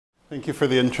Thank you for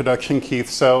the introduction, Keith.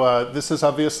 So this is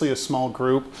obviously a small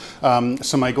group.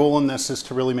 So my goal in this is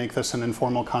to really make this an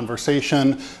informal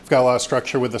conversation. I've got a lot of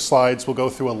structure with the slides. We'll go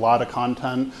through a lot of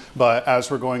content, but as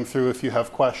we're going through, if you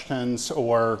have questions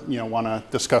or want to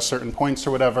discuss certain points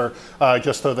or whatever,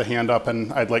 just throw the hand up,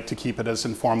 and I'd like to keep it as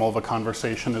informal of a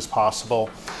conversation as possible.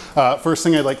 First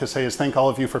thing I'd like to say is thank all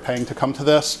of you for paying to come to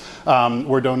this.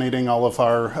 We're donating all of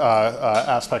our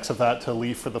aspects of that to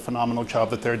Leaf for the phenomenal job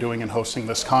that they're doing in hosting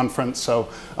this conference. So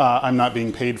I'm not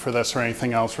being paid for this or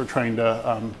anything else. We're trying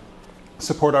to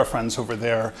support our friends over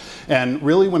there. And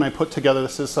really when I put together,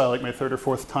 this is like my third or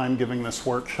fourth time giving this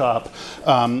workshop,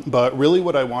 but really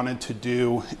what I wanted to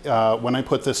do when I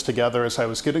put this together is I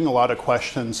was getting a lot of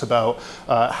questions about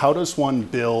how does one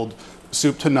build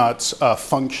soup to nuts, a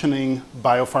functioning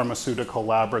biopharmaceutical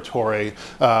laboratory,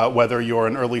 whether you're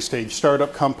an early stage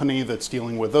startup company that's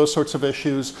dealing with those sorts of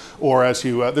issues, or as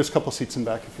you, there's a couple seats in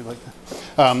back if you like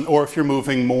that, or if you're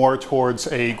moving more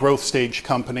towards a growth stage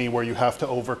company where you have to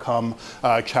overcome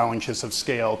challenges of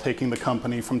scale, taking the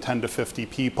company from 10 to 50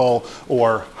 people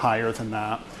or higher than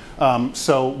that.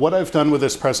 So what I've done with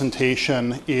this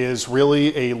presentation is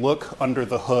really a look under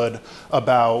the hood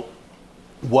about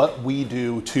what we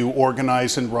do to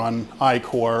organize and run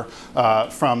Ichor,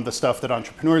 from the stuff that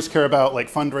entrepreneurs care about,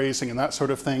 like fundraising and that sort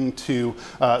of thing, to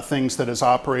things that as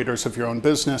operators of your own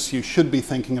business, you should be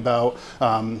thinking about,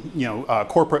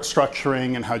 corporate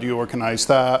structuring and how do you organize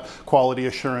that, quality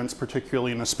assurance,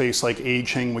 particularly in a space like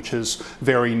aging, which is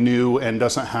very new and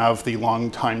doesn't have the long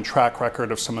time track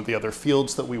record of some of the other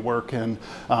fields that we work in,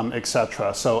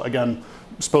 etc. So again,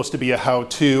 supposed to be a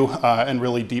how-to and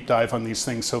really deep dive on these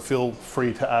things, so feel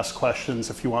free to ask questions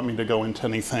if you want me to go into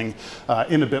anything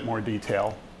in a bit more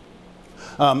detail.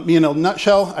 Me in a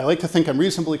nutshell, I like to think I'm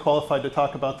reasonably qualified to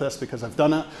talk about this because I've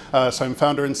done it. So I'm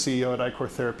founder and CEO at Ichor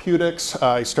Therapeutics.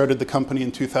 I started the company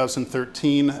in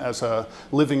 2013 as a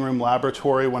living room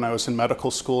laboratory when I was in medical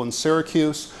school in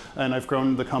Syracuse, and I've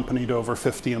grown the company to over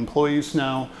 50 employees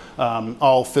now,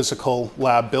 all physical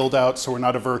lab build-outs. So we're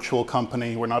not a virtual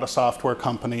company, we're not a software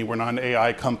company, we're not an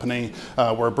AI company,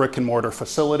 we're a brick and mortar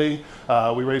facility.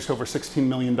 We raised over $16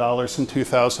 million in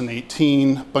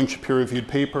 2018, a bunch of peer-reviewed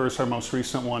papers, our most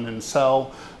recent one in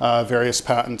Cell, various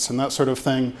patents and that sort of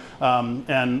thing.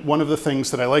 And one of the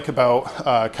things that I like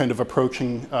about kind of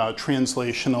approaching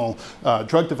translational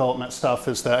drug development stuff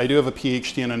is that I do have a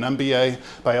PhD and an MBA,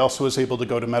 but I also was able to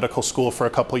go to medical school for a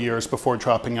couple years before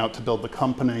dropping out to build the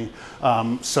company.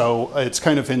 So it's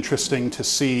kind of interesting to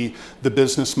see the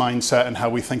business mindset and how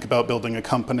we think about building a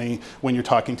company when you're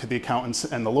talking to the accountants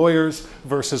and the lawyers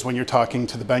versus when you're talking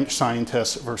to the bench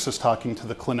scientists versus talking to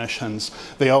the clinicians.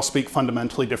 They all speak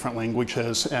fundamentally different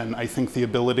languages, and I think the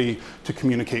ability to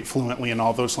communicate fluently in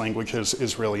all those languages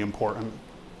is really important.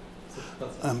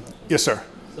 Yes, sir.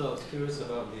 So I was curious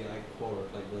about the Ichor,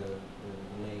 like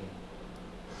the name.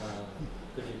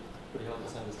 Could you help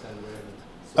us understand where?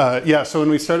 Yeah, so when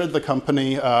we started the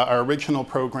company, our original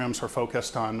programs were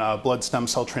focused on blood stem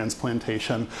cell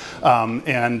transplantation.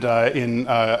 And in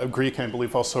Greek, I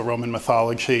believe also Roman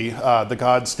mythology, the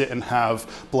gods didn't have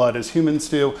blood as humans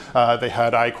do. They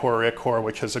had ichor,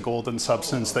 which is a golden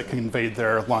substance that conveyed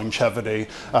their longevity.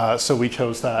 So we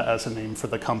chose that as a name for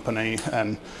the company,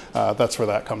 and that's where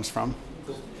that comes from.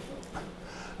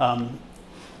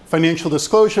 Financial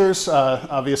disclosures,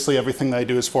 obviously everything that I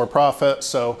do is for profit,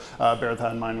 so bear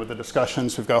that in mind with the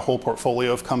discussions. We've got a whole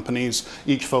portfolio of companies,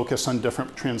 each focused on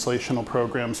different translational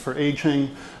programs for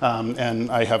aging,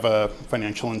 and I have a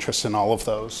financial interest in all of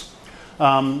those.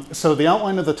 So the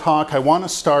outline of the talk, I want to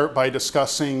start by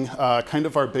discussing kind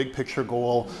of our big picture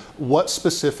goal. What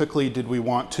specifically did we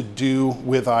want to do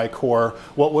with Ichor?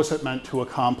 What was it meant to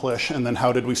accomplish? And then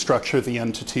how did we structure the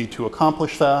entity to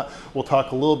accomplish that? We'll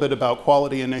talk a little bit about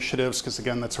quality initiatives, because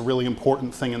again, that's a really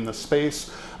important thing in this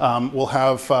space. We'll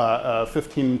have a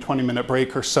 15-20 minute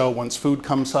break or so once food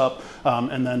comes up.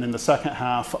 And then in the second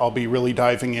half, I'll be really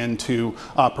diving into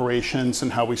operations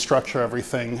and how we structure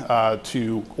everything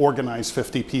to organize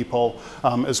 50 people,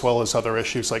 as well as other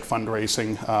issues like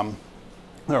fundraising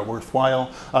that are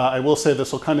worthwhile. I will say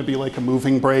this will kind of be like a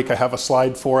moving break. I have a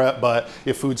slide for it, but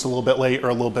if food's a little bit late or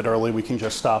a little bit early, we can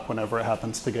just stop whenever it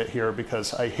happens to get here,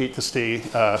 because I hate to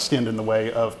stand in the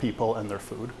way of people and their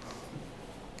food.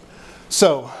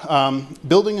 So,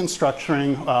 building and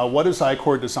structuring, what is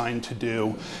Ichor designed to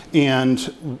do? And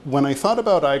when I thought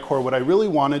about Ichor, what I really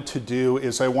wanted to do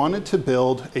is I wanted to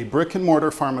build a brick and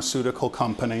mortar pharmaceutical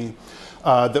company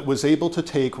that was able to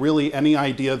take really any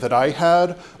idea that I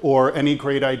had or any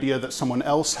great idea that someone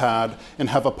else had and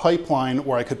have a pipeline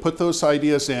where I could put those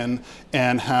ideas in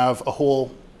and have a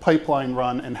whole pipeline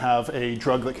run and have a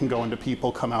drug that can go into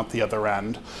people come out the other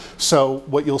end. So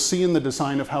what you'll see in the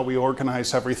design of how we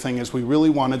organize everything is we really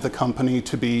wanted the company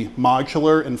to be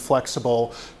modular and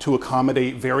flexible to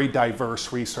accommodate very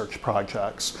diverse research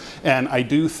projects. And I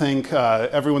do think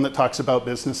everyone that talks about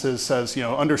businesses says, you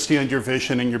know, understand your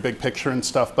vision and your big picture and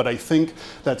stuff, but I think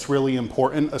that's really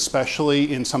important,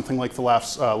 especially in something like the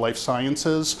life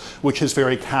sciences, which is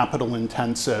very capital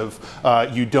intensive.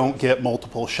 You don't get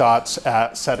multiple shots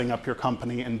at setting up your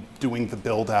company and doing the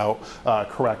build out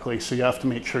correctly. So you have to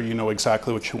make sure you know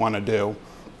exactly what you want to do.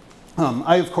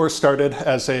 I, of course, started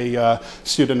as a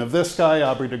student of this guy,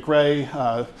 Aubrey de Grey.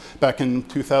 Back in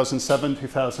 2007,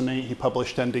 2008, he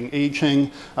published Ending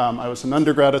Aging. I was an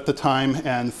undergrad at the time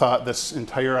and thought this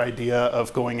entire idea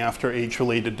of going after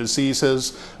age-related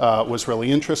diseases was really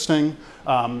interesting.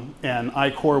 And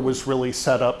Ichor was really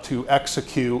set up to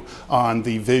execute on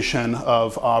the vision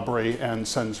of Aubrey and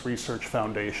SENS Research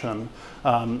Foundation.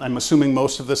 I'm assuming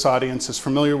most of this audience is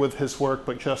familiar with his work,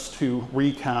 but just to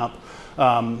recap,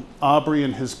 Aubrey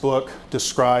in his book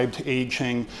described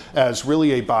aging as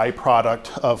really a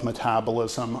byproduct of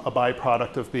metabolism, a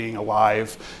byproduct of being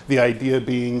alive. The idea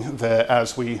being that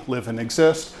as we live and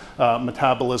exist,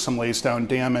 metabolism lays down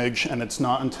damage, and it's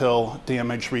not until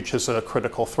damage reaches a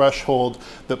critical threshold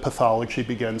that pathology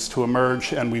begins to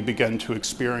emerge and we begin to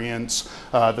experience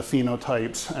the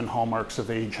phenotypes and hallmarks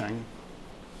of aging.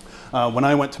 When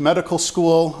I went to medical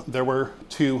school, there were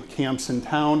two camps in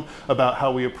town about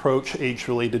how we approach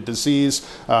age-related disease.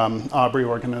 Aubrey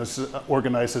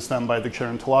organizes them by the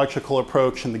gerontological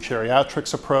approach and the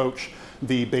geriatrics approach.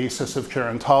 The basis of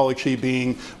gerontology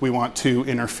being we want to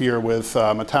interfere with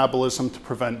metabolism to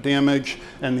prevent damage,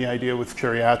 and the idea with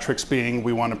geriatrics being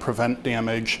we want to prevent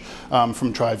damage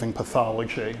from driving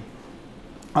pathology.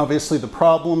 Obviously, the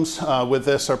problems with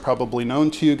this are probably known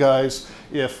to you guys.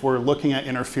 If we're looking at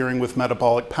interfering with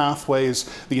metabolic pathways,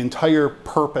 the entire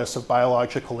purpose of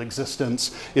biological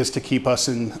existence is to keep us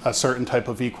in a certain type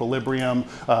of equilibrium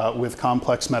with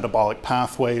complex metabolic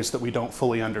pathways that we don't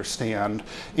fully understand.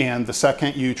 And the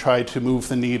second you try to move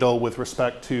the needle with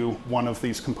respect to one of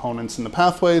these components in the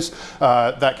pathways,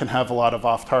 that can have a lot of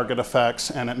off-target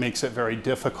effects, and it makes it very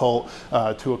difficult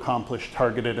to accomplish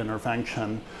targeted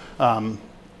intervention.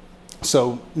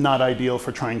 So not ideal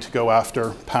for trying to go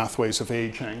after pathways of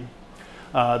aging.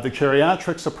 The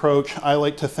geriatrics approach I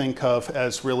like to think of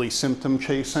as really symptom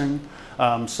chasing.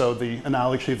 So the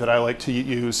analogy that I like to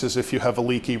use is if you have a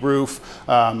leaky roof,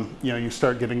 you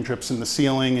start getting drips in the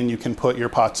ceiling and you can put your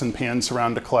pots and pans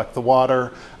around to collect the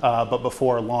water, but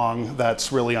before long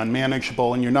that's really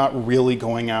unmanageable and you're not really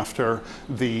going after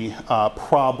the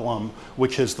problem,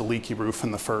 which is the leaky roof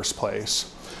in the first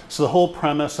place. So the whole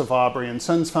premise of Aubrey and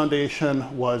SENS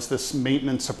Foundation was this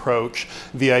maintenance approach,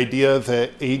 the idea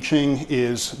that aging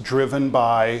is driven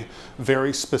by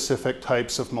very specific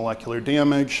types of molecular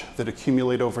damage that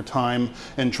accumulate over time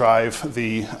and drive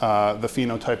the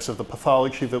phenotypes of the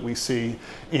pathology that we see.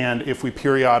 And if we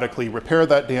periodically repair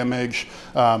that damage,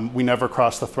 we never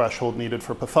cross the threshold needed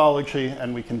for pathology,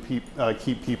 and we can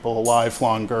keep people alive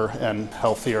longer and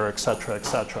healthier, et cetera, et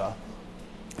cetera.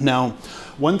 Now,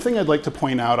 one thing I'd like to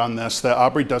point out on this that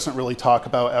Aubrey doesn't really talk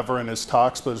about ever in his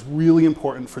talks, but is really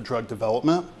important for drug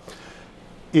development,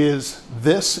 is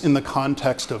this in the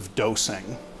context of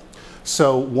dosing.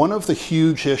 So one of the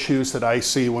huge issues that I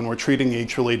see when we're treating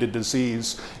age-related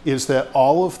disease is that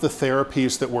all of the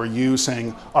therapies that we're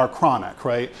using are chronic,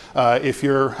 right? If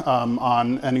you're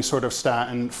on any sort of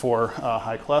statin for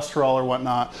high cholesterol or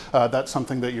whatnot, that's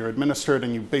something that you're administered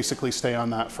and you basically stay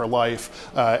on that for life.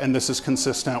 And this is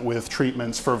consistent with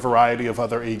treatments for a variety of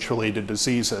other age-related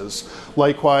diseases.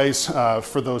 Likewise,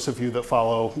 for those of you that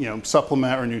follow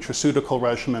supplement or nutraceutical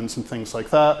regimens and things like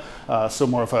that, so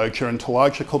more of a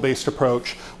gerontological-based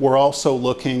approach, we're also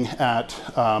looking at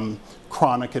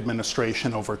chronic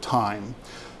administration over time.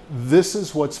 This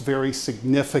is what's very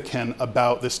significant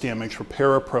about this damage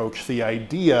repair approach, the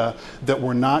idea that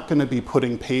we're not going to be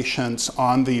putting patients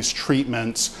on these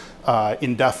treatments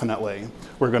indefinitely.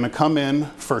 We're going to come in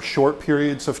for short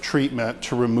periods of treatment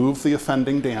to remove the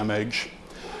offending damage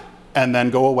and then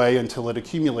go away until it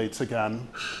accumulates again.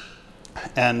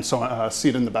 And so see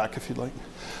it in the back if you'd like.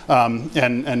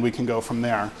 And we can go from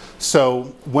there.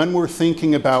 So when we're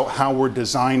thinking about how we're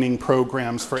designing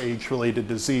programs for age-related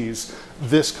disease,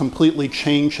 this completely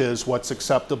changes what's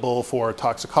acceptable for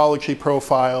toxicology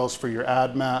profiles, for your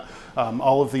ADMET,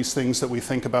 all of these things that we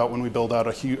think about when we build out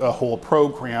a whole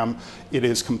program. It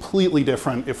is completely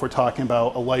different if we're talking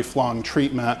about a lifelong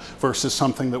treatment versus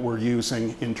something that we're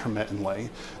using intermittently.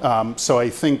 So I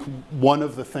think one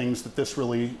of the things that this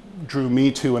really drew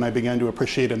me to and I began to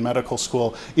appreciate in medical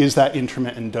school is that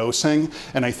intermittent dosing.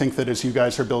 And I think that as you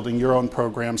guys are building your own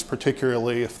programs,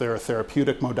 particularly if there are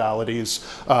therapeutic modalities,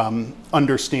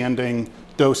 understanding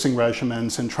dosing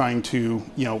regimens and trying to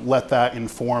let that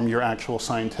inform your actual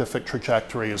scientific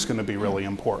trajectory is going to be really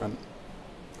important.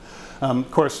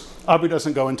 Of course, Aubrey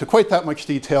doesn't go into quite that much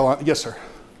detail. Yes, sir?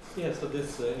 Yeah, so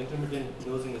this intermittent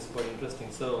dosing is quite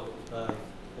interesting. So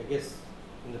I guess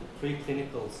in the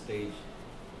preclinical stage,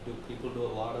 do people do a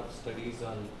lot of studies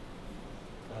on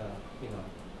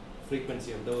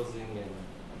frequency of dosing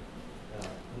and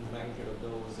magnitude of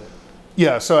dose?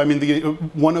 Yeah, so I mean,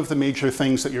 one of the major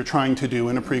things that you're trying to do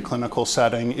in a preclinical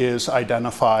setting is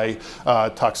identify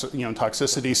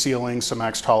toxicity ceilings, so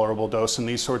max tolerable dose, and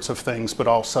these sorts of things, but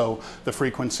also the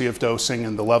frequency of dosing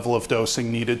and the level of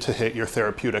dosing needed to hit your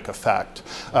therapeutic effect.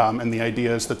 And the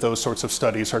idea is that those sorts of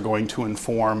studies are going to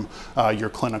inform your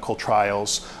clinical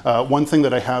trials. One thing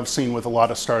that I have seen with a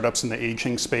lot of startups in the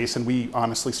aging space, and we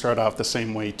honestly start out the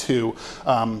same way too,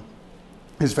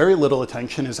 is very little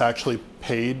attention is actually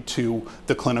paid to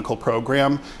the clinical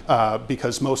program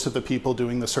because most of the people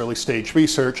doing this early stage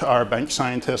research are bench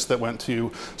scientists that went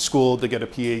to school to get a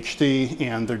PhD,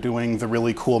 and they're doing the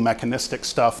really cool mechanistic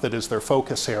stuff that is their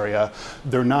focus area.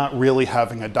 They're not really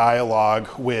having a dialogue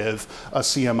with a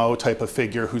CMO type of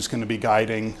figure who's going to be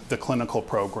guiding the clinical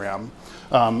program.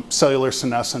 Cellular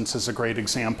senescence is a great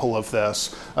example of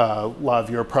this. A lot of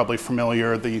you are probably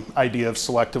familiar, the idea of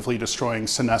selectively destroying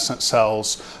senescent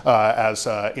cells as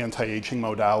an anti-aging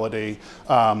modality.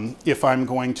 If I'm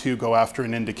going to go after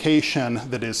an indication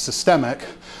that is systemic,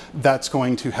 that's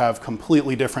going to have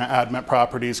completely different ADMET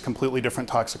properties, completely different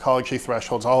toxicology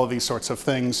thresholds, all of these sorts of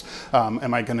things.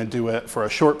 Am I going to do it for a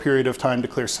short period of time to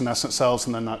clear senescent cells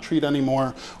and then not treat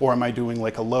anymore? Or am I doing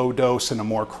like a low dose in a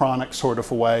more chronic sort of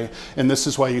a way? And this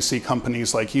is why you see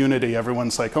companies like Unity,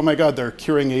 everyone's like, oh my God, they're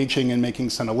curing aging and making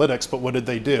senolytics, but what did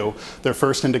they do? Their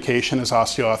first indication is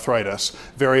osteoarthritis.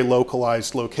 Very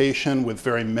localized location with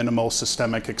very minimal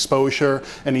systemic exposure,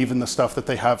 and even the stuff that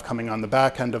they have coming on the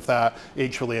back end of that,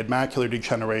 age-related macular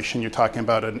degeneration, you're talking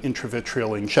about an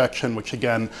intravitreal injection, which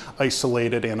again,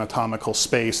 isolated anatomical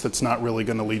space that's not really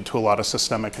going to lead to a lot of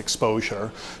systemic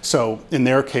exposure. So in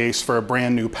their case, for a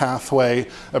brand new pathway,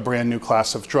 a brand new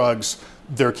class of drugs,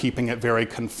 they're keeping it very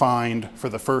confined for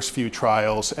the first few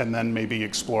trials and then maybe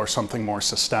explore something more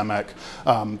systemic.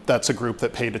 That's a group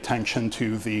that paid attention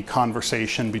to the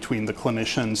conversation between the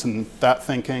clinicians and that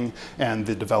thinking and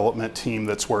the development team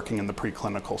that's working in the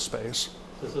preclinical space.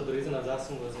 So the reason I was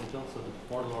asking was in terms of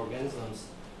the model organisms,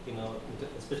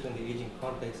 especially in the aging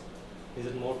context, is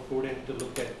it more prudent to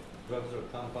look at drugs or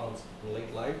compounds in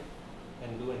late life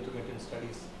and do intermittent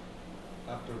studies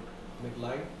after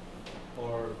midlife,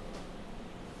 or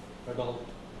adult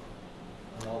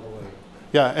and all the way?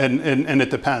 Yeah, and it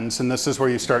depends, and this is where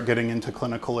you start getting into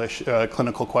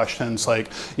clinical questions like,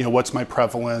 what's my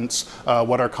prevalence,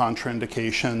 what are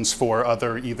contraindications for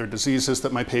other either diseases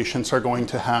that my patients are going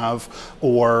to have,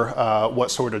 or what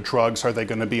sort of drugs are they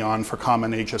going to be on for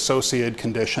common age-associated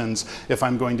conditions. If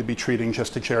I'm going to be treating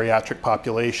just a geriatric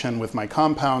population with my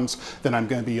compounds, then I'm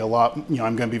going to be I'm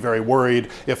going to be very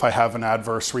worried if I have an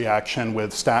adverse reaction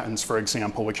with statins, for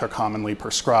example, which are commonly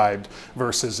prescribed,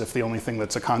 versus if the only thing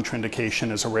that's a contraindication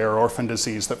is a rare orphan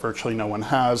disease that virtually no one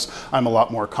has, I'm a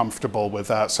lot more comfortable with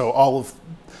that. So all of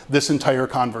this entire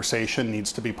conversation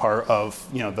needs to be part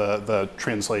of the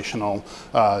translational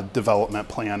development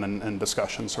plan and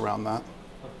discussions around that.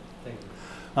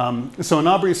 So in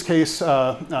Aubrey's case,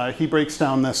 he breaks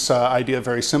down this idea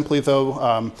very simply,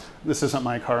 though. This isn't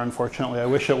my car, unfortunately. I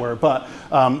wish it were. But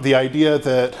the idea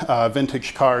that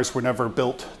vintage cars were never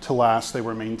built to last, they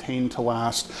were maintained to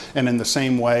last. And in the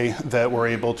same way that we're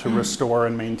able to restore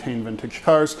and maintain vintage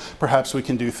cars, perhaps we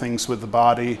can do things with the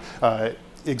body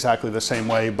exactly the same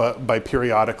way, but by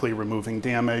periodically removing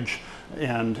damage.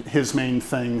 And his main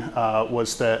thing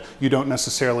was that you don't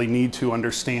necessarily need to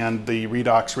understand the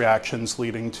redox reactions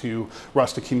leading to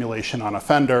rust accumulation on a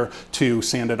fender to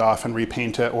sand it off and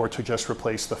repaint it, or to just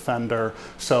replace the fender.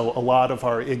 So a lot of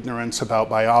our ignorance about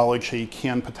biology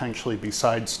can potentially be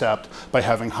sidestepped by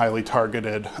having highly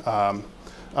targeted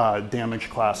damage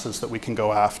classes that we can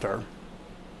go after.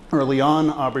 Early on,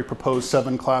 Aubrey proposed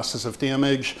 7 classes of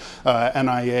damage.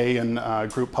 NIA and a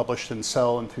group published in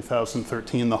Cell in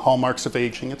 2013, The Hallmarks of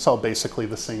Aging. It's all basically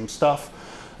the same stuff.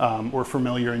 We're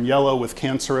familiar in yellow with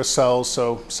cancerous cells,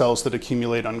 so cells that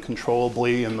accumulate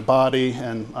uncontrollably in the body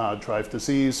and drive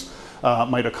disease.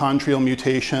 Mitochondrial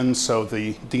mutations, so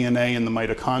the DNA in the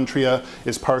mitochondria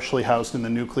is partially housed in the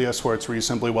nucleus where it's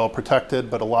reasonably well protected,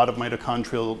 but a lot of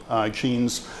mitochondrial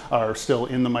genes are still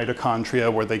in the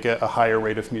mitochondria where they get a higher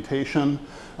rate of mutation.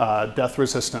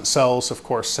 Death-resistant cells, of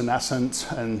course, senescent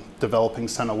and developing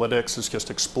senolytics has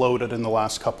just exploded in the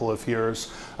last couple of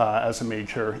years as a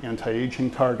major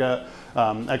anti-aging target.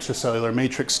 Extracellular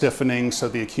matrix stiffening, so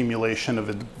the accumulation of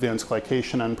advanced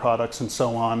glycation end products and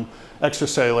so on.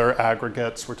 Extracellular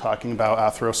aggregates, we're talking about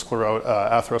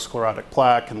atherosclerotic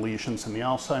plaque and lesions in the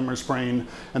Alzheimer's brain.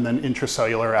 And then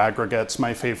intracellular aggregates,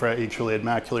 my favorite, age-related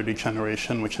macular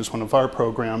degeneration, which is one of our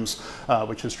programs,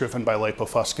 which is driven by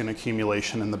lipofuscin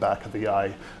accumulation in the back of the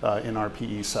eye in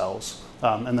RPE cells.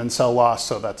 And then cell loss,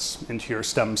 so that's into your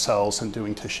stem cells and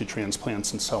doing tissue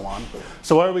transplants and so on.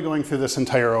 So why are we going through this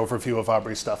entire overview of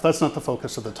Aubrey's stuff? That's not the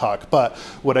focus of the talk, but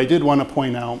what I did want to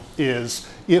point out is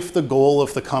if the goal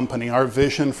of the company, our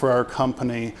vision for our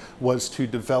company was to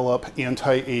develop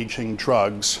anti-aging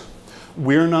drugs,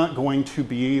 we're not going to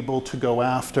be able to go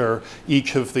after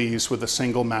each of these with a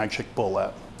single magic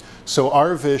bullet. So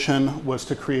our vision was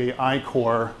to create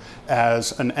Ichor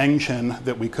as an engine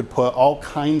that we could put all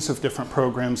kinds of different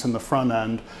programs in the front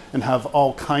end and have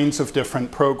all kinds of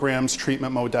different programs,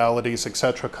 treatment modalities, et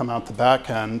cetera, come out the back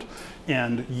end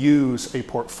and use a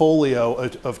portfolio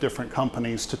of different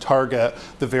companies to target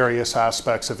the various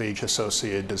aspects of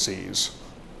age-associated disease.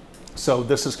 So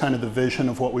this is kind of the vision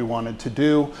of what we wanted to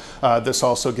do. This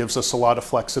also gives us a lot of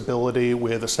flexibility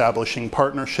with establishing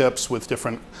partnerships with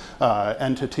different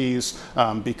entities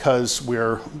because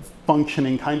we're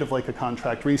functioning kind of like a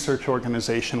contract research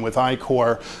organization with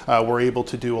Ichor. We're able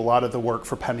to do a lot of the work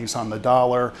for pennies on the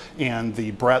dollar, and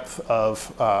the breadth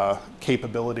of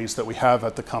capabilities that we have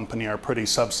at the company are pretty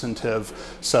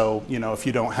substantive. So, you know, if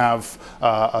you don't have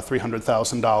a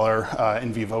 $300,000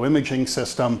 in vivo imaging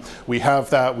system, we have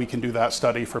that. We can do that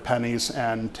study for pennies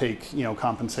and take, you know,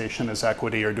 compensation as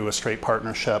equity or do a straight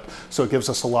partnership. So it gives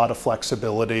us a lot of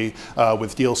flexibility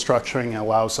with deal structuring and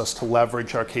allows us to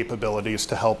leverage our capabilities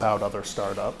to help out other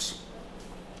startups.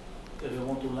 If you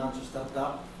want to launch a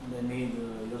startup and they need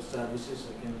your services,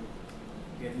 I can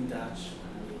get in touch.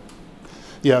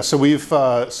 Yeah, so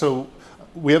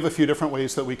we have a few different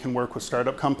ways that we can work with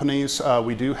startup companies.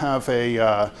 We do have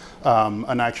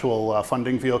an actual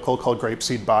funding vehicle called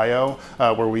Grapeseed Bio,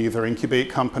 where we either incubate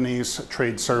companies,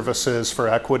 trade services for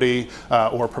equity,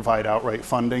 or provide outright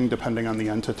funding depending on the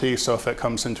entity. So if it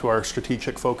comes into our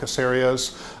strategic focus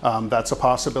areas, that's a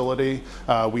possibility.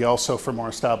 We also, for more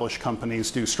established companies,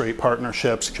 do straight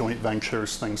partnerships, joint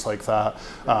ventures, things like that.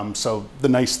 So the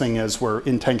nice thing is we're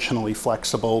intentionally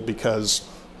flexible because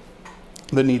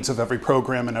the needs of every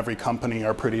program and every company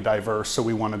are pretty diverse, so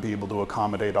we want to be able to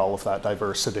accommodate all of that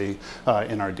diversity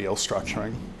in our deal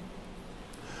structuring.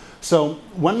 So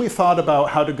when we thought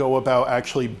about how to go about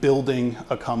actually building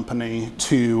a company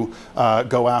to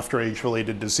go after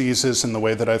age-related diseases in the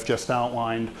way that I've just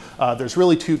outlined, there's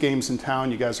really two games in town.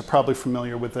 You guys are probably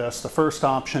familiar with this. The first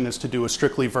option is to do a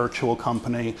strictly virtual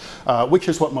company, which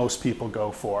is what most people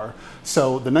go for.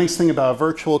 So the nice thing about a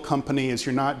virtual company is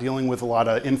you're not dealing with a lot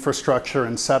of infrastructure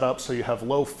and setup, so you have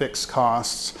low fixed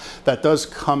costs. That does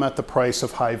come at the price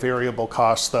of high variable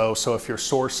costs, though. So if you're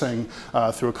sourcing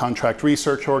through a contract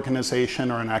research organization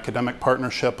or an academic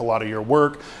partnership, a lot of your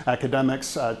work,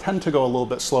 academics tend to go a little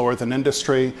bit slower than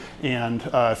industry, and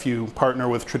if you partner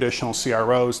with traditional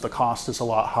CROs, the cost is a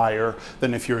lot higher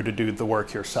than if you were to do the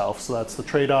work yourself. So that's the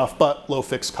trade-off, but low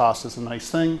fixed cost is a nice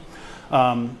thing.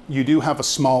 You do have a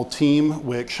small team,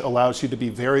 which allows you to be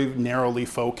very narrowly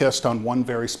focused on one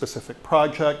very specific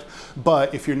project,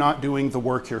 but if you're not doing the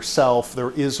work yourself,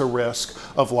 there is a risk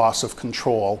of loss of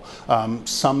control.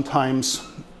 Sometimes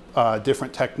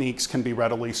different techniques can be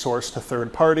readily sourced to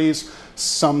third parties.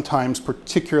 Sometimes,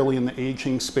 particularly in the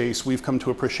aging space, we've come to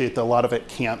appreciate that a lot of it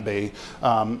can't be.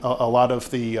 A lot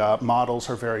of the models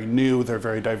are very new, they're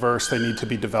very diverse, they need to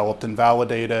be developed and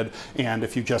validated, and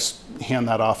if you just hand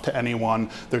that off to anyone,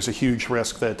 there's a huge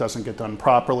risk that it doesn't get done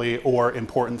properly, or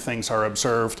important things are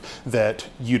observed that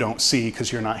you don't see because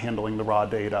you're not handling the raw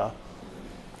data.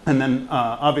 And then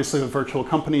obviously with a virtual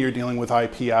company, you're dealing with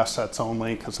IP assets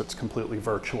only because it's completely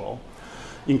virtual.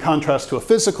 In contrast to a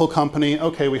physical company,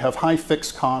 okay, we have high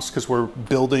fixed costs because we're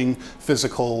building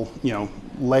physical,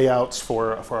 layouts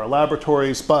for our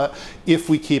laboratories, but if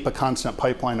we keep a constant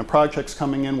pipeline of projects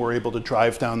coming in, we're able to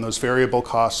drive down those variable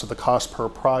costs, so the cost per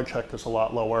project is a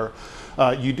lot lower.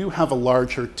 You do have a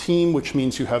larger team, which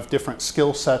means you have different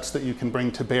skill sets that you can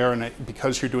bring to bear, and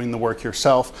because you're doing the work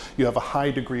yourself, you have a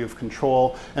high degree of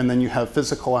control, and then you have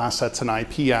physical assets and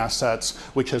IP assets,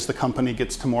 which as the company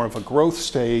gets to more of a growth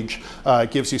stage,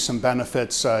 gives you some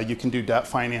benefits. You can do debt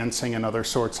financing and other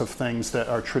sorts of things that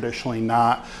are traditionally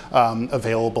not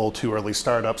available to early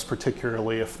startups,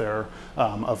 particularly if they're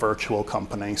a virtual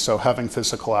company. So having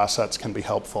physical assets can be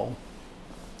helpful.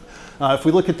 If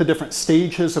we look at the different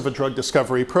stages of a drug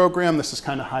discovery program, this is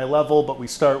kind of high level, but we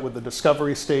start with the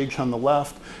discovery stage on the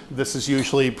left. This is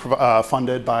usually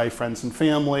funded by friends and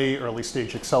family, early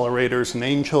stage accelerators and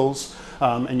angels,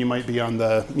 and you might be on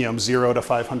the 0 to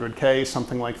 500K,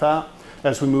 something like that.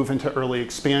 As we move into early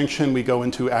expansion, we go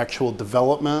into actual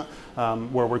development,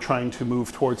 where we're trying to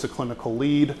move towards a clinical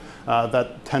lead.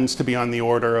 That tends to be on the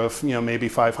order of maybe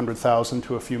 500,000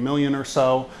 to a few million or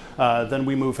so. Then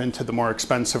we move into the more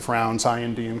expensive rounds,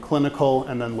 IND and clinical,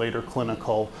 and then later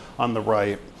clinical on the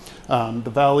right.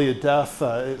 The Valley of Death,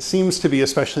 it seems to be,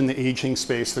 especially in the aging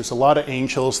space, there's a lot of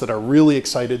angels that are really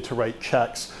excited to write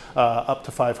checks up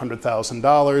to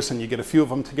 $500,000, and you get a few of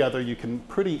them together, you can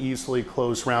pretty easily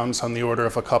close rounds on the order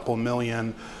of a couple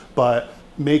million. But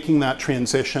making that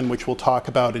transition, which we'll talk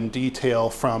about in detail,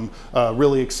 from a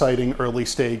really exciting early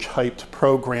stage hyped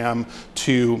program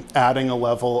to adding a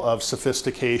level of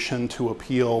sophistication to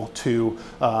appeal to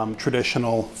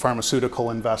traditional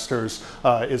pharmaceutical investors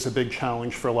is a big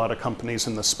challenge for a lot of companies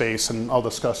in the space, and I'll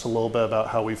discuss a little bit about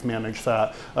how we've managed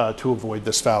that to avoid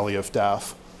this valley of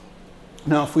death.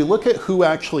 Now, if we look at who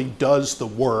actually does the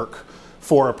work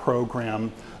for a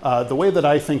program, the way that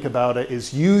I think about it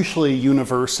is usually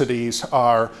universities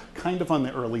are kind of on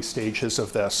the early stages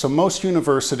of this. So most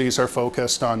universities are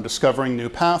focused on discovering new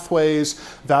pathways,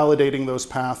 validating those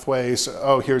pathways.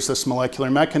 Oh, here's this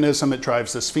molecular mechanism, it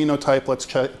drives this phenotype, let's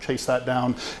chase that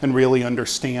down and really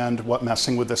understand what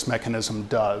messing with this mechanism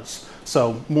does.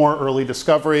 So more early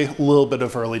discovery, a little bit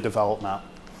of early development.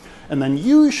 And then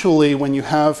usually when you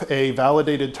have a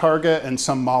validated target and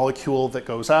some molecule that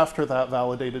goes after that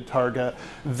validated target,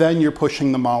 then you're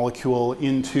pushing the molecule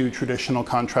into traditional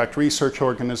contract research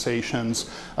organizations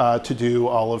to do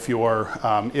all of your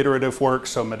iterative work,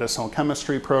 so medicinal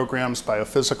chemistry programs,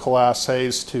 biophysical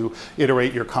assays to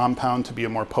iterate your compound to be a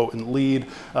more potent lead,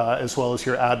 as well as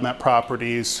your ADMET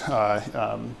properties,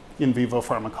 in vivo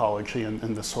pharmacology,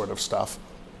 and this sort of stuff.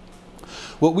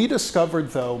 What we discovered,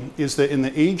 though, is that in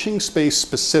the aging space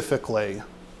specifically,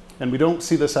 and we don't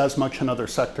see this as much in other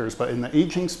sectors, but in the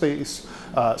aging space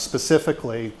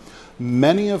specifically,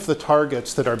 many of the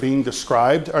targets that are being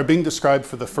described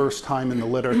for the first time in the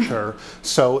literature,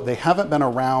 so they haven't been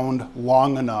around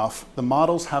long enough, the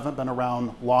models haven't been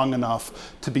around long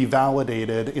enough to be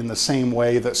validated in the same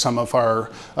way that some of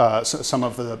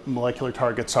the molecular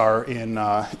targets are in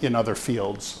other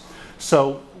fields.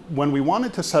 So when we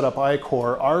wanted to set up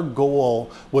Ichor, our goal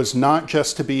was not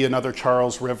just to be another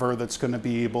Charles River that's going to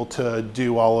be able to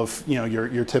do all of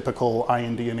your typical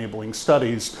IND enabling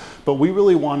studies, but we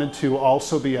really wanted to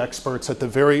also be experts at the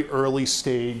very early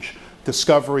stage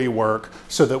discovery work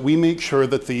so that we make sure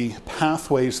that the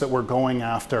pathways that we're going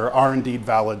after are indeed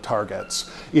valid targets.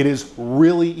 It is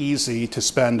really easy to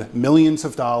spend millions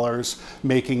of dollars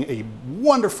making a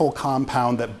wonderful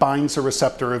compound that binds a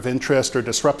receptor of interest or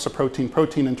disrupts a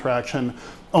protein-protein interaction,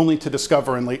 only to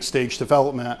discover in late stage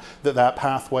development that that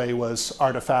pathway was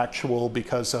artifactual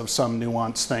because of some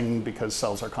nuanced thing, because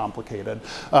cells are complicated.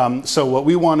 So what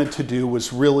we wanted to do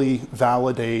was really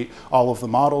validate all of the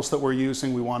models that we're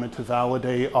using. We wanted to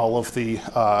validate all of the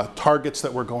targets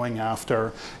that we're going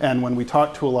after. And when we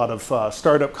talk to a lot of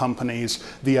startup companies,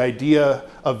 the idea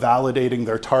of validating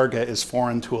their target is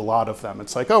foreign to a lot of them.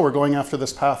 It's like, oh, we're going after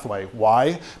this pathway.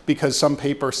 Why? Because some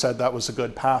paper said that was a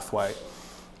good pathway.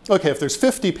 Okay, if there's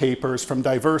 50 papers from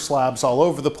diverse labs all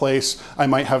over the place, I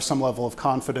might have some level of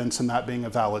confidence in that being a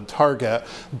valid target.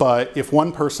 But if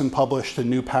one person published a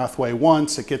new pathway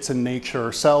once, it gets in Nature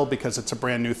or Cell because it's a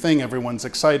brand new thing, everyone's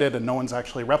excited, and no one's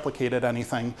actually replicated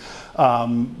anything,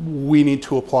 we need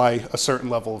to apply a certain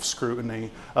level of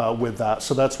scrutiny with that.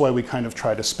 So that's why we kind of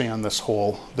try to span this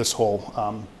whole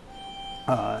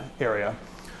area.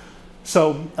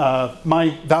 So my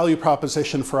value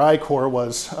proposition for Ichor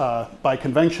was, by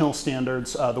conventional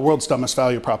standards, the world's dumbest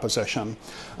value proposition.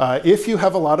 If you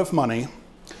have a lot of money,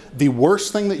 the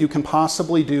worst thing that you can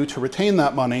possibly do to retain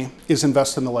that money is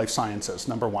invest in the life sciences,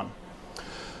 number one.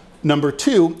 Number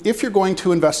two, if you're going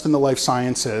to invest in the life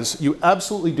sciences, you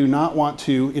absolutely do not want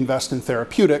to invest in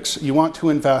therapeutics. You want to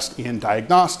invest in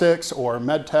diagnostics or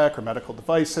med tech or medical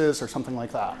devices or something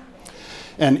like that.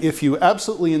 And if you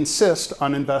absolutely insist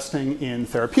on investing in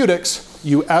therapeutics,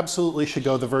 you absolutely should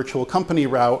go the virtual company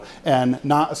route and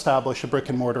not establish a brick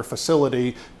and mortar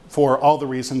facility for all the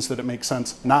reasons that it makes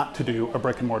sense not to do a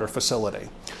brick and mortar facility.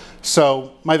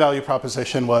 So my value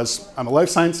proposition was, I'm a life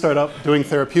science startup doing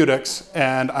therapeutics,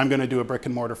 and I'm going to do a brick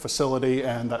and mortar facility,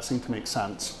 and that seemed to make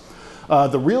sense.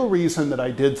 The real reason that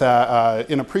I did that,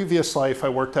 in a previous life, I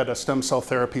worked at a stem cell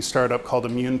therapy startup called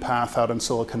ImmunePath out in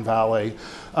Silicon Valley.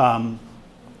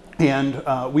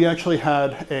 We actually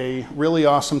had a really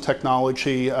awesome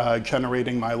technology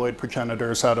generating myeloid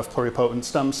progenitors out of pluripotent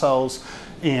stem cells.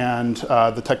 And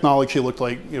the technology looked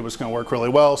like it was going to work really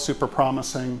well, super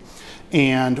promising.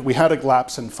 And we had a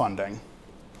lapse in funding.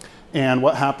 And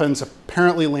what happens,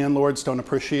 apparently landlords don't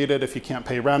appreciate it if you can't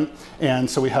pay rent. And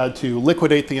so we had to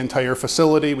liquidate the entire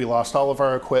facility. We lost all of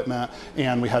our equipment,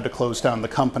 and we had to close down the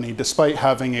company despite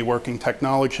having a working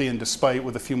technology, and despite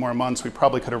with a few more months, we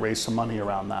probably could have raised some money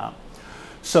around that.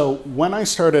 So when I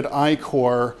started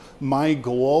Ichor, my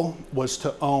goal was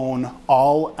to own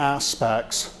all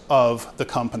aspects of the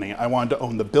company. I wanted to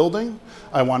own the building,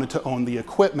 I wanted to own the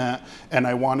equipment, and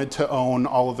I wanted to own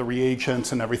all of the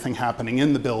reagents and everything happening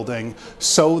in the building,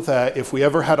 so that if we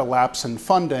ever had a lapse in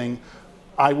funding,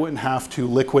 I wouldn't have to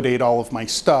liquidate all of my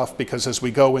stuff, because as we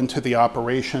go into the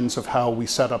operations of how we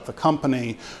set up the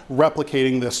company,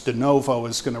 replicating this de novo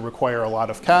is going to require a lot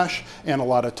of cash and a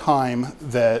lot of time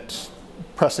that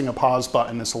pressing a pause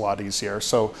button is a lot easier.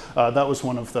 So that was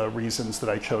one of the reasons that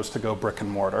I chose to go brick and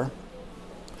mortar.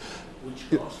 Which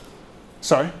costs?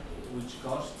 Sorry? Which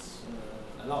costs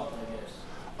a lot,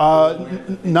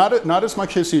 I guess. Not as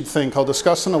much as you'd think. I'll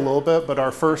discuss in a little bit, but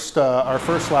our first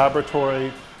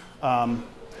laboratory,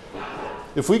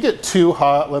 if we get too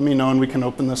hot, let me know and we can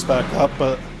open this back up,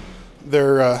 but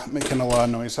they're making a lot of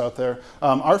noise out there.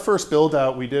 Our first build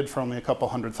out we did for only a couple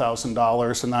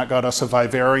 $100,000, and that got us a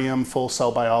vivarium, full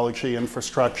cell biology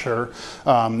infrastructure,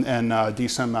 and a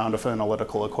decent amount of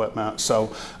analytical equipment. So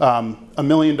 $1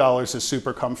 million is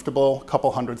super comfortable. A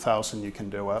couple $100,000 you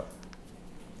can do it.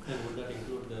 And would that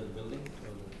include the building?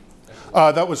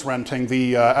 That was renting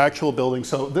the actual building.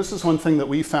 So this is one thing that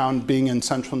we found being in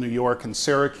central New York and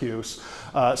Syracuse.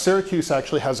 Syracuse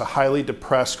actually has a highly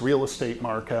depressed real estate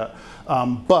market,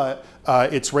 but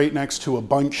it's right next to a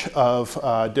bunch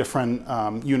of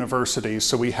different universities.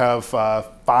 So we have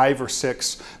 5 or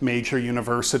 6 major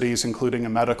universities, including a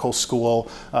medical school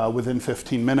within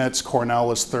 15 minutes.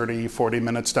 Cornell is 30, 40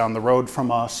 minutes down the road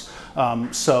from us.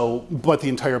 But the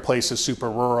entire place is super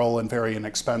rural and very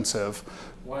inexpensive.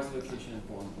 Why is location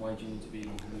important? Why do you need to be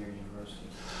near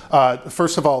universities?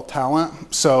 First of all,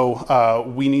 talent. So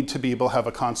we need to be able to have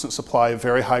a constant supply of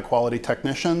very high quality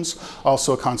technicians,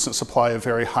 also a constant supply of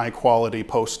very high quality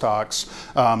postdocs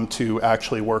to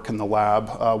actually work in the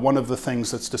lab. One of the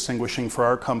things that's distinguishing for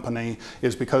our company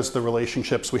is because of the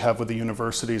relationships we have with the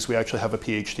universities, we actually have a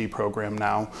PhD program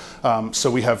now.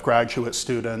 So we have graduate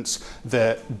students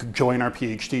that join our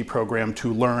PhD program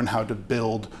to learn how to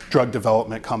build drug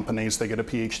development companies. They get a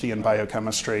PhD in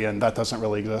biochemistry, and that doesn't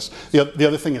really exist. The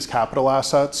other thing is capital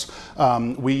assets.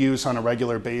 We use on a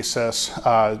regular basis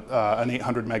an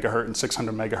 800 megahertz and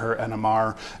 600 megahertz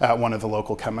NMR at one of the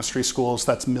local chemistry schools.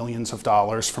 That's millions of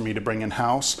dollars for me to bring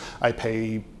in-house. I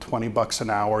pay $20 an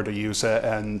hour to use it,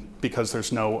 and because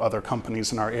there's no other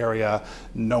companies in our area,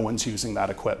 no one's using that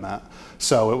equipment.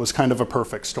 So it was kind of a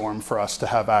perfect storm for us to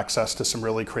have access to some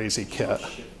really crazy kit.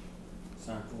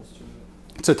 Samples to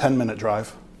it? It's a 10-minute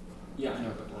drive. Yeah, I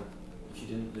know, but like, if you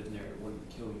didn't live near it, it wouldn't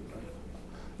kill you, right?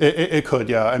 It could,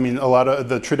 yeah. I mean, a lot of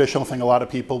the traditional thing, a lot of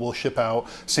people will ship out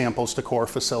samples to core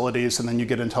facilities, and then you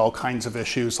get into all kinds of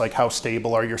issues like how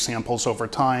stable are your samples over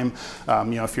time.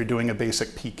 If you're doing a basic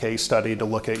PK study to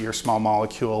look at your small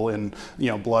molecule in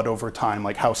blood over time,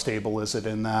 like how stable is it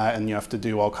in that, and you have to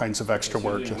do all kinds of extra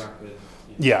work.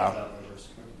 Yeah.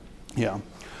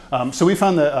 So we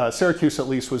found that Syracuse, at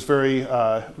least, was very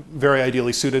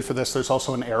ideally suited for this. There's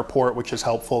also an airport, which is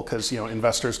helpful because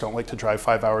investors don't like to drive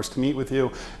 5 hours to meet with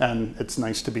you, and it's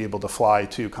nice to be able to fly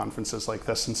to conferences like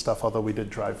this and stuff, although we did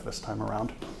drive this time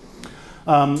around.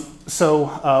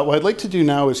 What I'd like to do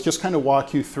now is just kind of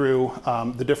walk you through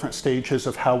the different stages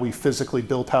of how we physically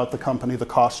built out the company, the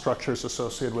cost structures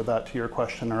associated with that, to your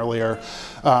question earlier.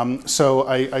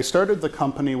 I started the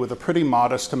company with a pretty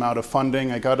modest amount of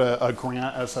funding. I got a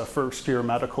grant as a first-year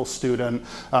medical student.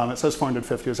 It says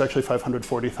 $450. It was actually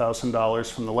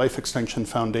 $540,000 from the Life Extension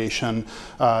Foundation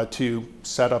to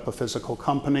set up a physical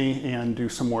company and do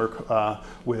some work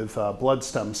with blood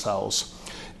stem cells.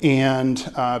 And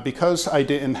because I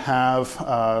didn't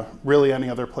have really any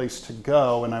other place to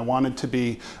go and I wanted to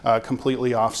be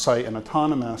completely off-site and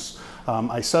autonomous,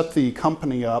 I set the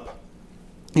company up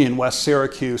in West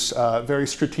Syracuse, very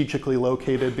strategically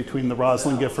located between the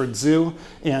Rosalind Gifford Zoo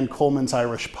and Coleman's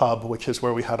Irish Pub, which is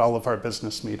where we had all of our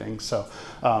business meetings. So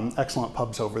excellent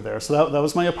pubs over there. So that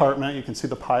was my apartment. You can see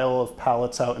the pile of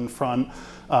pallets out in front.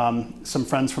 Some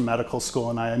friends from medical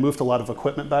school and I moved a lot of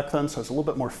equipment back then, so I was a little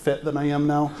bit more fit than I am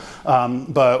now.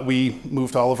 But we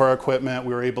moved all of our equipment.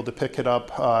 We were able to pick it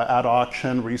up at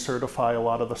auction, recertify a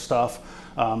lot of the stuff.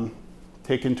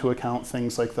 Take into account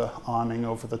things like the awning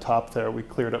over the top there. We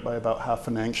cleared it by about ½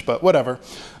 an inch, but whatever.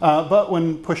 But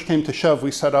when push came to shove,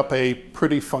 we set up a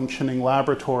pretty functioning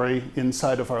laboratory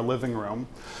inside of our living room.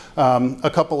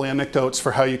 A couple anecdotes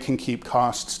for how you can keep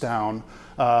costs down.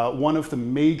 One of the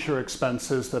major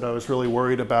expenses that I was really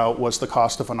worried about was the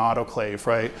cost of an autoclave,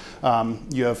 right?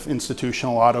 You have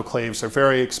institutional autoclaves, they're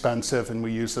very expensive, and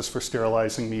we use this for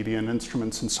sterilizing media and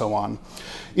instruments and so on.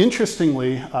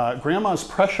 Interestingly, Grandma's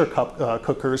pressure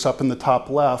cookers up in the top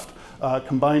left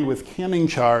combined with canning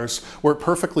jars work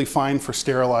perfectly fine for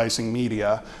sterilizing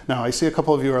media. Now, I see a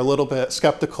couple of you are a little bit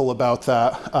skeptical about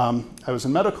that. I was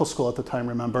in medical school at the time,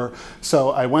 remember?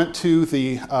 So I went to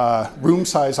the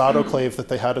room-size autoclave that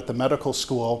they had at the medical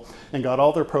school and got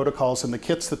all their protocols and the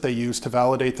kits that they used to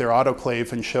validate their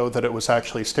autoclave and show that it was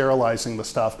actually sterilizing the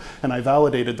stuff. And I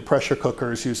validated the pressure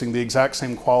cookers using the exact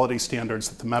same quality standards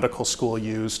that the medical school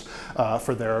used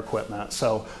for their equipment.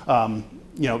 So,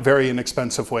 you know, very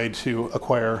inexpensive way to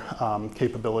acquire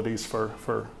capabilities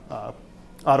for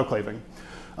autoclaving.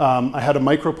 I had a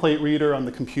microplate reader on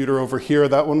the computer over here.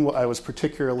 That one I was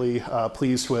particularly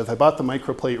pleased with. I bought the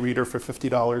microplate reader for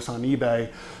 $50 on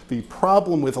eBay. The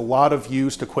problem with a lot of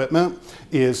used equipment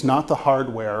is not the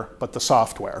hardware, but the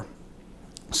software.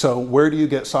 So where do you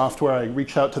get software? I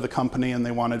reached out to the company and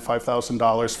they wanted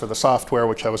 $5,000 for the software,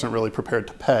 which I wasn't really prepared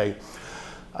to pay.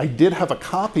 I did have a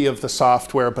copy of the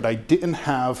software, but I didn't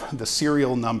have the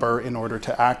serial number in order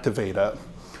to activate it.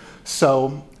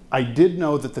 So I did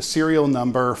know that the serial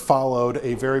number followed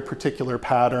a very particular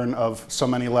pattern of so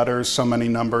many letters, so many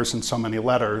numbers, and so many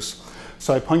letters.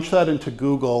 So I punched that into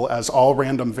Google as all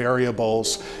random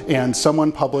variables, and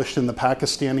someone published in the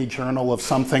Pakistani Journal of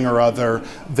something or other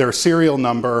their serial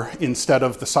number instead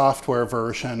of the software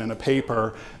version in a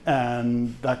paper,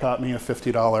 and that got me a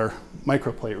 $50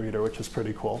 microplate reader, which is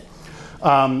pretty cool.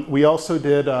 We also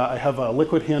did, I have a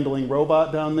liquid handling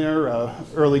robot down there,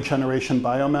 early generation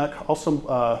biomech.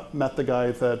 Also met the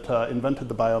guy that invented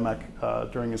the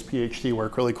biomech during his PhD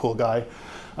work, really cool guy.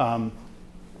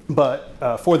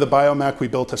 But for the biomech, we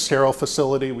built a sterile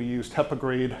facility. We used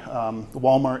HEPA-grade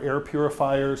Walmart air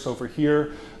purifiers over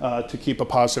here to keep a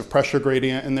positive pressure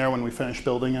gradient in there when we finished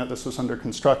building it. This was under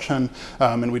construction,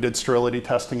 and we did sterility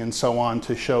testing and so on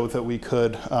to show that we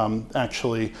could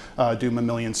actually do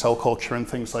mammalian cell culture and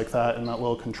things like that in that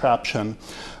little contraption.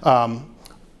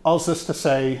 All this to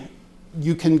say,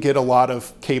 you can get a lot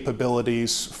of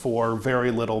capabilities for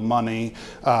very little money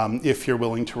if you're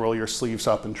willing to roll your sleeves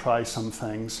up and try some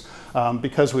things.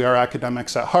 Because we are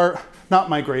academics at heart, not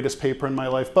my greatest paper in my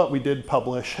life, but we did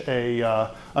publish an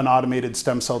automated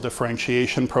stem cell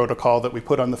differentiation protocol that we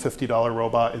put on the $50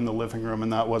 robot in the living room,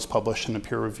 and that was published in a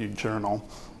peer-reviewed journal.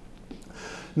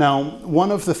 Now,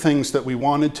 one of the things that we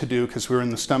wanted to do, because we were in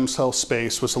the stem cell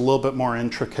space, was a little bit more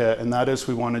intricate, and that is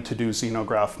we wanted to do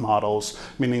xenograft models,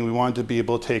 meaning we wanted to be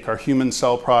able to take our human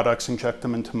cell products, inject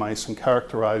them into mice, and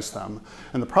characterize them.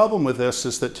 And the problem with this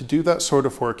is that to do that sort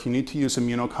of work, you need to use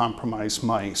immunocompromised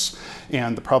mice.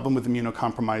 And the problem with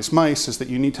immunocompromised mice is that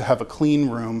you need to have a clean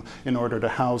room in order to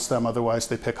house them, otherwise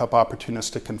they pick up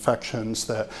opportunistic infections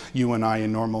that you and I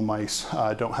in normal mice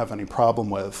don't have any problem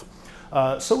with.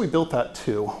 So we built that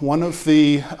too. One of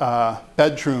the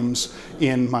bedrooms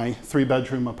in my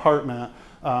 3-bedroom apartment,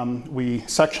 we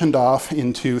sectioned off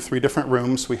into 3 different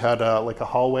rooms. We had like a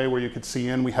hallway where you could see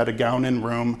in, we had a gown-in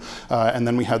room, and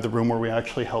then we had the room where we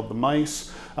actually held the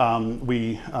mice.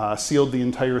 We sealed the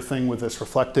entire thing with this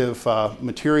reflective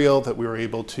material that we were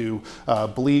able to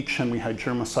bleach, and we had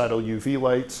germicidal UV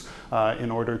lights in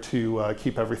order to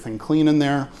keep everything clean in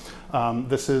there.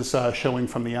 This is showing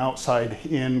from the outside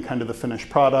in kind of the finished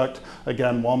product.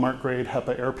 Again, Walmart grade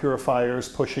HEPA air purifiers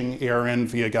pushing air in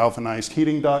via galvanized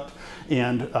heating duct.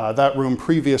 And that room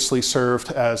previously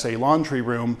served as a laundry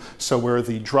room. So where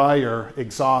the dryer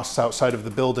exhausts outside of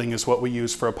the building is what we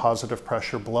use for a positive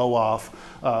pressure blow off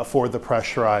for the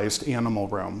pressurized animal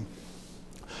room.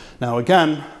 Now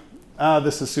again,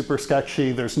 this is super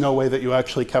sketchy. There's no way that you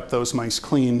actually kept those mice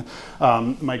clean.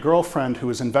 My girlfriend, who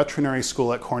was in veterinary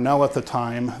school at Cornell at the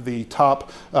time, the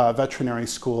top veterinary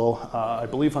school, I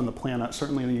believe on the planet,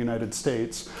 certainly in the United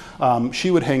States,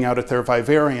 she would hang out at their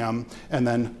vivarium and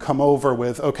then come over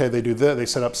with, okay, they do this, they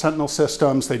set up sentinel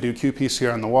systems, they do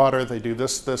qPCR in the water, they do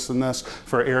this, this, and this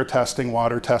for air testing,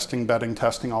 water testing, bedding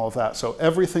testing, all of that. So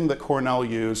everything that Cornell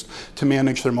used to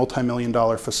manage their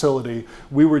multi-million-dollar facility,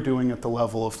 we were doing at the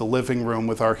level of the living room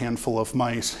with our handful of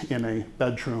mice in a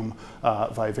bedroom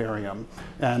vivarium.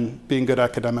 And being good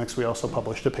academics, we also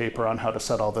published a paper on how to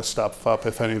set all this stuff up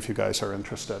if any of you guys are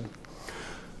interested.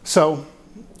 So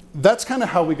that's kind of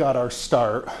how we got our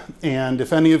start. And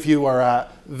if any of you are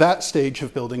at that stage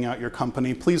of building out your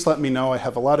company, please let me know. I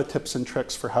have a lot of tips and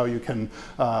tricks for how you can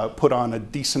put on a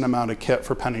decent amount of kit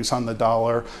for pennies on the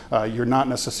dollar. You're not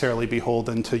necessarily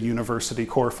beholden to university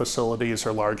core facilities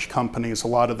or large companies. A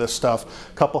lot of this stuff,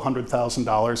 a couple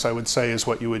 $100,000, I would say, is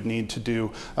what you would need to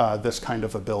do this kind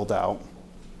of a build out.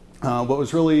 What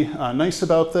was really nice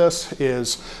about this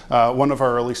is one of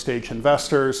our early stage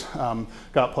investors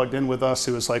got plugged in with us.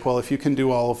 He was like, well, if you can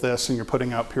do all of this and you're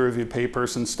putting out peer-reviewed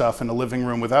papers and stuff in a living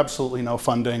room with absolutely no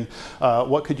funding,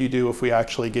 what could you do if we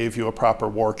actually gave you a proper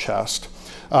war chest?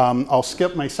 I'll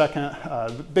skip my second.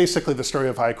 Basically, the story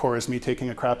of Ichor is me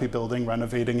taking a crappy building,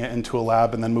 renovating it into a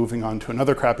lab, and then moving on to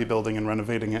another crappy building and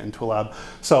renovating it into a lab.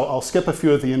 So I'll skip a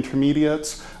few of the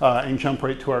intermediates and jump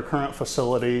right to our current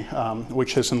facility,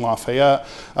 which is in Lafayette.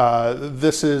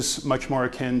 This is much more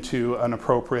akin to an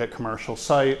appropriate commercial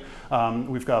site.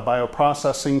 We've got a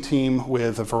bioprocessing team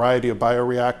with a variety of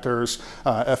bioreactors,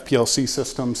 FPLC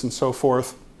systems, and so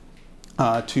forth.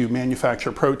 To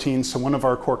manufacture proteins. So one of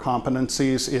our core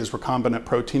competencies is recombinant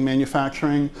protein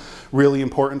manufacturing. Really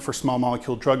important for small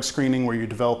molecule drug screening, where you're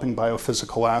developing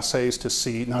biophysical assays to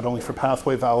see not only for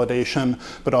pathway validation,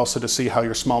 but also to see how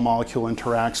your small molecule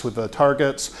interacts with the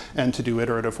targets and to do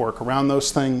iterative work around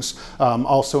those things.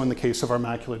 Also in the case of our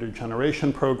macular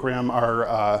degeneration program,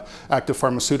 our active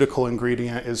pharmaceutical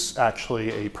ingredient is actually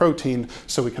a protein,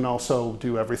 so we can also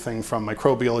do everything from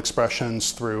microbial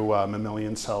expressions through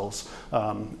mammalian cells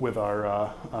with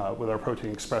our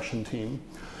protein expression team.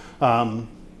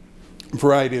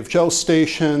 Variety of gel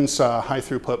stations, high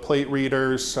throughput plate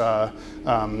readers,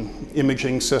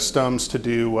 imaging systems to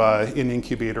do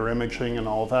in-incubator imaging and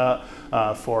all that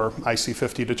for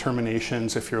IC50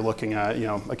 determinations. If you're looking at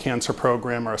a cancer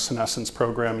program or a senescence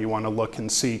program, you want to look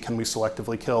and see, can we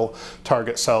selectively kill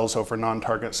target cells over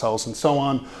non-target cells and so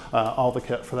on. All the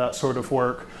kit for that sort of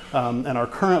work. And our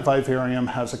current vivarium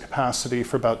has a capacity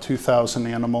for about 2,000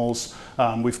 animals.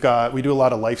 We do a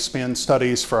lot of lifespan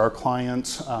studies for our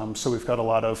clients, so we've got a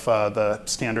lot of the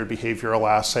standard behavioral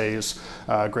assays,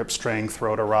 grip strength,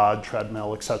 rotor-rod,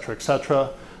 treadmill, et cetera, et cetera.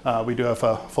 We do have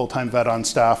a full-time vet on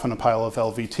staff and a pile of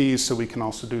LVTs, so we can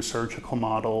also do surgical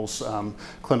models,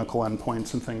 clinical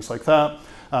endpoints, and things like that.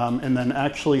 And then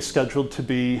actually scheduled to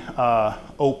be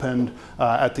opened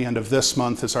at the end of this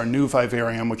month is our new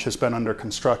vivarium, which has been under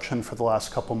construction for the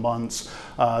last couple months.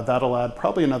 That'll add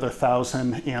probably another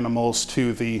 1,000 animals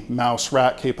to the mouse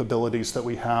rat capabilities that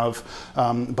we have,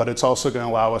 but it's also going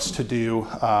to allow us to do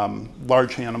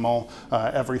large animal,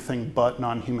 everything but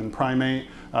non-human primate.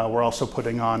 We're also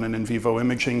putting on an in vivo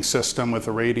imaging system with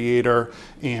a radiator,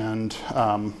 and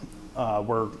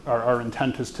our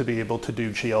intent is to be able to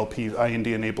do GLP,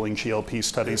 IND-enabling GLP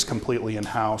studies completely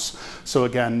in-house. So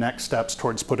again, next steps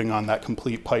towards putting on that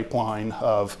complete pipeline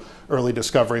of early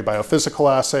discovery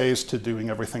biophysical assays to doing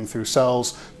everything through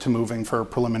cells to moving for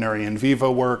preliminary in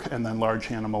vivo work and then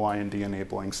large animal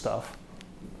IND-enabling stuff.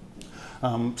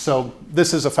 So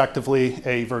this is effectively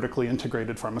a vertically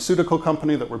integrated pharmaceutical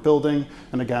company that we're building.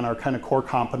 And again, our kind of core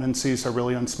competencies are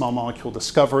really on small molecule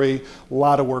discovery, a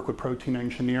lot of work with protein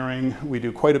engineering. We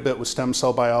do quite a bit with stem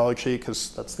cell biology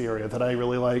because that's the area that I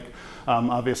really like.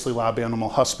 Obviously lab animal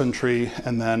husbandry,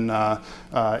 and then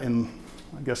in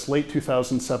I guess late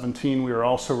 2017, we were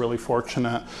also really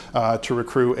fortunate to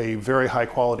recruit a very high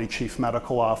quality chief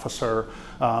medical officer.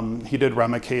 He did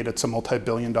Remicade. It's a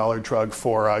multi-billion-dollar drug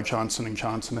for Johnson &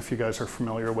 Johnson, if you guys are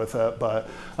familiar with it. But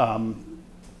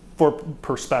for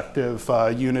perspective,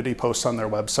 Unity posts on their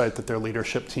website that their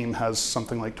leadership team has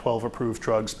something like 12 approved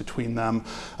drugs between them.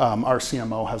 Our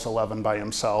CMO has 11 by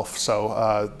himself,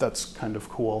 so that's kind of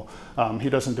cool.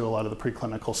 He doesn't do a lot of the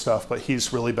preclinical stuff, but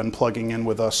he's really been plugging in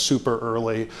with us super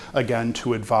early, again,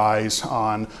 to advise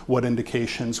on what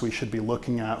indications we should be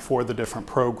looking at for the different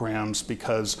programs,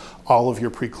 because all of your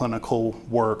preclinical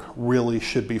work really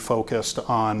should be focused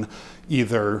on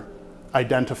either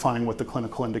identifying what the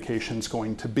clinical indication is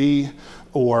going to be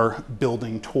or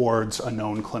building towards a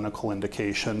known clinical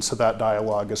indication. So that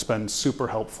dialogue has been super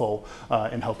helpful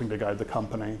in helping to guide the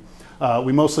company.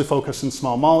 We mostly focus in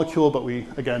small molecule, but we,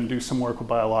 again, do some work with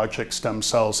biologic stem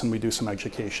cells, and we do some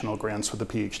educational grants with the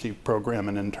PhD program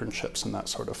and internships and that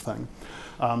sort of thing.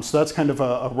 So that's kind of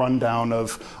a rundown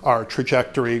of our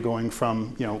trajectory going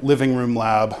from, living room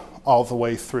lab all the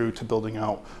way through to building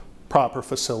out proper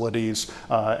facilities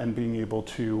and being able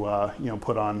to,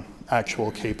 put on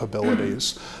actual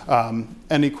capabilities.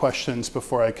 Any questions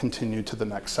before I continue to the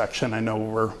next section? I know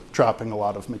we're dropping a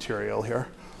lot of material here.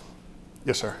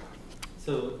 Yes, sir.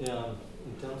 So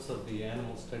in terms of the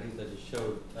animal studies that you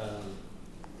showed,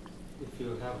 if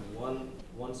you have one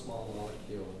small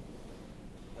molecule,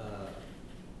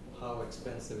 how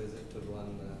expensive is it to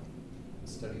run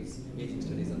aging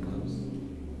studies on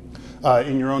mouse?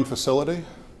 In your own facility?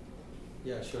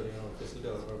 Yeah, sure. Facility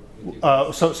or with you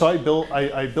so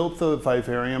I built the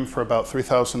vivarium for about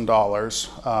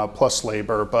 $3,000 plus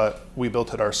labor, but we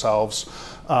built it ourselves.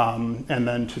 And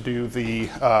then to do the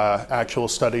actual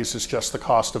studies is just the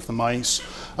cost of the mice.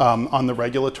 On the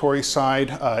regulatory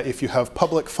side, if you have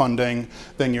public funding,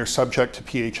 then you're subject to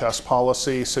PHS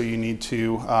policy, so you need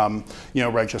to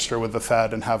register with the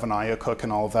Fed and have an IACUC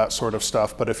and all of that sort of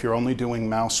stuff. But if you're only doing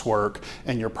mouse work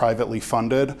and you're privately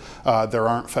funded, there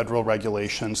aren't federal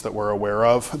regulations that we're aware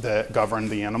of that govern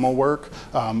the animal work.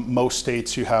 Most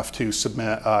states you have to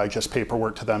submit just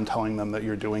paperwork to them telling them that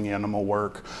you're doing animal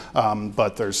work,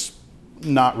 but there's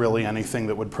not really anything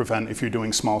that would prevent, if you're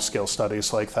doing small scale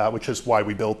studies like that, which is why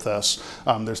we built this,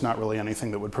 there's not really anything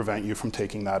that would prevent you from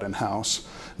taking that in-house.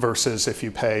 Versus if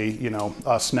you pay,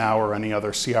 us now or any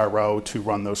other CRO to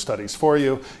run those studies for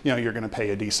you, you're going to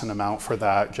pay a decent amount for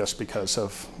that just because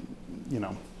of,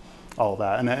 all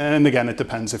that. And again, it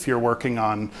depends. If you're working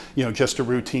on, just a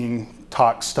routine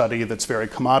tox study that's very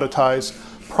commoditized,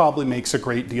 probably makes a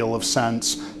great deal of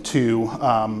sense to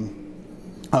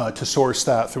source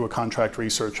that through a contract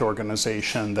research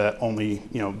organization that only,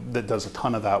 that does a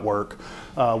ton of that work.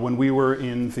 When we were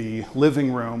in the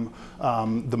living room,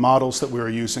 the models that we were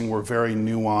using were very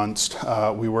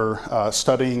nuanced. We were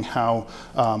studying how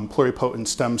pluripotent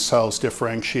stem cells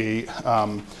differentiate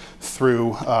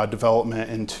through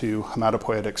development into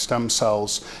hematopoietic stem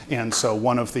cells. And so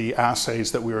one of the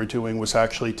assays that we were doing was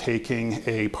actually taking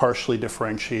a partially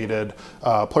differentiated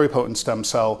pluripotent stem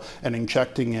cell and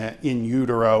injecting it in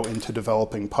utero into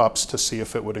developing pups to see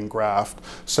if it would engraft.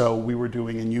 So we were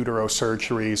doing in utero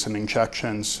surgeries and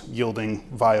injections yielding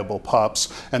viable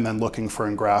pups and then looking for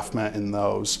engraftment in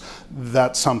those.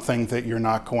 That's something that you're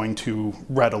not going to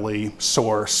readily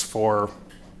source for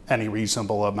any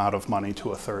reasonable amount of money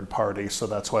to a third party, so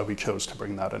that's why we chose to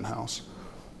bring that in-house.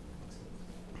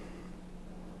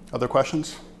 Other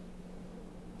questions?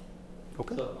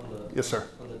 Okay. So yes, sir.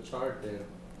 On the chart there,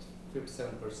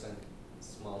 57%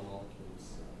 small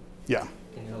molecules. Yeah.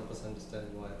 Can you help us understand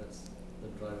why that's the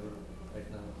driver right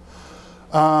now?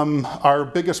 Our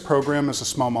biggest program is a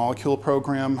small molecule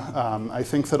program. I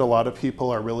think that a lot of people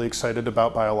are really excited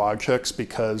about biologics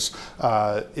because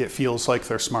it feels like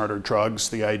they're smarter drugs.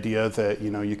 The idea that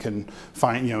you can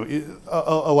find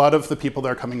a lot of the people that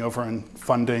are coming over and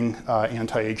funding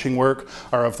anti-aging work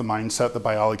are of the mindset that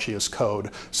biology is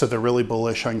code. So they're really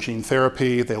bullish on gene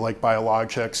therapy. They like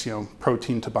biologics,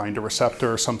 protein to bind a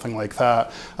receptor or something like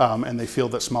that, and they feel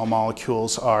that small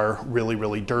molecules are really,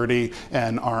 really dirty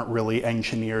and aren't really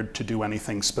engineered to do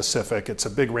anything specific. It's a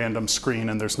big random screen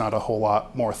and there's not a whole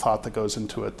lot more thought that goes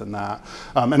into it than that.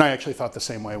 And I actually thought the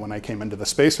same way when I came into the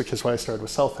space, which is why I started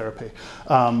with cell therapy.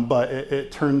 But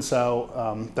it turns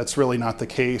out that's really not the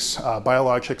case.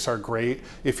 Biologics are great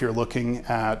if you're looking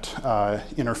at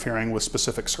interfering with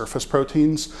specific surface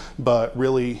proteins, but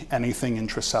really anything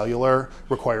intracellular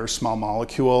requires small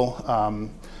molecule.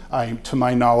 To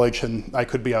my knowledge, and I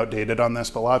could be outdated on this,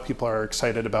 but a lot of people are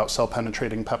excited about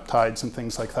cell-penetrating peptides and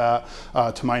things like that.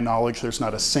 To my knowledge, there's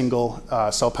not a single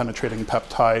cell-penetrating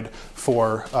peptide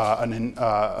for an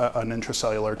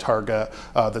intracellular target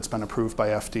that's been approved by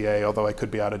FDA, although I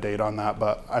could be out of date on that,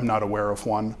 but I'm not aware of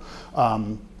one.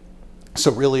 So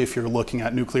really, if you're looking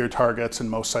at nuclear targets and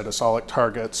most cytosolic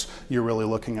targets, you're really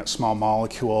looking at small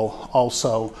molecule.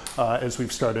 Also, as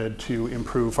we've started to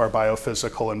improve our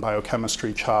biophysical and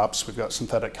biochemistry chops, we've got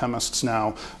synthetic chemists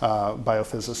now,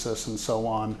 biophysicists and so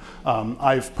on.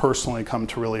 I've personally come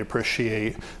to really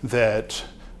appreciate that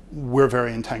we're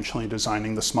very intentionally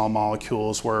designing the small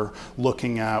molecules. We're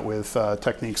looking at, with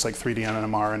techniques like 3D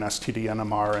NMR and STD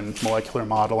NMR and molecular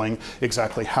modeling,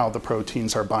 exactly how the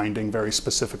proteins are binding very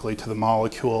specifically to the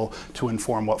molecule to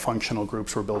inform what functional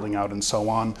groups we're building out and so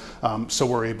on. So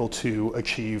we're able to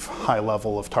achieve high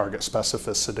level of target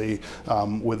specificity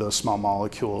with those small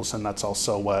molecules, and that's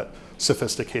also what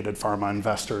sophisticated pharma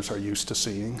investors are used to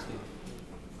seeing.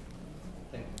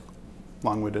 Thank you.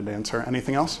 Long-winded answer.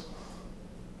 Anything else?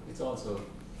 It's also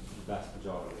the vast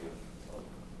majority of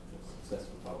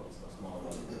successful products are small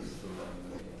molecules.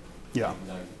 Yeah.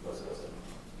 90%.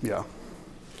 Yeah.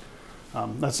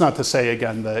 That's not to say,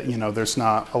 again, that there's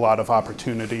not a lot of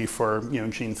opportunity for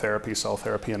gene therapy, cell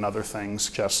therapy, and other things.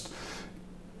 Just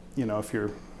if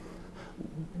you're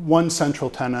one central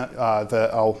tenet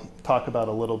that I'll talk about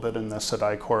a little bit in this at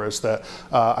Ichor is that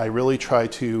I really try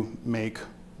to make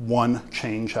one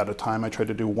change at a time. I try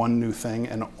to do one new thing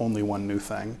and only one new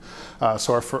thing.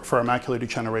 So for our macular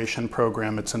degeneration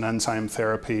program, it's an enzyme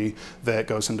therapy that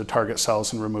goes into target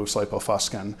cells and removes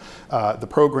lipofuscin. The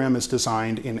program is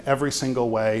designed in every single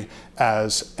way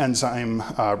as enzyme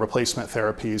replacement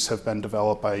therapies have been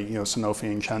developed by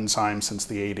Sanofi and Genzyme since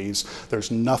the 80s.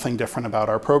 There's nothing different about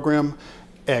our program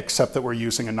except that we're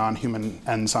using a non-human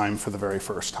enzyme for the very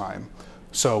first time.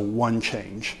 So one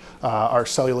change. Our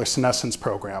cellular senescence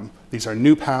program, these are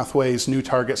new pathways, new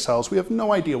target cells. We have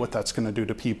no idea what that's going to do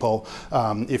to people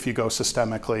if you go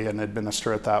systemically and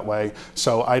administer it that way.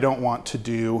 So I don't want to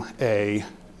do a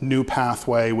new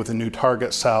pathway with a new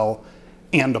target cell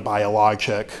and a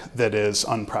biologic that is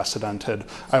unprecedented.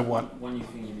 I want. When you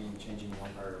think you mean changing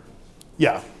one variable?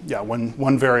 Yeah,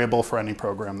 one variable for any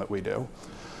program that we do.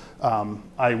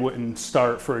 I wouldn't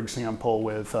start, for example,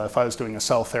 with if I was doing a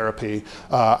cell therapy,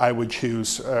 I would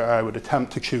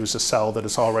attempt to choose a cell that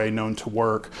is already known to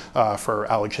work for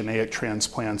allogeneic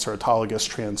transplants or autologous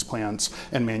transplants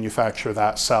and manufacture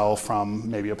that cell from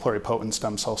maybe a pluripotent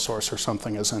stem cell source or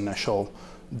something as an initial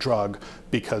drug,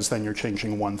 because then you're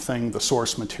changing one thing, the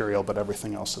source material, but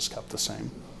everything else is kept the same.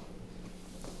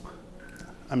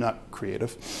 I'm not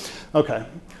creative. Okay.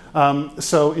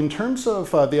 So in terms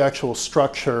of the actual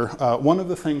structure, one of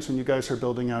the things when you guys are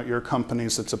building out your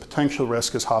companies that's a potential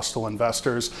risk is hostile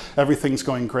investors. Everything's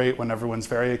going great when everyone's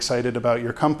very excited about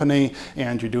your company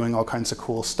and you're doing all kinds of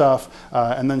cool stuff,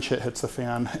 and then shit hits the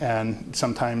fan, and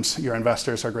sometimes your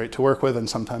investors are great to work with and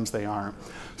sometimes they aren't.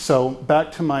 So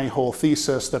back to my whole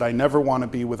thesis that I never want to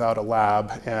be without a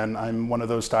lab, and I'm one of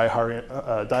those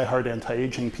diehard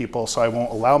anti-aging people, so I won't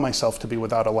allow myself to be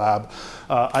without a lab.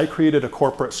 I created a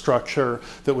corporate structure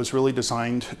that was really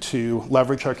designed to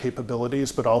leverage our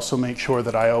capabilities, but also make sure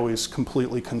that I always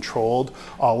completely controlled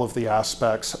all of the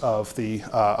aspects of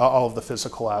all of the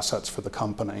physical assets for the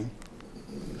company.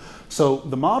 So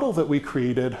the model that we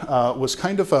created was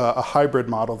kind of a hybrid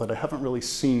model that I haven't really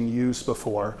seen used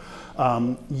before.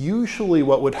 Usually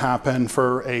what would happen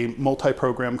for a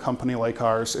multi-program company like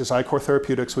ours is Ichor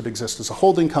Therapeutics would exist as a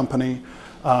holding company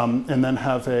and then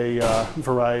have a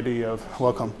variety of,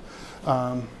 welcome.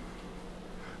 Yeah,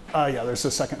 there's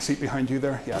a second seat behind you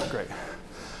there. Yeah, great.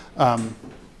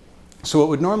 So what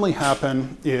would normally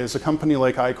happen is a company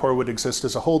like Ichor would exist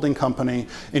as a holding company,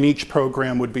 and each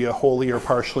program would be a wholly or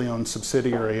partially owned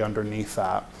subsidiary underneath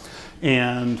that.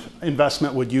 And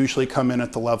investment would usually come in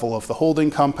at the level of the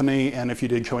holding company, and if you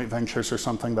did joint ventures or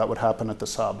something, that would happen at the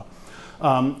sub.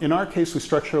 In our case, we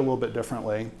structure a little bit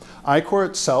differently. Ichor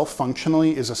itself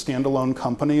functionally is a standalone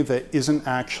company that isn't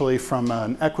actually, from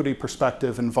an equity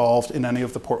perspective, involved in any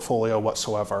of the portfolio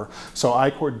whatsoever. So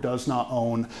Ichor does not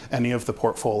own any of the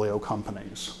portfolio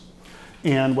companies.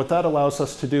 And what that allows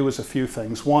us to do is a few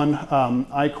things. One,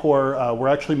 Ichor, we're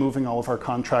actually moving all of our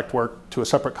contract work to a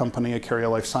separate company, Acaria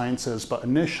Life Sciences, but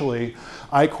initially,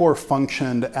 Ichor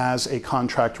functioned as a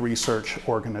contract research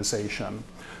organization.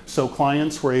 So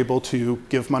clients were able to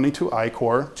give money to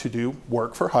Ichor to do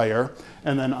work for hire,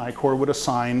 and then Ichor would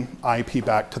assign IP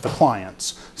back to the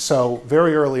clients. So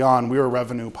very early on, we were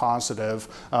revenue positive.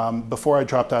 Before I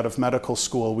dropped out of medical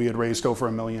school, we had raised over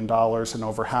 $1 million, and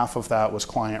over half of that was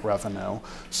client revenue.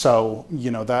 So,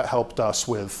 that helped us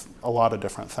with a lot of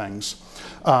different things.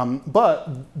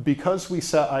 But because we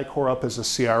set Ichor up as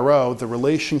a CRO, the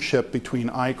relationship between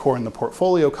Ichor and the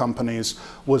portfolio companies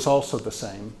was also the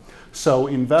same. So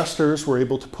investors were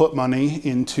able to put money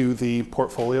into the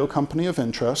portfolio company of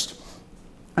interest,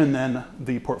 and then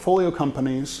the portfolio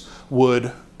companies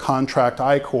would contract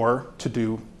Ichor to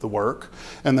do the work,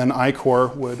 and then Ichor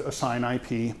would assign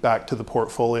IP back to the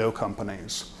portfolio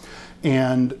companies.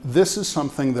 And this is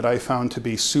something that I found to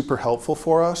be super helpful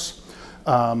for us.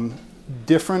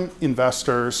 Different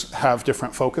investors have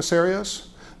different focus areas.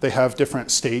 they have different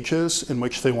stages in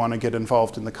which they want to get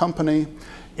involved in the company.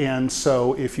 And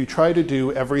so if you try to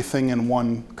do everything in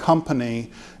one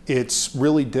company, it's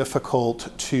really difficult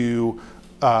to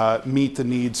meet the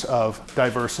needs of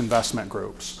diverse investment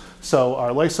groups. So our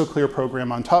LisoClear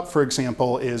program on top, for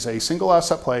example, is a single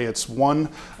asset play. It's one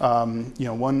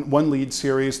lead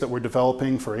series that we're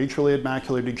developing for age-related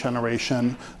macular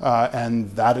degeneration, and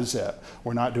that is it.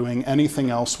 We're not doing anything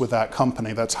else with that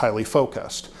company that's highly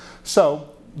focused.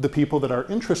 So the people that are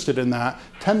interested in that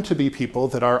tend to be people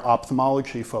that are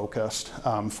ophthalmology focused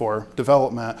for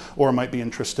development, or might be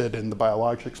interested in the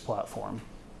biologics platform.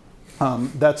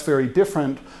 That's very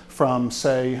different from,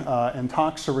 say,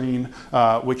 Entoxerine,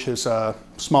 which is a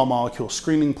small molecule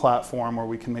screening platform where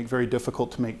we can make very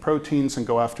difficult to make proteins and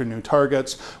go after new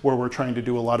targets, where we're trying to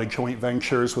do a lot of joint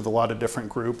ventures with a lot of different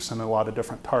groups and a lot of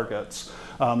different targets.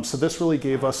 So this really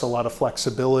gave us a lot of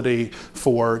flexibility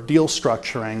for deal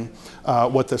structuring.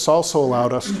 What this also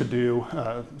allowed us to do,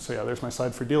 so yeah, there's my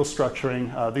slide for deal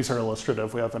structuring. These are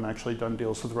illustrative. We haven't actually done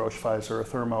deals with Roche, Pfizer, or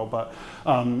Thermo, but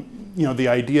the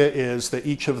idea is that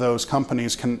each of those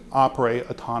companies can operate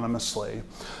autonomously.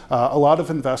 A lot of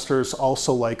investors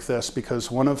also like this because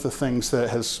one of the things that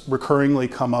has recurringly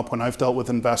come up when I've dealt with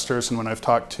investors and when I've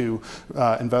talked to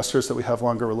investors that we have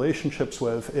longer relationships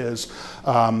with is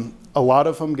a lot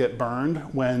of them get burned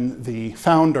when the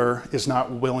founder is not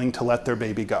willing to let their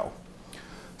baby go.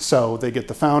 So they get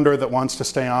the founder that wants to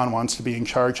stay on, wants to be in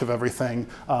charge of everything.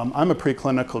 I'm a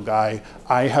preclinical guy.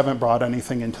 I haven't brought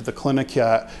anything into the clinic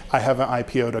yet. I haven't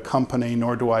IPO'd a company,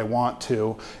 nor do I want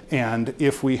to. And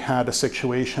if we had a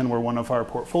situation where one of our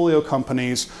portfolio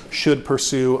companies should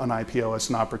pursue an IPO as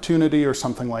an opportunity or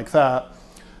something like that,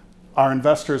 our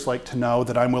investors like to know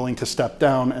that I'm willing to step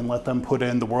down and let them put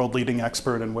in the world-leading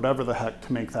expert and whatever the heck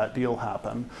to make that deal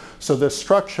happen. So this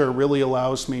structure really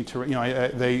allows me to,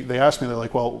 they ask me, they're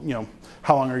like, well,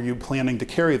 how long are you planning to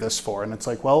carry this for? And it's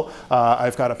like, well,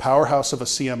 I've got a powerhouse of a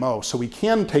CMO, so we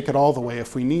can take it all the way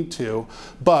if we need to,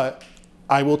 but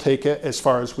I will take it as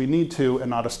far as we need to and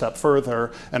not a step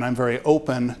further, and I'm very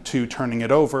open to turning it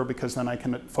over because then I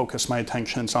can focus my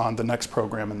attentions on the next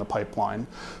program in the pipeline.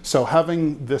 So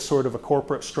having this sort of a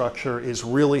corporate structure is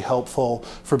really helpful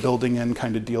for building in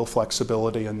kind of deal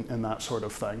flexibility and that sort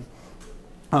of thing.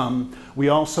 We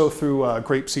also, through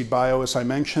Grapeseed Bio, as I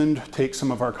mentioned, take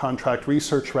some of our contract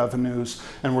research revenues,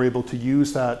 and we're able to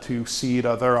use that to seed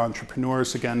other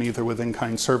entrepreneurs, again, either with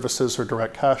in-kind services or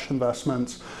direct cash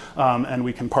investments. And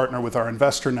we can partner with our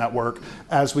investor network.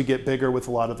 As we get bigger with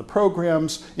a lot of the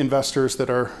programs, investors that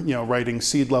are writing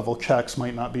seed-level checks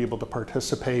might not be able to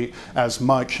participate as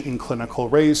much in clinical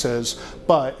raises,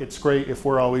 but it's great if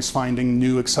we're always finding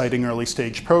new, exciting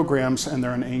early-stage programs, and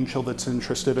they're an angel that's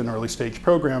interested in early-stage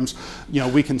programs.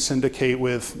 We can syndicate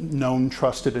with known,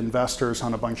 trusted investors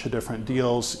on a bunch of different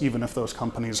deals, even if those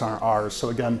companies aren't ours. So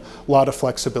again, a lot of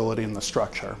flexibility in the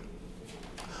structure.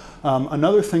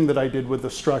 Another thing that I did with the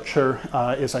structure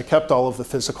is I kept all of the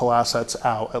physical assets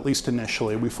out, at least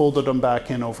initially. We folded them back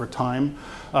in over time,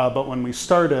 but when we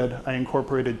started, I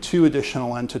incorporated 2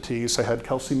 additional entities. I had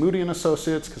Kelsey Moody and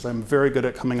Associates, because I'm very good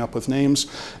at coming up with names,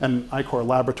 and Ichor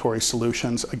Laboratory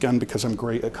Solutions, again, because I'm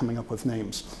great at coming up with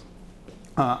names.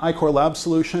 Ichor Lab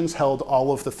Solutions held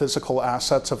all of the physical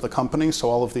assets of the company, so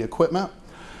all of the equipment,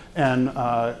 and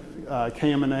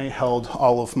KM&A held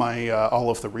all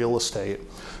of the real estate.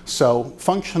 So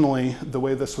functionally, the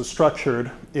way this was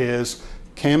structured is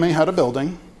KMA had a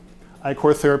building,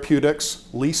 Ichor Therapeutics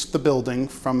leased the building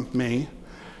from me,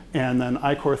 and then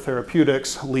Ichor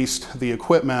Therapeutics leased the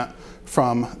equipment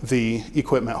from the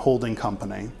equipment holding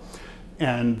company.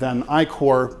 And then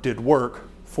Ichor did work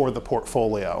for the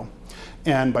portfolio.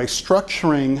 And by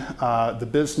structuring the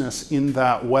business in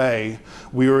that way,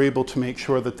 we were able to make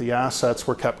sure that the assets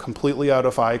were kept completely out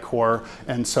of Ichor,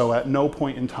 and so at no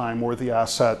point in time were the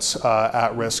assets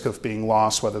at risk of being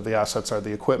lost, whether the assets are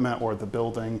the equipment or the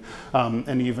building.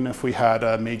 And even if we had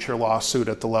a major lawsuit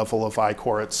at the level of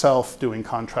Ichor itself, doing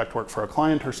contract work for a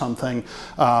client or something,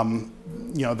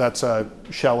 that's a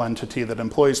shell entity that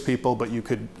employs people, but you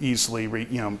could easily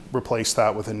replace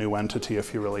that with a new entity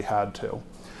if you really had to.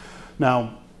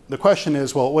 Now, the question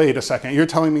is, well, wait a second, you're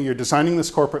telling me you're designing this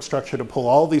corporate structure to pull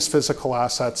all these physical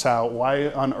assets out.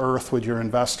 Why on earth would your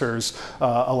investors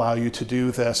allow you to do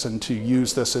this and to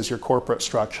use this as your corporate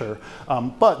structure?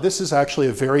 But this is actually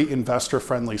a very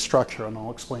investor-friendly structure, and I'll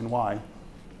explain why.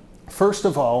 First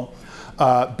of all,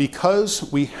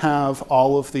 because we have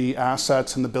all of the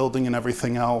assets and the building and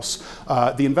everything else,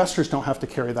 the investors don't have to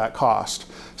carry that cost.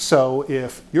 So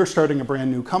if you're starting a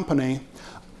brand new company,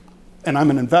 and I'm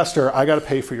an investor, I got to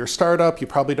pay for your startup. You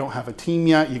probably don't have a team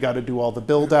yet. You got to do all the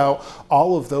build out.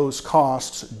 All of those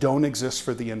costs don't exist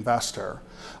for the investor.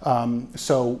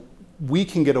 So we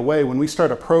can get away, when we start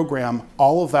a program,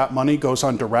 all of that money goes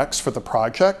on directs for the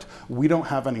project. We don't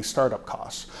have any startup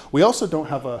costs. We also don't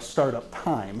have a startup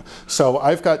time. So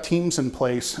I've got teams in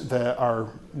place that are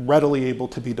readily able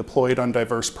to be deployed on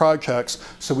diverse projects,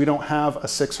 so we don't have a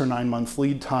 6 or 9 month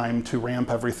lead time to ramp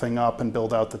everything up and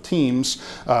build out the teams.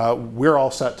 We're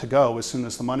all set to go as soon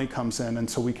as the money comes in, and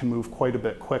so we can move quite a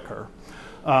bit quicker.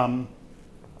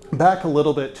 Back a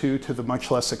little bit too to the much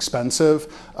less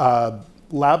expensive.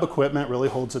 Lab equipment really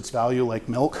holds its value like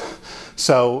milk.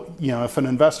 So, you know, if an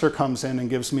investor comes in and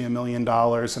gives me $1 million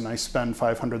and I spend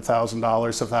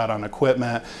 $500,000 of that on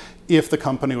equipment, if the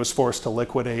company was forced to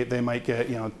liquidate, they might get,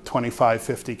 you know, 25,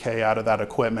 50K out of that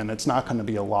equipment. It's not going to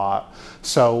be a lot.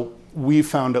 So we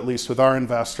found, at least with our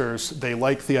investors, they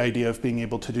like the idea of being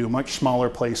able to do much smaller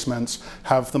placements,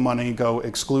 have the money go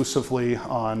exclusively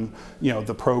on, you know,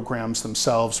 the programs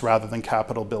themselves rather than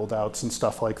capital build outs and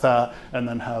stuff like that, and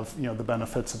then have, you know, the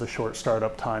benefits of the short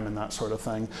startup time and that sort of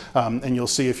thing. And you'll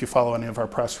see if you follow any of our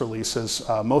press releases,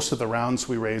 most of the rounds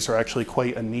we raise are actually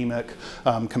quite anemic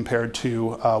compared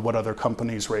to what other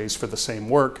companies raise for the same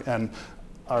work, and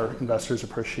our investors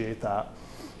appreciate that.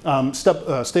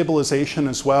 Stabilization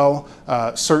as well.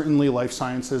 Certainly life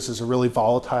sciences is a really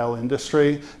volatile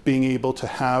industry. Being able to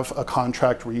have a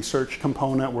contract research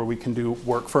component where we can do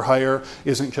work for hire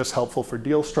isn't just helpful for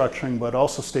deal structuring, but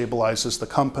also stabilizes the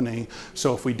company.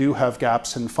 So if we do have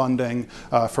gaps in funding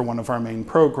for one of our main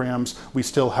programs, we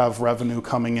still have revenue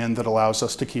coming in that allows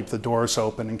us to keep the doors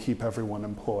open and keep everyone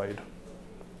employed.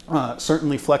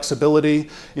 Certainly flexibility.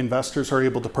 Investors are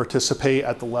able to participate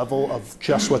at the level of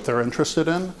just what they're interested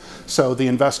in. So the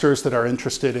investors that are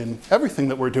interested in everything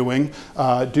that we're doing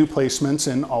do placements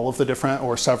in all of the different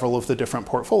or several of the different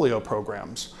portfolio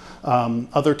programs.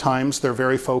 Other times they're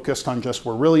very focused on just,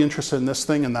 we're really interested in this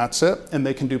thing and that's it, and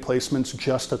they can do placements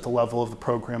just at the level of the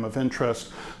program of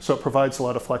interest. So it provides a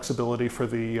lot of flexibility for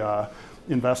the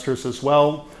investors as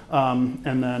well.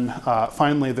 And then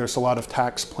finally, there's a lot of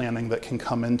tax planning that can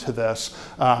come into this.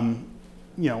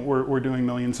 You know, we're doing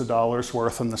millions of dollars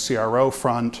worth on the CRO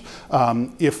front.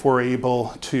 If we're able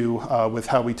to, with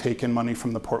how we take in money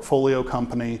from the portfolio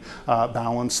company,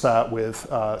 balance that with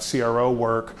CRO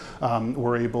work,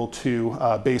 we're able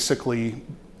to basically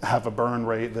have a burn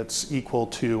rate that's equal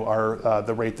to our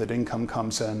the rate that income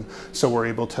comes in. So we're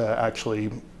able to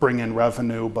actually bring in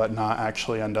revenue, but not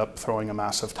actually end up throwing a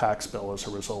massive tax bill as a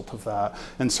result of that.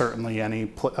 And certainly any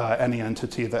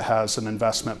entity that has an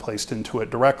investment placed into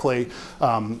it directly,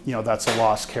 you know, that's a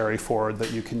loss carry forward that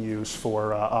you can use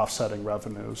for offsetting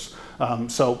revenues.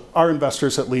 So our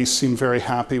investors at least seem very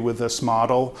happy with this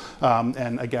model.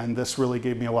 And again, this really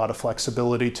gave me a lot of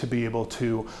flexibility to be able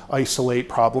to isolate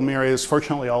problem areas.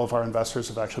 Fortunately, all of our investors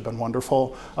have actually been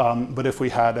wonderful. But if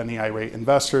we had any irate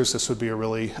investors, this would be a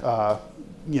really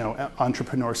you know,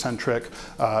 entrepreneur-centric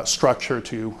structure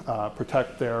to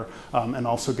protect there, and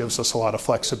also gives us a lot of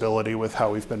flexibility with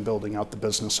how we've been building out the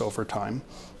business over time.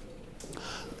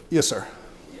 Yes, sir.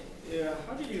 Yeah,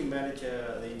 how did you manage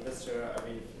the investor, I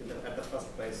mean, at the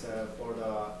first place for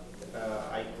the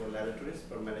Ichor Laboratories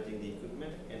for managing the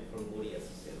equipment and for Moody Associates?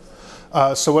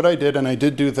 So what I did, and I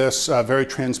did do this very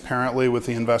transparently with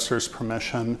the investor's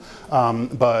permission,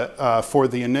 but for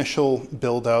the initial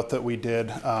build out that we did,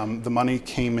 the money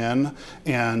came in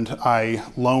and I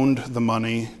loaned the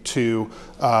money to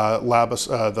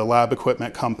the lab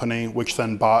equipment company, which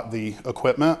then bought the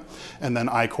equipment, and then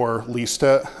Ichor leased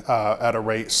it at a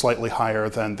rate slightly higher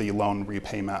than the loan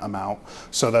repayment amount.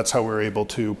 So that's how we were able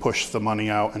to push the money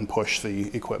out and push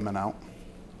the equipment out.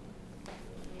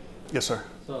 Yes, sir.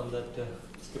 So on that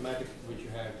schematic which you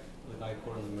had with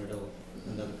Ichor in the middle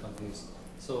and other companies,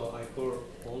 so Ichor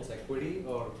owns equity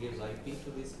or gives IP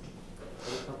to these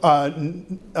other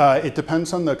companies? It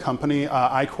depends on the company.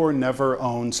 Ichor never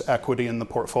owns equity in the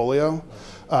portfolio.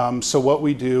 So what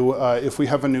we do, if we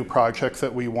have a new project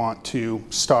that we want to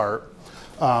start,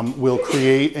 we'll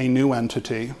create a new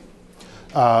entity.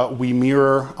 We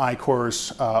mirror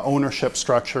Ichor's ownership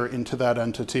structure into that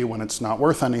entity when it's not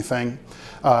worth anything.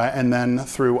 And then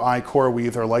through Ichor, we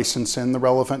either license in the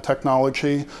relevant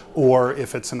technology, or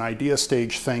if it's an idea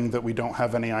stage thing that we don't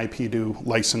have any IP to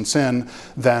license in,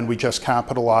 then we just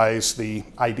capitalize the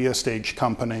idea stage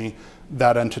company.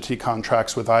 That entity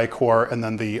contracts with Ichor, and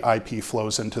then the IP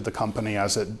flows into the company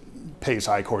as it pays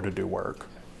Ichor to do work.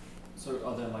 So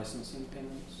are there licensing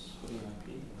payments for the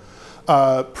IP?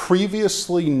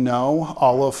 Previously, no.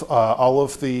 All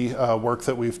of the work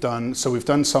that we've done, so we've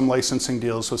done some licensing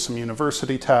deals with some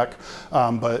university tech,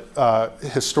 but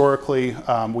historically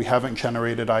we haven't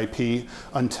generated IP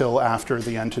until after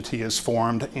the entity is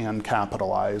formed and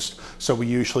capitalized. So we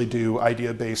usually do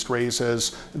idea-based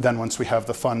raises. Then once we have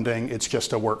the funding, it's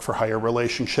just a work-for-hire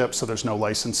relationship, so there's no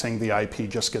licensing. The IP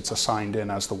just gets assigned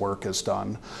in as the work is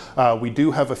done. We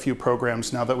do have a few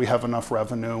programs now that we have enough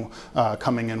revenue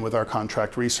coming in with our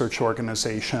contract research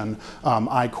organization.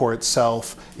 Ichor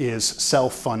itself is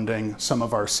self-funding some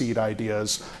of our seed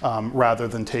ideas rather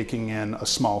than taking in a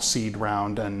small seed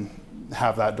round and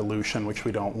have that dilution, which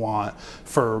we don't want.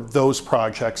 For those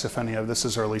projects, if any of this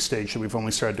is early stage, we've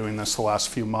only started doing this the last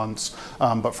few months,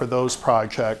 but for those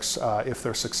projects, if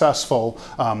they're successful,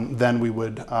 then we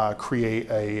would create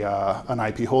an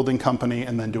IP holding company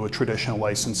and then do a traditional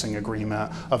licensing agreement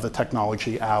of the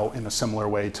technology out in a similar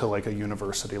way to like a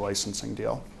university licensing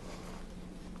deal.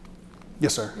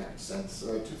 Yes, sir. Yeah, since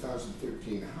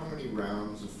 2013, how many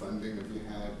rounds of funding have you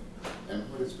had, and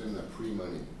what has been the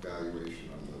pre-money valuation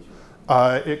on those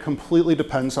rounds? It completely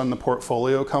depends on the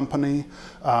portfolio company.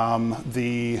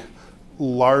 The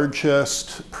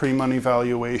largest pre-money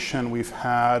valuation we've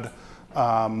had,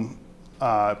 was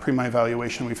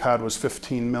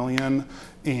 15 million,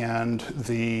 and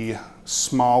the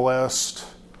smallest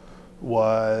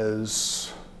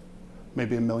was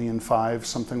maybe $1.5 million,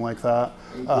 something like that.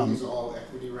 And these all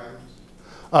equity rounds?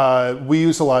 We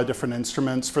use a lot of different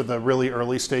instruments. For the really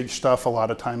early stage stuff, a lot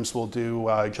of times we'll do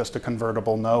just a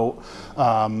convertible note.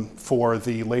 For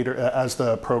the later, as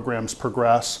the programs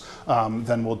progress,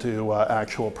 then we'll do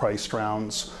actual priced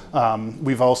rounds.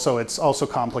 It's also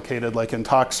complicated, like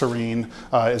Intoxerine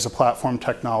is a platform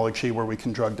technology where we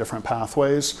can drug different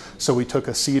pathways. So we took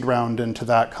a seed round into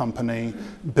that company,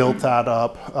 built that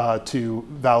up to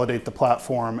validate the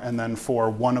platform, and then for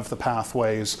one of the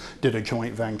pathways did a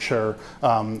joint venture,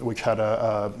 which had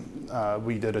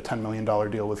we did a $10 million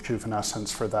deal with Rejuvenation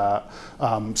for that.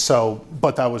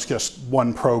 But that was just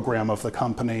one program of the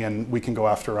company, and we can go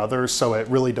after others. So it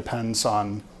really depends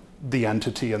on the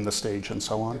entity and the stage and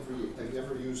so on. Have you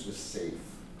ever used a safe?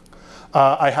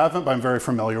 I haven't, but I'm very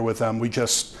familiar with them. We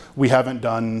haven't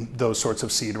done those sorts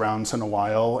of seed rounds in a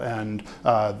while, and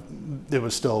it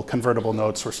was still, convertible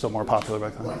notes were still more popular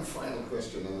back then. One final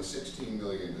question on the 16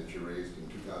 million that you raised in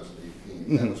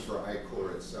 2018. That was for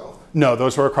Ichor itself? No,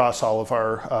 those were across all of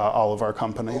our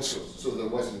companies. So there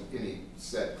wasn't any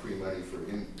set pre-money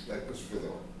that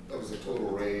was a total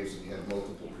raise, and you had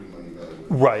multiple pre-money valuations.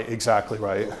 Right, exactly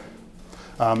right.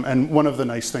 And one of the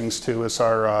nice things too is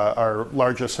our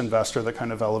largest investor that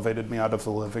kind of elevated me out of the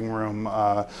living room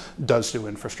does do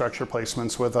infrastructure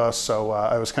placements with us. So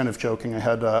I was kind of joking. I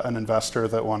had an investor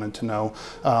that wanted to know,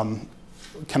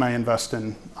 can I invest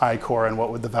in Ichor and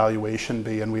what would the valuation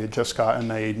be? And we had just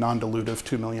gotten a non-dilutive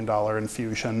 $2 million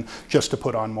infusion just to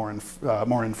put on more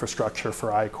infrastructure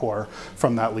for Ichor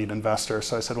from that lead investor.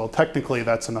 So I said, well, technically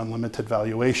that's an unlimited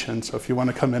valuation. So if you want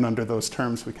to come in under those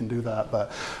terms, we can do that.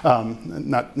 But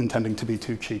not intending to be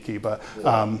too cheeky. But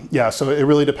yeah, so it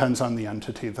really depends on the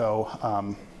entity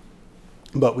though.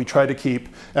 But we try to keep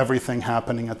everything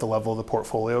happening at the level of the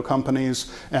portfolio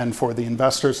companies. And for the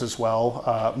investors as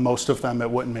well, most of them, it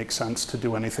wouldn't make sense to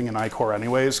do anything in Ichor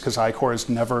anyways, because Ichor is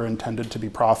never intended to be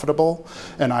profitable,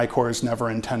 and Ichor is never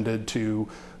intended to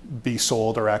be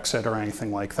sold or exit or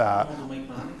anything like that.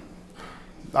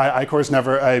 Ichor's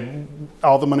never,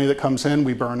 all the money that comes in,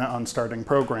 we burn it on starting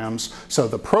programs. So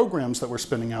the programs that we're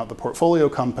spinning out, the portfolio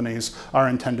companies, are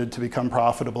intended to become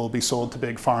profitable, be sold to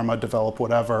big pharma, develop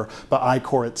whatever, but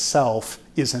Ichor itself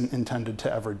isn't intended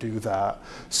to ever do that.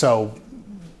 So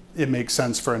it makes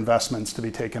sense for investments to be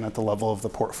taken at the level of the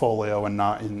portfolio and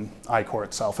not in Ichor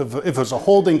itself. If it was a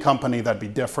holding company, that'd be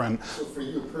different. So for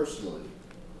you personally,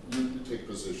 you take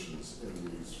positions in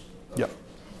these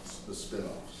the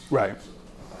spin-offs. Right.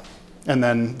 And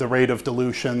then the rate of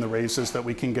dilution, the raises that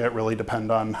we can get really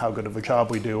depend on how good of a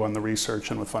job we do on the research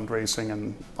and with fundraising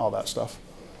and all that stuff.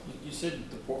 You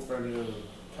said the portfolio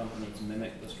companies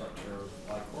mimic the structure of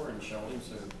Ichor and shareholding,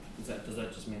 so does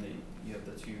that just mean that you have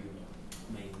the two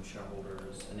main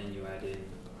shareholders and then you add in?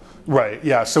 Right,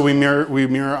 yeah, so we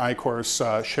mirror Ichor's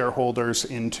shareholders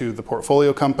into the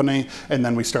portfolio company, and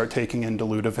then we start taking in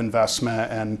dilutive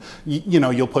investment, and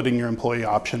you'll put in your employee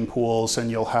option pools, and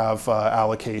you'll have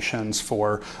allocations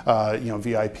for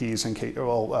VIPs and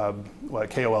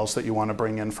KOLs that you want to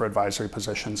bring in for advisory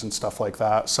positions and stuff like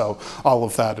that. So all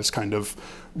of that is kind of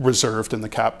reserved in the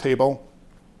cap table.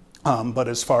 But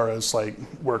as far as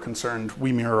we're concerned,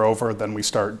 we mirror over, then we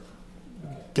start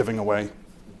giving away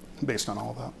based on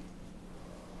all of that.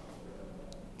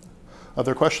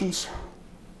 Other questions?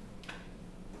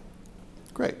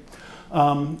 Great.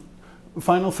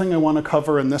 Final thing I want to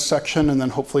cover in this section, and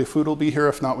then hopefully food will be here.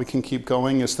 If not, we can keep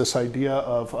going, is this idea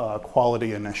of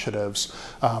quality initiatives.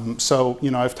 So,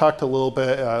 I've talked a little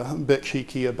bit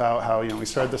cheeky about how, we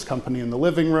started this company in the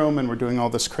living room and we're doing all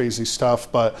this crazy stuff,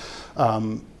 but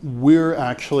we're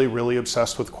actually really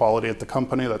obsessed with quality at the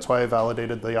company. That's why I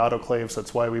validated the autoclaves.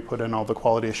 That's why we put in all the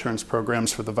quality assurance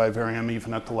programs for the vivarium,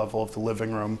 even at the level of the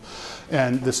living room.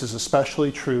 And this is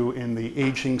especially true in the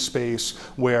aging space,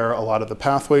 where a lot of the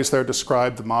pathways that are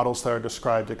described, the models that are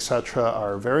described, et cetera,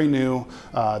 are very new.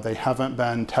 They haven't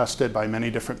been tested by many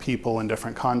different people in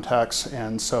different contexts,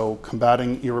 and so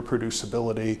combating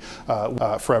irreproducibility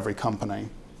for every company.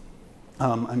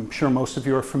 I'm sure most of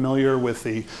you are familiar with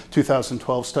the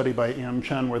 2012 study by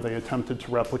Amgen, where they attempted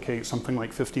to replicate something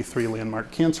like 53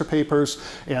 landmark cancer papers,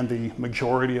 and the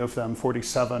majority of them,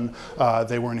 47,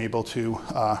 they weren't able to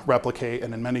replicate,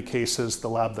 and in many cases, the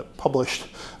lab that published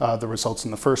the results in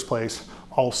the first place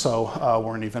also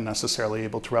weren't even necessarily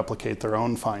able to replicate their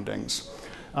own findings.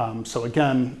 So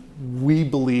again, we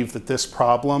believe that this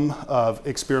problem of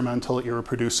experimental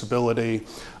irreproducibility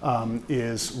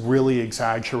is really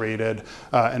exaggerated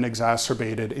and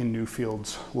exacerbated in new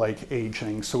fields like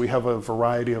aging. So we have a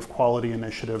variety of quality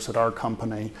initiatives at our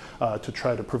company to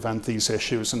try to prevent these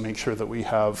issues and make sure that we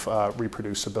have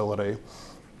reproducibility.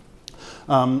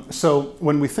 So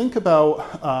when we think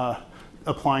about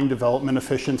applying development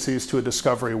efficiencies to a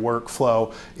discovery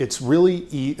workflow, it's really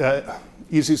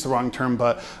easy is the wrong term,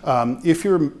 but if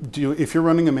you're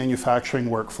running a manufacturing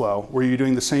workflow where you're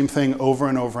doing the same thing over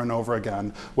and over and over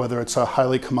again, whether it's a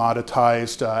highly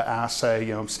commoditized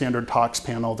assay, standard tox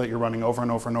panel that you're running over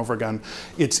and over and over again,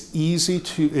 it's easier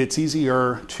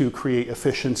to create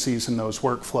efficiencies in those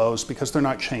workflows because they're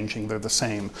not changing, they're the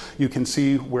same. You can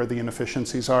see where the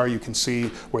inefficiencies are, you can see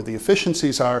where the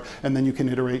efficiencies are, and then you can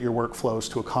iterate your workflows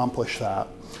to accomplish that.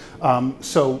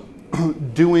 So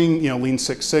doing Lean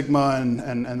Six Sigma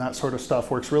and that sort of stuff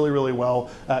works really, really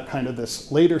well at kind of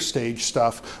this later stage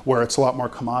stuff where it's a lot more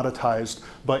commoditized.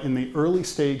 But in the early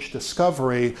stage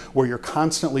discovery, where you're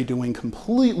constantly doing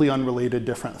completely unrelated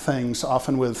different things,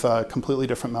 often with completely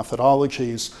different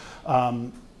methodologies,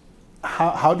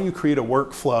 how do you create a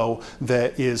workflow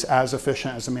that is as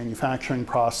efficient as a manufacturing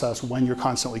process when you're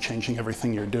constantly changing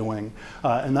everything you're doing?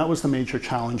 And that was the major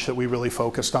challenge that we really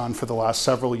focused on for the last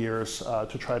several years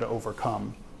to try to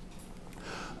overcome.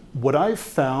 What I've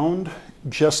found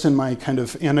just in my kind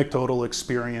of anecdotal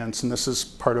experience, and this is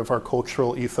part of our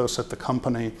cultural ethos at the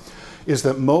company, is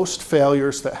that most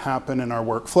failures that happen in our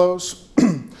workflows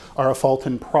are a fault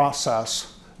in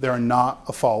process. They're not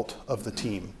a fault of the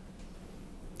team.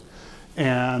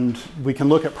 And we can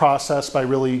look at process by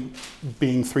really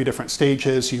being three different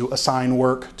stages. You assign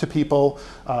work to people,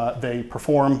 they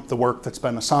perform the work that's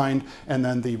been assigned, and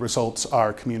then the results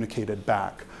are communicated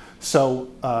back. So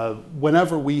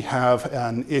whenever we have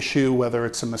an issue, whether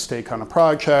it's a mistake on a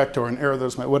project or an error,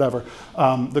 whatever,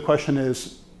 the question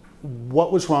is,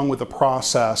 what was wrong with the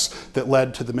process that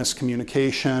led to the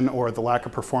miscommunication or the lack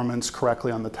of performance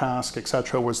correctly on the task, et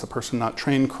cetera? Was the person not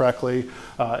trained correctly,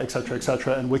 et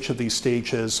cetera, and which of these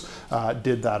stages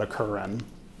did that occur in?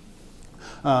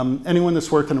 Anyone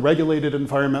that's worked in a regulated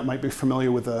environment might be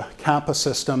familiar with the CAPA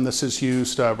system. This is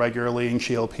used regularly in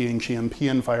GLP and GMP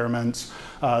environments.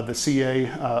 The CA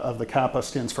of the CAPA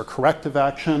stands for corrective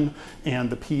action,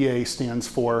 and the PA stands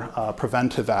for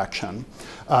preventive action.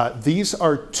 These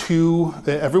are two,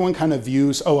 everyone kind of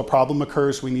views, oh, a problem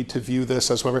occurs, we need to view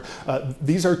this as whatever.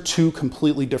 These are two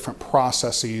completely different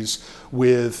processes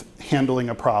with handling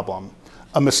a problem.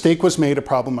 A mistake was made, a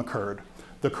problem occurred.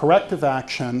 The corrective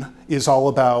action is all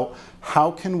about how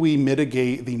can we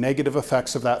mitigate the negative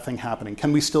effects of that thing happening?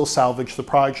 Can we still salvage the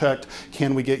project?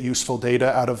 Can we get useful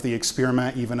data out of the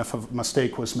experiment even if a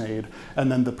mistake was made?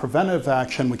 And then the preventive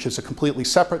action, which is a completely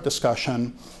separate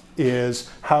discussion, is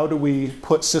how do we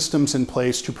put systems in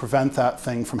place to prevent that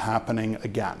thing from happening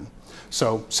again?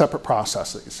 So separate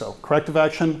processes. So corrective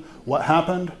action, what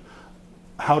happened?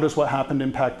 How does what happened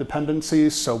impact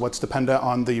dependencies? So what's dependent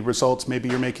on the results? Maybe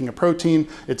you're making a protein.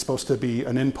 It's supposed to be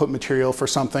an input material for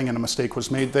something and a mistake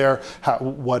was made there.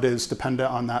 What is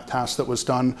dependent on that task that was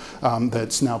done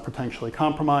that's now potentially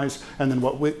compromised? And then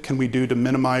what can we do to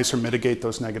minimize or mitigate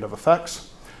those negative effects?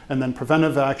 And then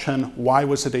preventive action, why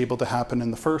was it able to happen in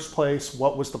the first place?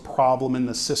 What was the problem in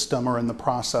the system or in the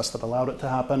process that allowed it to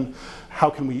happen? How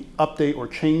can we update or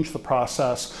change the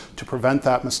process to prevent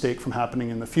that mistake from happening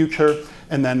in the future?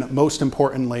 And then most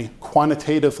importantly,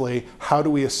 quantitatively, how do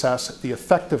we assess the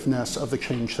effectiveness of the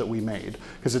change that we made?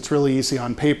 Because it's really easy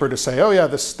on paper to say, oh yeah,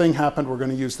 this thing happened, we're going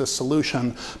to use this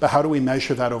solution, but how do we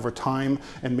measure that over time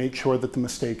and make sure that the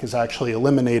mistake is actually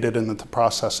eliminated and that the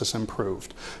process is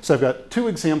improved? So I've got two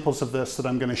examples of this that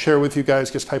I'm going to share with you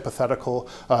guys, just hypothetical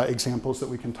examples that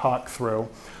we can talk through.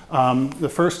 The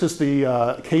first is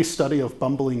the case study of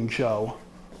Bumbling Joe.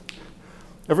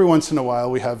 Every once in a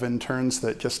while we have interns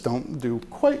that just don't do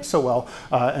quite so well,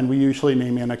 and we usually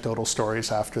name anecdotal stories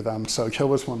after them. So Joe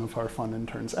was one of our fun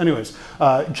interns. Anyways,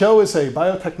 Joe is a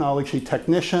biotechnology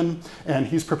technician, and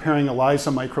he's preparing ELISA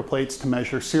microplates to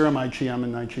measure serum IgM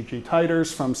and IgG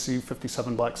titers from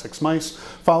C57 black 6 mice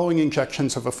following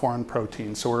injections of a foreign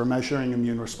protein. So we're measuring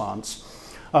immune response.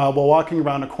 While walking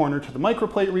around a corner to the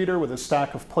microplate reader with a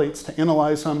stack of plates to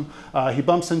analyze them, he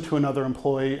bumps into another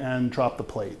employee and dropped the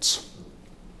plates.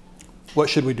 What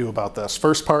should we do about this?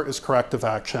 First part is corrective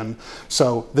action.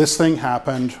 So this thing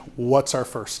happened. What's our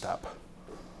first step?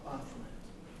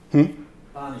 Punishment.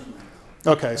 Punishment.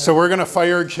 Okay, so we're going to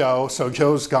fire Joe. So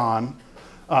Joe's gone.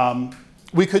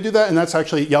 We could do that, and that's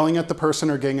actually yelling at the person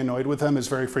or getting annoyed with them is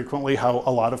very frequently how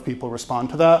a lot of people respond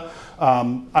to that.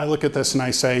 I look at this and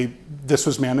I say, this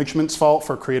was management's fault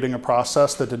for creating a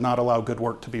process that did not allow good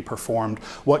work to be performed.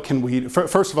 What can we,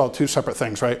 first of all, two separate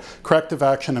things, right? Corrective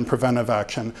action and preventive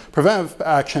action. Preventive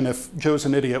action, if Joe's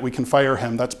an idiot, we can fire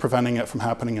him. That's preventing it from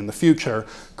happening in the future.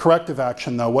 Corrective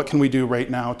action, though, what can we do right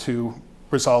now to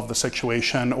resolve the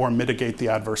situation or mitigate the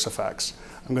adverse effects?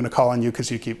 I'm going to call on you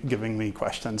because you keep giving me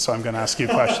questions, so I'm going to ask you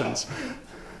questions.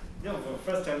 No,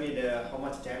 first tell me how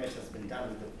much damage has been done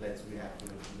with the plates we have to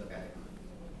look at it.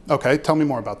 Okay, tell me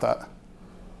more about that.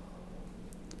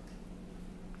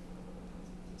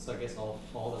 So I guess all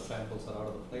the samples are out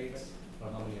of the plates,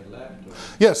 or how many are left? Or?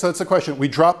 Yeah, so that's the question. We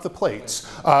dropped the plates.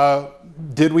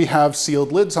 Did we have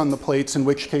sealed lids on the plates, in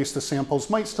which case the samples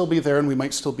might still be there and we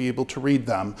might still be able to read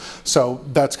them. So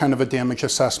that's kind of a damage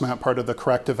assessment, part of the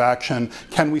corrective action.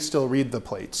 Can we still read the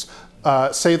plates?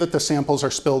 Say that the samples are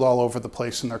spilled all over the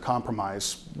place and they're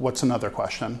compromised. What's another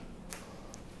question?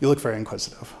 You look very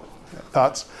inquisitive.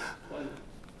 Thoughts?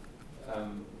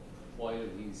 While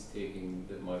he's taking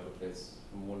the microplates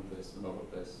from one place to another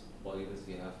place, why does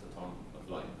he have to turn a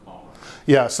blind corner?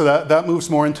 Yeah, so that moves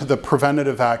more into the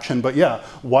preventative action. But yeah,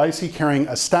 why is he carrying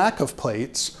a stack of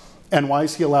plates? And why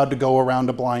is he allowed to go around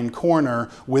a blind corner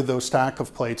with those stack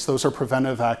of plates? Those are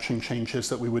preventive action changes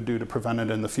that we would do to prevent it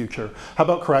in the future. How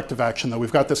about corrective action, though?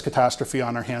 We've got this catastrophe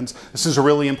on our hands. This is a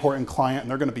really important client,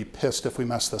 and they're going to be pissed if we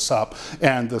mess this up.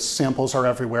 And the samples are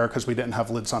everywhere because we didn't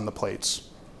have lids on the plates.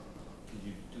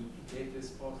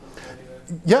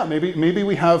 Yeah, maybe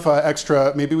we have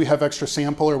extra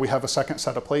sample, or we have a second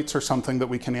set of plates or something that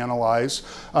we can analyze.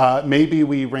 Maybe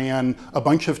we ran a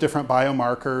bunch of different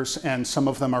biomarkers, and some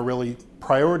of them are really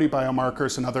priority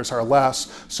biomarkers and others are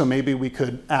less. So maybe we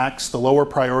could axe the lower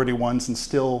priority ones and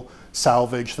still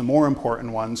salvage the more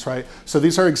important ones, right? So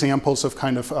these are examples of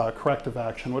kind of corrective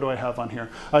action. What do I have on here?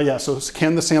 Yeah, so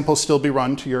can the sample still be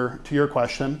run, to your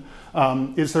question?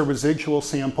 Is there residual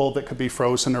sample that could be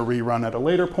frozen or rerun at a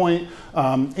later point?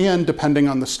 And depending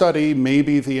on the study,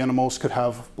 maybe the animals could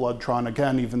have blood drawn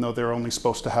again, even though they're only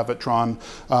supposed to have it drawn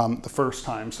the first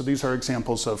time. So these are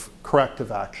examples of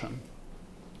corrective action.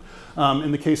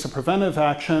 In the case of preventive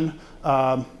action,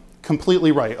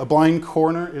 completely right. A blind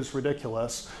corner is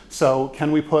ridiculous. So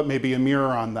can we put maybe a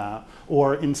mirror on that?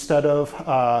 Or instead of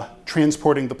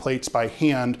transporting the plates by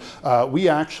hand, we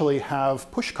actually have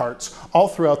push carts all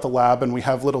throughout the lab, and we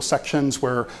have little sections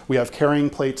where we have carrying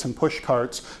plates and push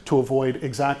carts to avoid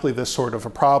exactly this sort of a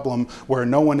problem where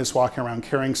no one is walking around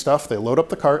carrying stuff. They load up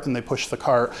the cart and they push the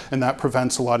cart, and that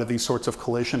prevents a lot of these sorts of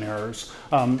collision errors.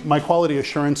 My quality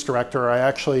assurance director, I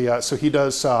actually, so he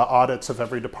does audits of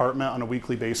every department on a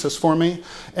weekly basis for me,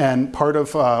 and part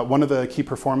of one of the key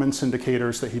performance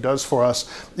indicators that he does for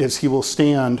us is he will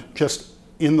stand just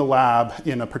in the lab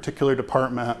in a particular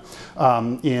department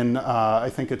I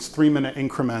think it's 3-minute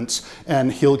increments,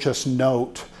 and he'll just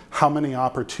note how many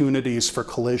opportunities for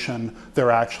collision there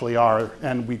actually are,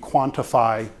 and we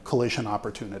quantify collision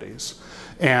opportunities.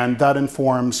 And that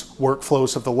informs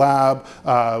workflows of the lab.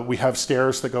 We have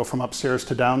stairs that go from upstairs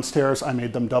to downstairs. I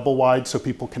made them double wide so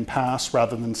people can pass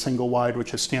rather than single wide,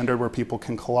 which is standard where people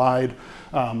can collide.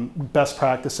 Best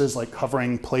practices like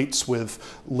covering plates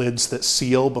with lids that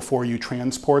seal before you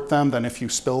transport them. Then if you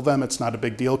spill them, it's not a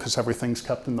big deal because everything's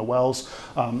kept in the wells.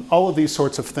 All of these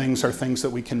sorts of things are things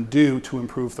that we can do to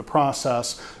improve the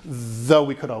process, though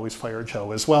we could always fire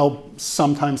Joe as well.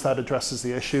 Sometimes that addresses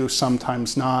the issue,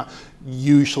 sometimes not.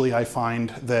 Usually I find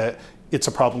that it's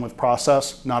a problem with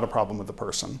process, not a problem with the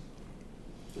person.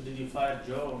 So did you fire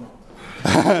Joe or no?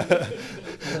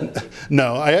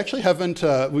 No, I actually haven't.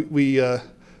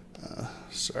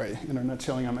 Sorry, internet's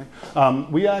yelling at me.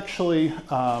 We actually,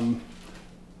 I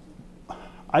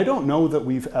don't know that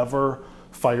we've ever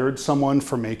fired someone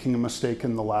for making a mistake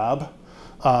in the lab.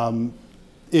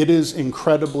 It is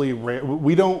incredibly rare.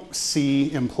 We don't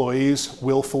see employees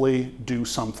willfully do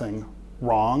something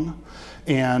wrong.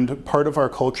 And part of our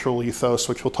cultural ethos,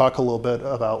 which we'll talk a little bit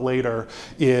about later,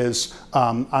 is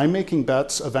I'm making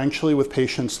bets eventually with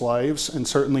patients' lives, and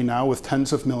certainly now with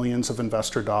tens of millions of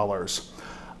investor dollars.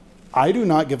 I do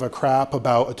not give a crap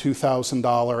about a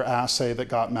 $2,000 assay that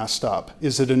got messed up.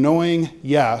 Is it annoying?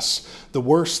 Yes. The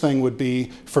worst thing would be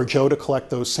for Joe to collect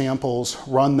those samples,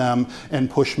 run them, and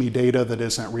push me data that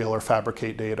isn't real or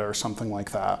fabricate data or something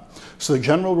like that. So the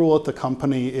general rule at the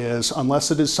company is,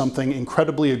 unless it is something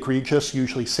incredibly egregious,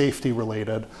 usually safety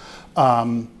related,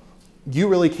 you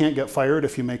really can't get fired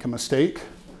if you make a mistake,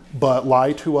 but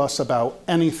lie to us about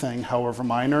anything, however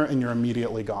minor, and you're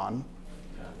immediately gone.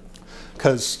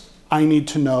 Because I need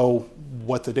to know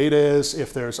what the data is.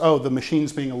 If there's, oh, the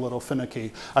machine's being a little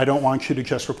finicky, I don't want you to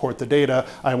just report the data.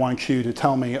 I want you to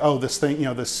tell me, oh, this thing,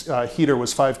 this heater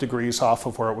was 5 degrees off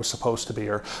of where it was supposed to be,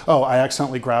 or, oh, I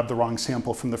accidentally grabbed the wrong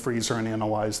sample from the freezer and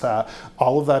analyzed that.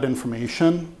 All of that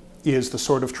information is the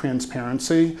sort of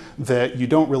transparency that you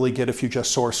don't really get if you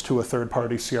just source to a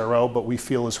third-party CRO, but we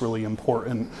feel is really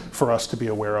important for us to be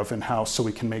aware of in-house so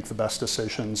we can make the best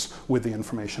decisions with the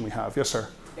information we have. Yes, sir?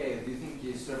 Hey, do you think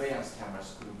surveillance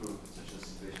cameras could improve such a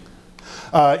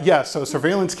situation? Yeah, so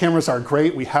surveillance cameras are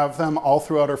great. We have them all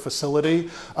throughout our facility.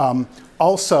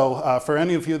 Also, for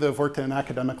any of you that have worked in an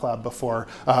academic lab before,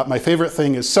 my favorite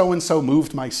thing is so-and-so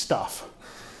moved my stuff.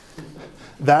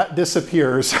 That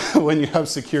disappears when you have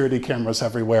security cameras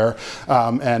everywhere,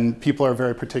 and people are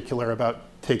very particular about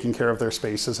taking care of their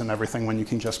spaces and everything when you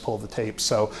can just pull the tape.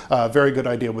 So very good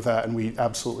idea with that, and we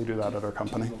absolutely do that at our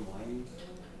company. Do people mind?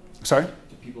 Sorry?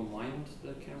 Do people mind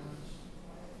the cameras?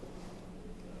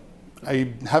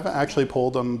 I haven't actually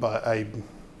pulled them, but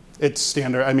it's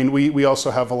standard. I mean, we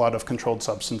also have a lot of controlled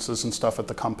substances and stuff at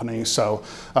the company, so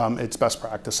it's best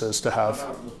practices to have. What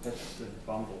about repetitive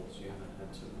bundles? You haven't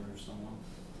had to remove someone?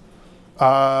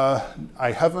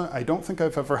 I don't think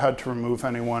I've ever had to remove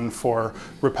anyone for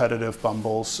repetitive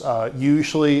bumbles.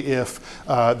 Usually if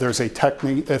there's a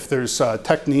technique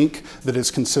that is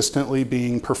consistently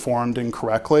being performed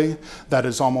incorrectly, that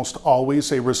is almost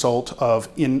always a result of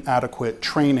inadequate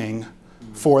training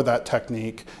for that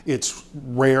technique. It's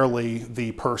rarely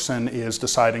the person is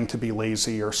deciding to be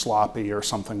lazy or sloppy or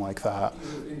something like that.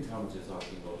 Incomes you're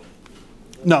talking about?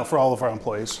 No, for all of our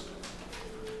employees.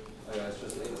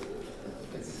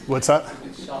 What's that?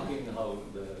 It's shocking how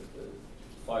the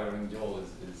firing Joe is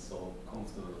so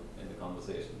comfortable in the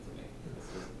conversation to me. It's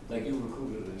just, like, you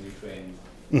recruited and you trained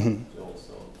Joe,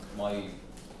 so my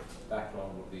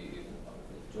background would be if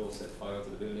Joe set fire to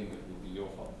the building, it would be your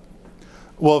fault.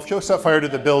 Well, if Joe set fire to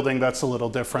the building, that's a little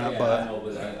different. Yeah, but I know,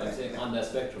 but I'm saying on that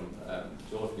spectrum,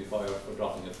 Joe to be fired for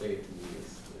dropping a plate to me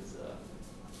is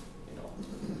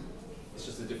it's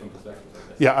just a different perspective, I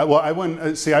guess. Yeah, well, I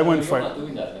wouldn't see. I wouldn't You're fire. not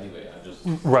doing that anyway. I'm just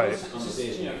Right.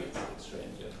 conversation. Yeah. It's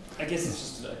strange. Yeah. I guess it's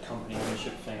just a company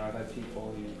ownership thing. I've had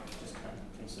people who just kind of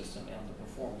consistently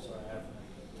underperform, so I have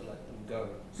to let them go.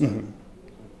 So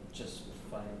just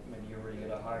find maybe you're really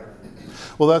good at hiring.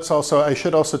 Well, that's also, I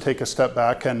should also take a step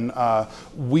back, and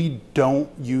we don't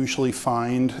usually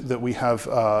find that we have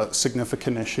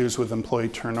significant issues with employee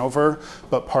turnover,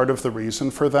 but part of the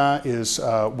reason for that is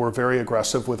we're very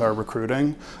aggressive with our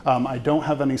recruiting. I don't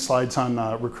have any slides on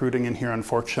recruiting in here,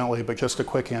 unfortunately, but just a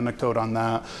quick anecdote on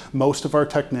that. Most of our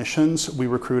technicians we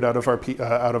recruit out of our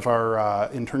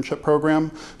internship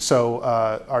program, so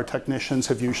our technicians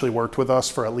have usually worked with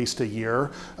us for at least a year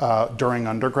during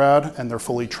undergrad, and they're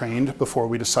fully trained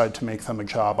before we decide to make them a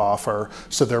job offer,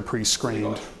 so they're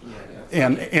pre-screened.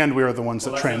 And we are the ones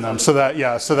that train them. So that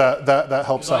that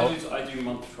helps out. I do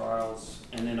month trials,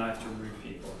 and then I have to remove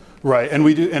people. Right, and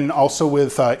we do, and also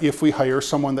with if we hire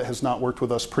someone that has not worked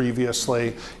with us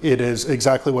previously, it is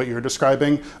exactly what you're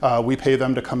describing. We pay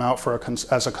them to come out for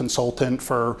as a consultant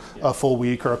for a full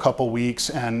week or a couple weeks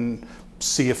and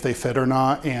see if they fit or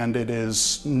not, and it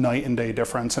is night and day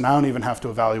difference. And I don't even have to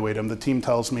evaluate them. The team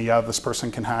tells me, yeah, this person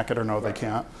can hack it, or no, they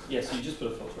can't. Yeah, so you just put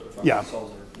a filter at the front. Yeah. That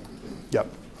solves everything. Yep.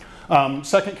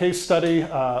 Second case study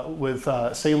with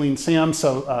Saline Sam.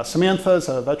 So Samantha is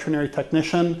a veterinary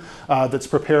technician that's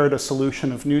prepared a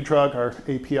solution of new drug, our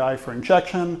API for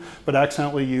injection, but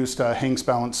accidentally used Hank's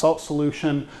balanced salt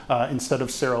solution instead of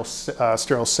sterile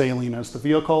saline as the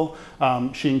vehicle.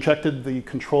 She injected the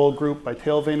control group by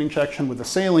tail vein injection with the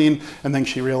saline, and then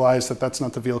she realized that that's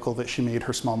not the vehicle that she made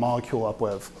her small molecule up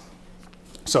with.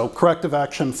 So corrective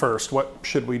action first. What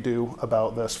should we do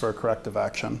about this for corrective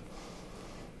action?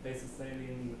 Place the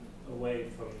saline away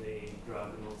from the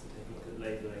drug and also take a look at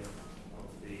labeling of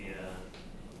the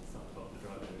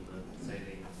drug and the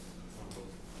saline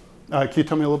sample. Can you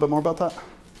tell me a little bit more about that?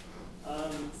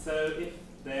 So if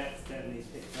they accidentally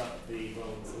picked up the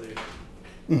wrong solution,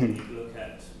 Mm-hmm. you look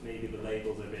at maybe the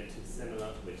labels are a bit too similar,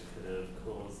 which could have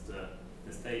caused a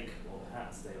mistake, or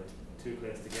perhaps they were too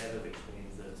close together, which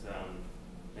means that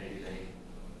maybe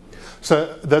they...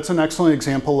 So that's an excellent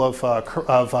example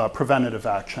of preventative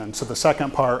action. So the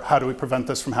second part, how do we prevent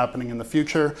this from happening in the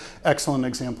future? Excellent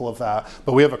example of that.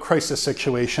 But we have a crisis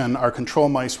situation. Our control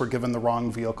mice were given the wrong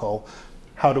vehicle.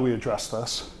 How do we address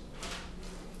this?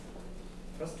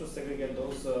 First, to segregate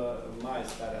those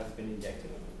mice that have been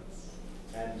injected,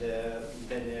 and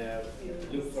then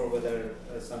look for whether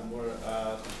some more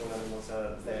control animals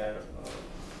are there.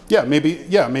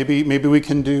 Maybe we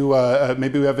can do.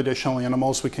 Maybe we have additional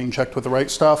animals we can inject with the right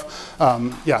stuff.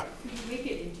 Yeah. Can you make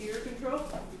it into your control?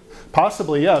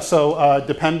 Possibly, yeah. So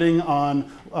depending on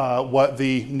what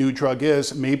the new drug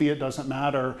is, maybe it doesn't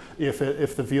matter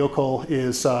if the vehicle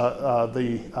is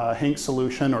the Hank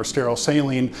solution or sterile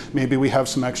saline. Maybe we have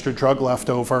some extra drug left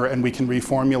over and we can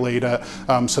reformulate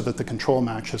it so that the control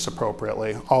matches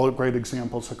appropriately. All are great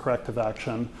examples of corrective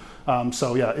action.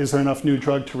 So yeah, is there enough new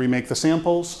drug to remake the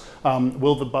samples?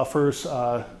 Will the buffers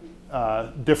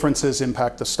differences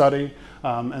impact the study?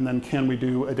 And then can we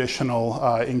do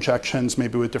additional injections,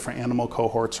 maybe with different animal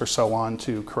cohorts or so on,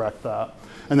 to correct that?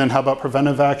 And then how about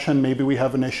preventive action? Maybe we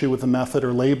have an issue with the method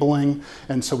or labeling,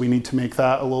 and so we need to make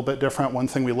that a little bit different. One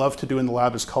thing we love to do in the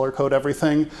lab is color code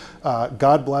everything.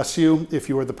 God bless you if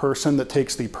you are the person that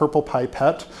takes the purple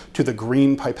pipette to the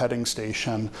green pipetting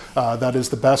station. That is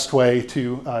the best way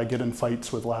to get in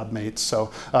fights with lab mates. So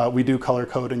we do color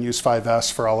code and use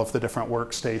 5S for all of the different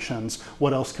workstations.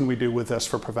 What else can we do with this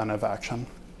for preventive action?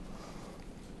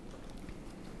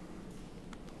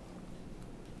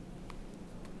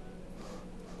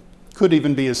 Could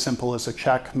even be as simple as a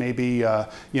check. Maybe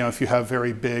if you have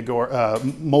very big or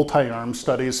multi-arm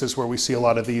studies is where we see a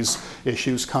lot of these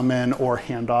issues come in, or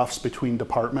handoffs between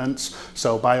departments.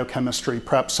 So biochemistry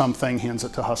preps something, hands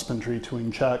it to husbandry to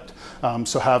inject.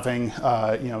 So having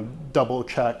double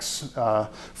checks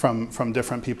from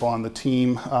different people on the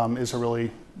team is a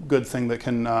really good thing that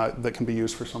can be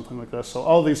used for something like this. So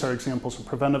all of these are examples of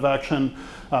preventive action.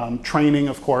 Training,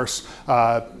 of course.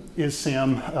 Is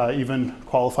Sam even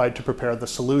qualified to prepare the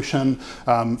solution?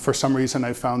 For some reason,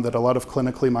 I've found that a lot of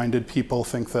clinically minded people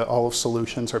think that all of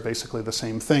solutions are basically the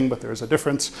same thing, but there's a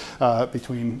difference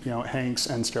between Hanks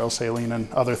and sterile saline and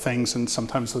other things, and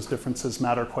sometimes those differences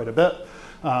matter quite a bit.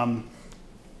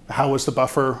 How was the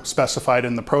buffer specified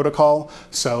in the protocol?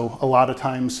 So a lot of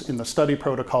times in the study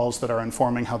protocols that are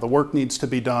informing how the work needs to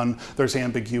be done, there's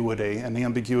ambiguity, and the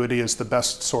ambiguity is the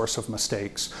best source of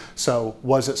mistakes. So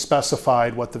was it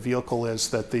specified what the vehicle is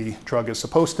that the drug is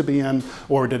supposed to be in,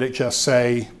 or did it just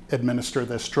say administer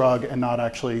this drug and not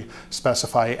actually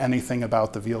specify anything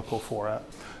about the vehicle for it?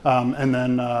 And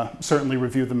then certainly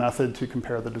review the method to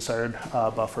compare the desired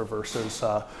buffer versus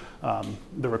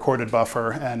the recorded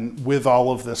buffer. And with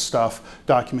all of this stuff,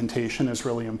 documentation is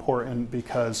really important,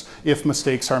 because if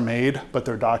mistakes are made but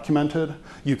they're documented,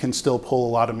 you can still pull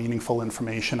a lot of meaningful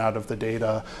information out of the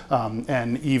data.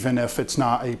 And even if it's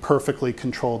not a perfectly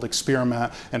controlled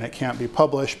experiment and it can't be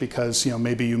published because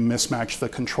maybe you mismatch the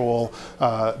control,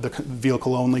 the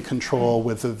vehicle-only control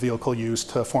with the vehicle used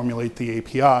to formulate the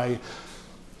API,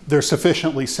 they're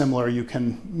sufficiently similar, you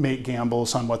can make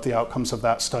gambles on what the outcomes of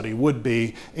that study would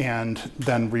be and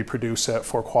then reproduce it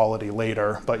for quality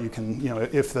later. But you can,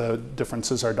 if the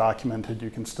differences are documented,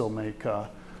 you can still make,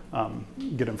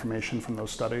 get information from those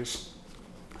studies.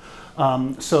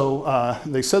 So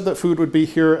they said that food would be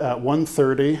here at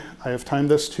 1:30. I have timed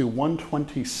this to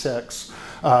 1:26.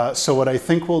 So what I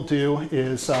think we'll do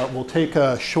is we'll take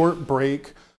a short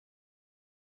break.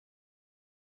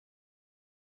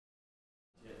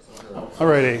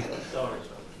 Alrighty.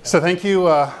 So thank you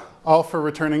all for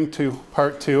returning to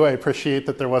part 2. I appreciate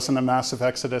that there wasn't a massive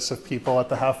exodus of people at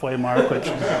the halfway mark, which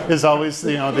is always,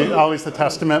 always the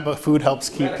testament. But food helps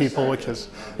keep people, which is.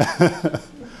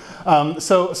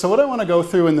 So what I want to go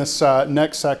through in this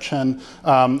next section,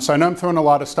 so I know I'm throwing a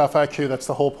lot of stuff at you. That's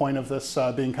the whole point of this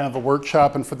being kind of a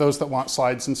workshop. And for those that want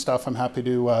slides and stuff, I'm happy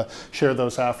to share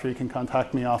those after. You can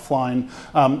contact me offline.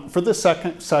 For this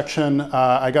second section,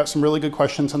 I got some really good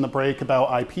questions on the break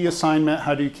about IP assignment.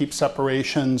 How do you keep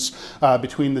separations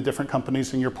between the different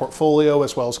companies in your portfolio,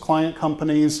 as well as client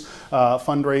companies,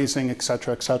 fundraising, et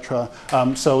cetera, et cetera.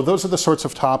 So those are the sorts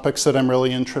of topics that I'm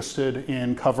really interested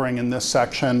in covering in this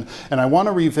section. And I want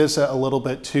to revisit a little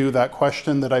bit too that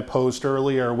question that I posed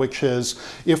earlier, which is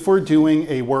if we're doing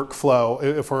a workflow,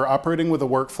 if we're operating with a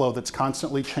workflow that's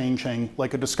constantly changing,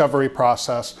 like a discovery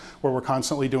process where we're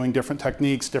constantly doing different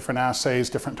techniques, different assays,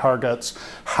 different targets,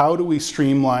 how do we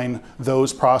streamline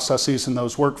those processes and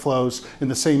those workflows in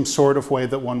the same sort of way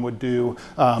that one would do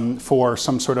for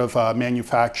some sort of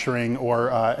manufacturing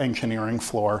or engineering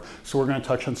floor? So we're going to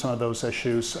touch on some of those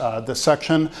issues this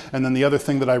section. And then the other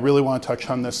thing that I really want to touch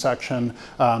on this section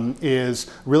is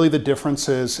really the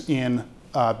differences in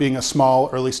being a small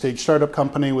early stage startup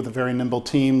company with a very nimble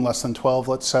team, less than 12,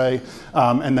 let's say,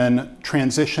 and then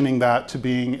transitioning that to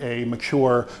being a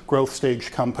mature growth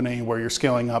stage company where you're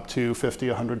scaling up to 50,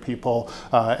 100 people,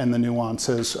 and the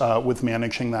nuances with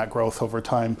managing that growth over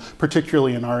time,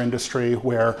 particularly in our industry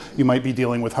where you might be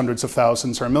dealing with hundreds of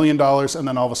thousands or $1 million, and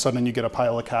then all of a sudden you get a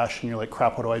pile of cash and you're like,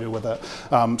 crap, what do I do with it?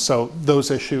 So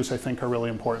those issues I think are really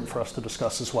important for us to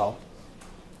discuss as well.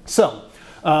 So,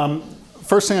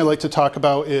 first thing I'd like to talk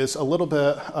about is a little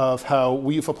bit of how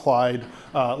we've applied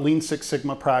Lean Six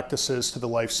Sigma practices to the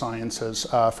life sciences.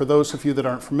 For those of you that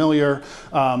aren't familiar,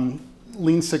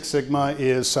 Lean Six Sigma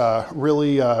is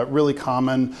really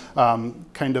common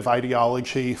kind of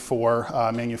ideology for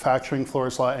manufacturing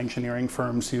floors. A lot of engineering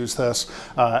firms use this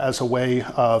as a way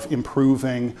of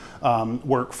improving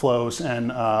workflows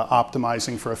and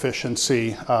optimizing for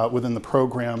efficiency within the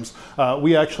programs.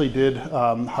 We actually did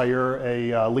hire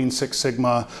a Lean Six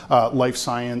Sigma life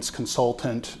science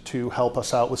consultant to help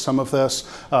us out with some of this.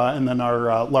 And then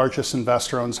our largest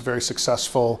investor owns a very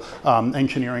successful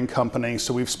engineering company.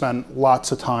 So we've spent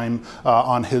lots of time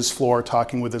on his floor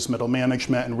talking with his middle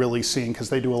management and really seeing,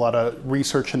 because they do a lot of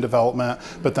research and development,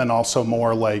 but then also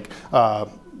more like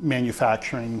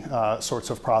manufacturing sorts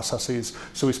of processes.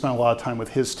 So we spent a lot of time with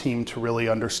his team to really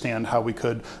understand how we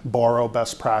could borrow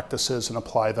best practices and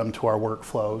apply them to our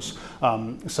workflows.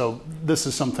 So this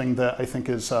is something that I think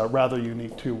is rather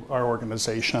unique to our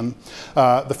organization.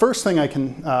 The first thing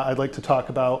I'd like to talk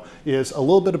about is a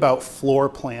little bit about floor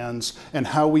plans and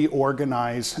how we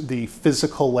organize the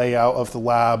physical layout of the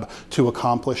lab to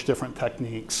accomplish different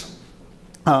techniques.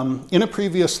 In a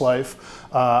previous life,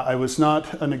 I was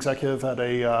not an executive at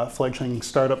a fledgling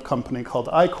startup company called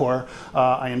Ichor.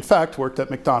 I, in fact, worked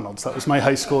at McDonald's. That was my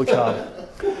high school job.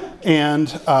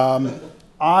 And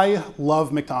I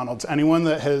love McDonald's. Anyone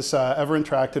that has ever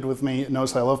interacted with me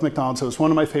knows that I love McDonald's. It was one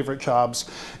of my favorite jobs.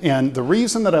 And the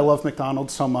reason that I love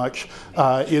McDonald's so much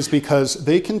is because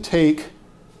they can take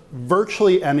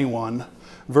virtually anyone,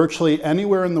 virtually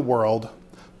anywhere in the world,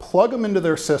 plug them into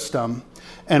their system,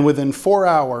 and within 4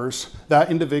 hours, that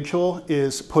individual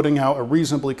is putting out a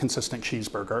reasonably consistent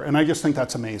cheeseburger. And I just think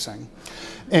that's amazing.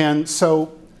 And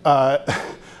so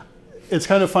it's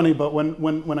kind of funny, but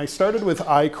when I started with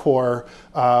Ichor,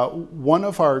 one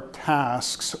of our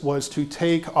tasks was to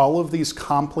take all of these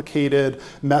complicated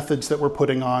methods that we're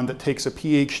putting on that takes a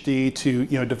PhD to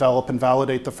develop and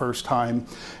validate the first time.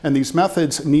 And these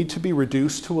methods need to be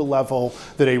reduced to a level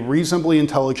that a reasonably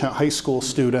intelligent high school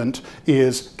student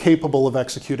is capable of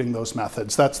executing those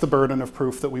methods. That's the burden of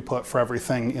proof that we put for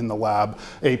everything in the lab.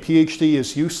 A PhD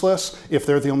is useless if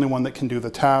they're the only one that can do the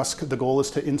task. The goal is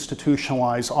to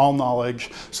institutionalize all knowledge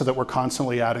so that we're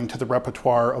constantly adding to the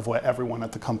repertoire of what everyone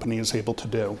at the company is able to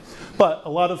do. But a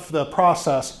lot of the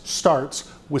process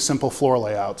starts with simple floor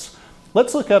layouts.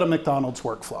 Let's look at a McDonald's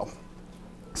workflow.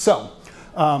 So,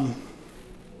 I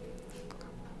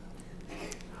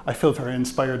feel very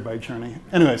inspired by Journey.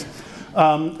 Anyways,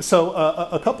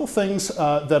 a couple things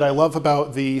that I love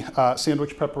about the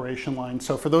sandwich preparation line.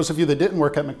 So for those of you that didn't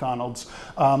work at McDonald's,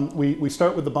 we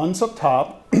start with the buns up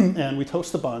top and we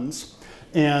toast the buns.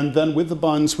 And then with the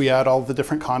buns, we add all the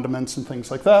different condiments and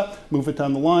things like that, move it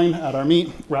down the line, add our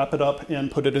meat, wrap it up,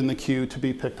 and put it in the queue to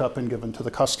be picked up and given to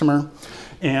the customer.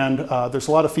 And there's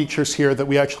a lot of features here that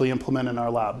we actually implement in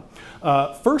our lab.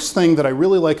 First thing that I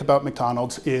really like about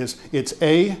McDonald's is it's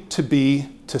A to B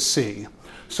to C.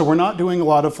 So we're not doing a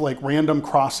lot of like random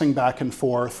crossing back and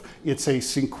forth. It's a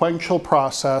sequential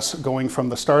process going from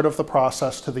the start of the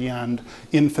process to the end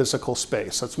in physical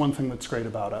space. That's one thing that's great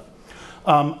about it.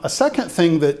 A second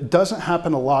thing that doesn't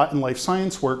happen a lot in life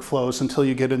science workflows until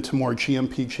you get into more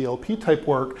GMP, GLP type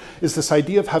work is this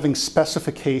idea of having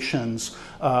specifications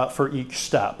for each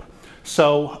step.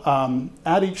 So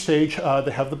at each stage,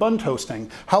 they have the bun toasting.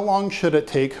 How long should it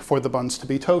take for the buns to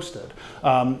be toasted?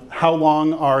 How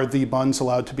long are the buns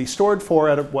allowed to be stored for,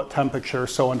 at what temperature,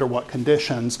 so under what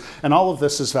conditions? And all of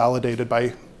this is validated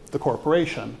by the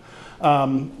corporation.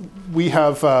 We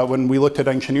have, when we looked at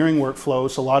engineering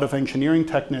workflows, a lot of engineering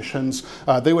technicians,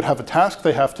 they would have a task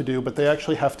they have to do, but they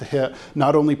actually have to hit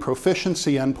not only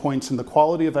proficiency endpoints in the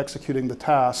quality of executing the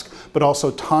task, but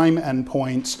also time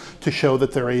endpoints to show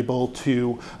that they're able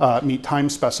to meet time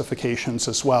specifications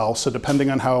as well. So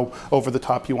depending on how over the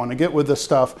top you want to get with this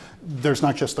stuff, there's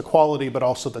not just the quality, but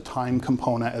also the time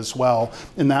component as well.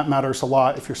 And that matters a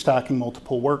lot if you're stacking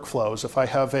multiple workflows. If I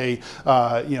have a,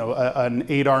 an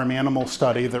 8-arm animal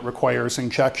study that requires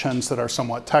injections that are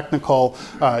somewhat technical,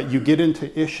 you get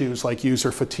into issues like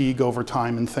user fatigue over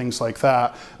time and things like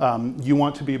that. You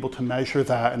want to be able to measure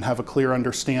that and have a clear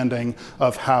understanding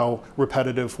of how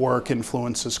repetitive work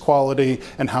influences quality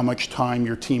and how much time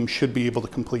your team should be able to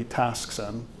complete tasks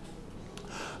in.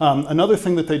 Another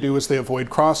thing that they do is they avoid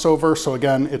crossover. So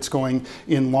again, it's going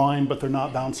in line, but they're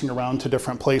not bouncing around to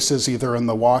different places, either in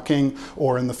the walking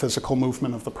or in the physical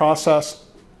movement of the process.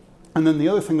 And then the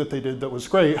other thing that they did that was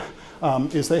great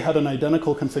is they had an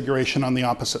identical configuration on the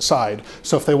opposite side.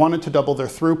 So if they wanted to double their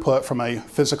throughput from a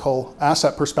physical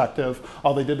asset perspective,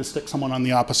 all they did is stick someone on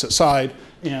the opposite side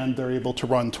and they're able to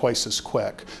run twice as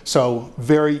quick. So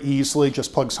very easily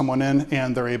just plug someone in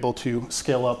and they're able to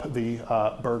scale up the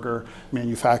burger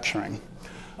manufacturing.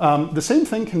 The same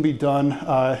thing can be done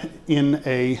in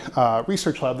a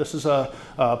research lab. This is a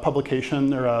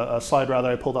publication, or a slide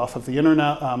rather, I pulled off of the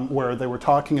internet where they were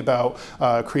talking about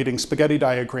creating spaghetti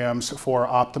diagrams for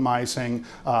optimizing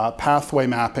pathway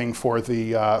mapping for a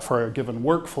given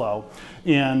workflow.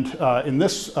 And in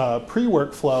this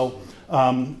pre-workflow,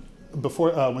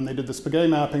 before, when they did the spaghetti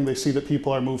mapping, they see that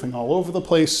people are moving all over the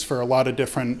place for a lot of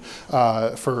different,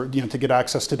 to get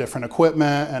access to different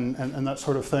equipment and that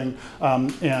sort of thing.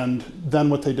 And then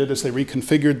what they did is they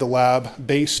reconfigured the lab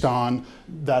based on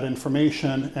that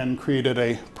information and created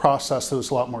a process that was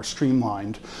a lot more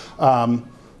streamlined.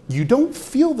 You don't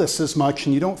feel this as much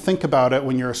and you don't think about it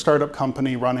when you're a startup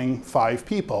company running 5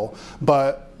 people,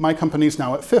 but my company's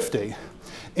now at 50.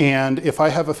 And if I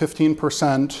have a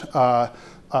 15%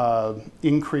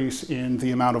 increase in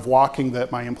the amount of walking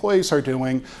that my employees are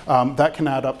doing, that can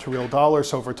add up to real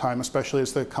dollars over time, especially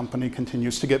as the company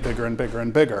continues to get bigger and bigger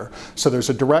and bigger. So there's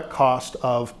a direct cost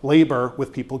of labor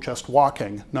with people just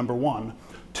walking, number one.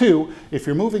 2, if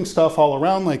you're moving stuff all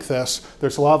around like this,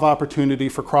 there's a lot of opportunity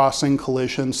for crossing,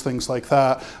 collisions, things like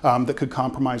that, that could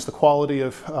compromise the quality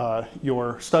of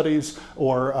your studies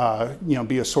or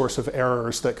be a source of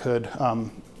errors that could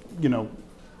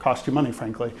cost you money,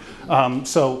 frankly.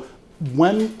 So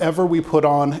whenever we put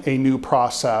on a new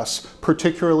process,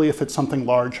 particularly if it's something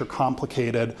large or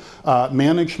complicated,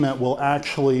 management will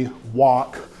actually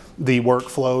walk the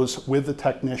workflows with the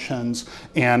technicians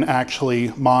and actually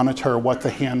monitor what the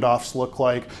handoffs look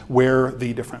like, where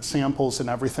the different samples and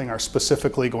everything are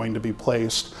specifically going to be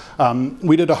placed.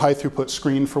 We did a high throughput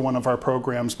screen for one of our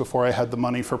programs before I had the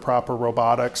money for proper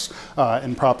robotics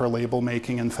and proper label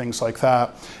making and things like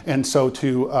that. And so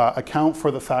to account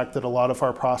for the fact that a lot of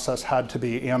our process had to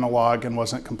be analog and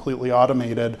wasn't completely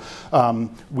automated,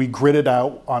 we gridded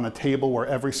out on a table where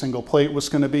every single plate was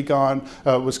going to be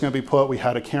put. We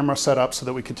had a camera set up so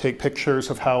that we could take pictures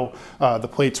of how the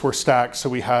plates were stacked, so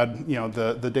we had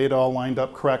the data all lined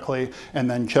up correctly. And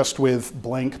then just with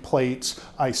blank plates,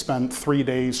 I spent 3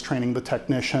 days training the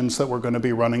technicians that were going to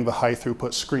be running the high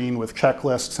throughput screen with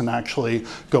checklists and actually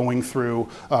going through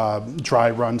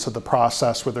dry runs of the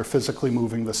process where they're physically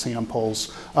moving the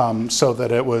samples so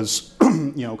that it was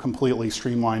completely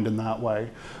streamlined in that way.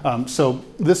 So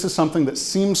this is something that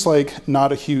seems like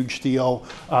not a huge deal,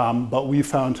 but we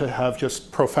found to have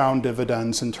just profound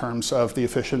dividends in terms of the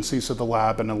efficiencies of the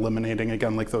lab and eliminating,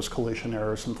 again, like those collision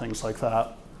errors and things like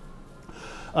that.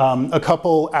 A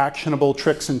couple actionable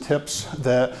tricks and tips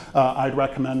that I'd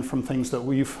recommend from things that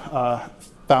we've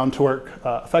found to work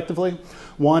effectively.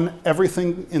 One,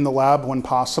 everything in the lab, when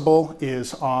possible,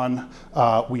 is on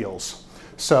wheels.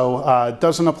 So it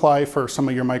doesn't apply for some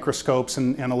of your microscopes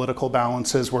and analytical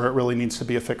balances where it really needs to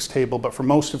be a fixed table, but for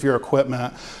most of your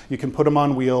equipment, you can put them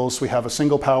on wheels. We have a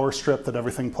single power strip that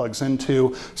everything plugs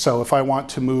into. So if I want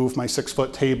to move my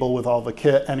 6-foot table with all the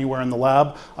kit anywhere in the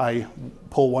lab, I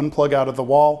pull one plug out of the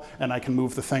wall and I can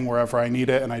move the thing wherever I need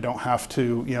it, and I don't have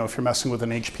to, you know, if you're messing with an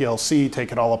HPLC,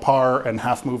 take it all apart and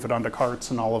half move it onto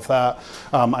carts and all of that.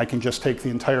 I can just take the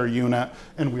entire unit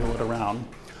and wheel it around.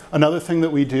 Another thing that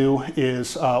we do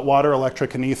is water,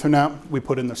 electric, and Ethernet we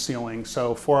put in the ceiling.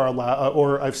 So for our lab,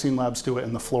 or I've seen labs do it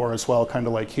in the floor as well, kind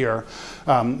of like here.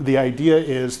 The idea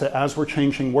is that as we're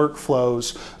changing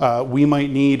workflows, we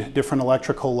might need different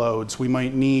electrical loads. We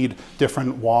might need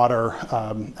different water,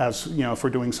 as you know, if we're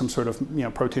doing some sort of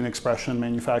protein expression,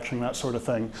 manufacturing, that sort of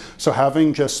thing. So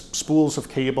having just spools of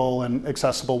cable and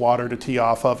accessible water to tee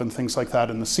off of and things like that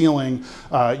in the ceiling,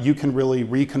 you can really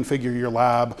reconfigure your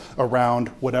lab around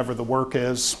whatever the work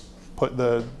is, put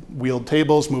the wheeled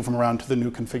tables, move them around to the new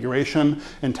configuration,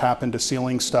 and tap into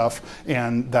ceiling stuff,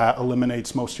 and that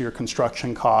eliminates most of your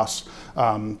construction costs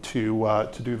to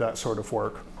do that sort of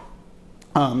work.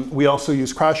 We also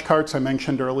use crash carts. I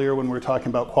mentioned earlier when we were talking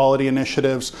about quality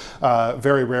initiatives.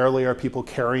 Very rarely are people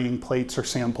carrying plates or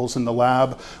samples in the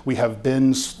lab. We have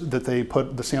bins that they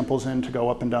put the samples in to go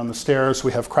up and down the stairs.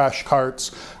 We have crash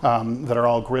carts that are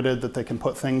all gridded that they can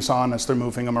put things on as they're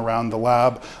moving them around the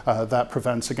lab. That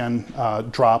prevents, again,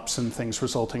 drops and things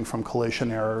resulting from collision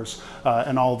errors.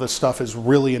 And all this stuff is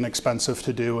really inexpensive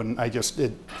to do, and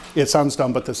it sounds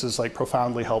dumb, but this is like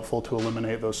profoundly helpful to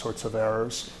eliminate those sorts of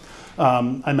errors.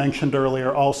 I mentioned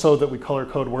earlier also that we color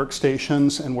code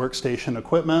workstations and workstation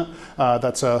equipment.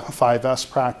 That's a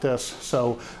 5S practice.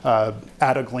 So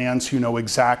at a glance, you know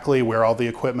exactly where all the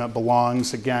equipment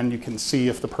belongs. Again, you can see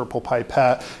if the purple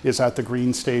pipette is at the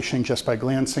green station just by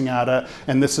glancing at it.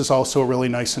 And this is also a really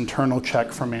nice internal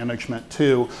check for management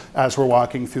too. As we're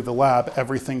walking through the lab,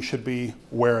 everything should be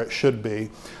where it should be.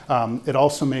 It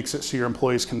also makes it so your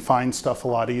employees can find stuff a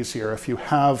lot easier. If you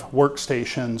have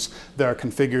workstations that are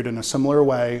configured in a similar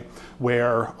way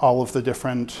where all of the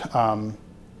different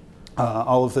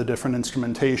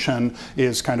instrumentation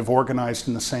is kind of organized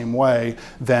in the same way,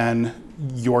 then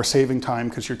you're saving time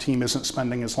because your team isn't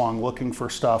spending as long looking for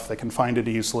stuff. They can find it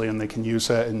easily and they can use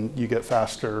it, and you get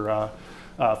faster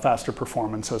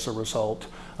performance as a result.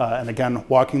 And again,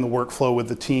 walking the workflow with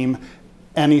the team.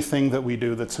 Anything that we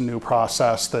do that's a new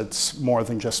process that's more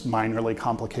than just minorly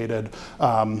complicated,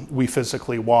 we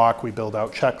physically walk, we build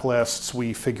out checklists,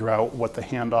 we figure out what the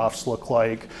handoffs look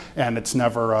like, and it's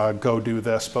never go do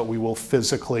this, but we will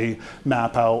physically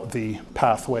map out the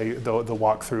pathway, the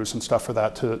walkthroughs and stuff for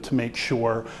that to make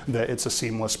sure that it's a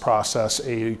seamless process,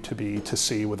 A to B to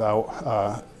C,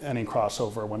 without any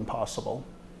crossover when possible.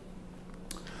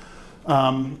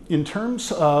 In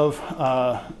terms of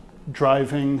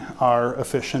driving our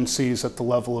efficiencies at the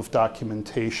level of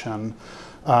documentation.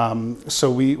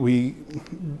 So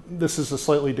this is a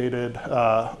slightly dated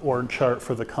org chart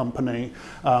for the company,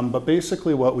 but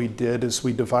basically what we did is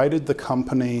we divided the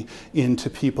company into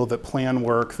people that plan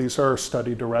work. These are our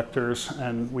study directors,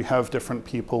 and we have different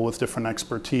people with different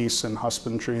expertise in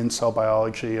husbandry and cell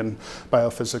biology and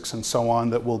biophysics and so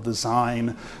on that will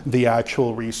design the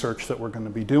actual research that we're going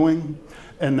to be doing.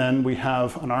 And then we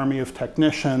have an army of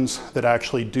technicians that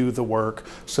actually do the work.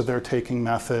 So they're taking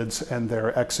methods and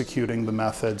they're executing the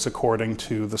methods according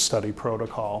to the study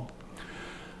protocol.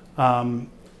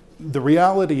 The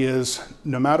reality is,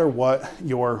 no matter what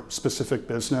your specific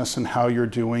business and how you're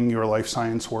doing your life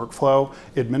science workflow,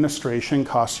 administration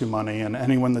costs you money, and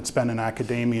anyone that's been in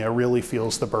academia really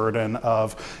feels the burden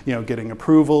of, getting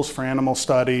approvals for animal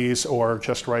studies, or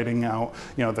just writing out,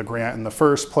 the grant in the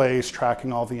first place,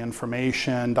 tracking all the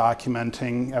information,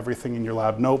 documenting everything in your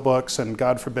lab notebooks, and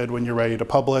God forbid when you're ready to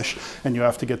publish and you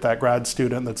have to get that grad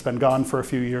student that's been gone for a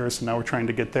few years, and now we're trying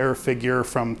to get their figure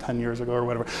from 10 years ago or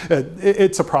whatever.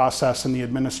 It's a process. And the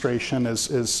administration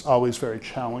is always very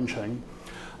challenging.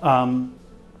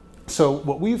 So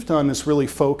what we've done is really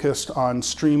focused on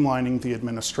streamlining the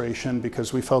administration,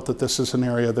 because we felt that this is an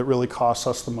area that really costs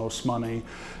us the most money.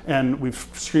 And we've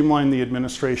streamlined the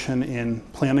administration in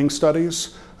planning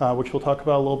studies, which we'll talk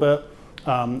about a little bit.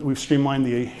 We've streamlined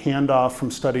the handoff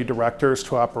from study directors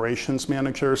to operations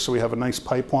managers, so we have a nice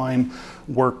pipeline.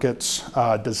 Work gets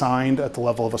designed at the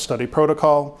level of a study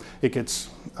protocol. It gets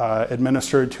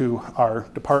administered to our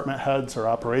department heads or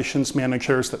operations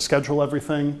managers that schedule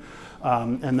everything.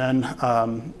 And then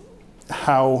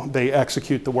how they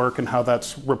execute the work and how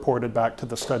that's reported back to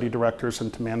the study directors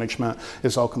and to management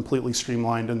is all completely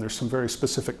streamlined, and there's some very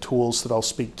specific tools that I'll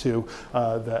speak to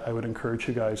that I would encourage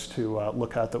you guys to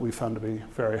look at that we found to be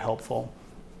very helpful.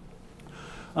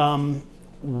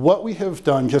 What we have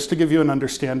done, just to give you an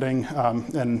understanding,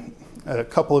 and a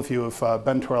couple of you have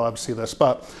been to our lab to see this,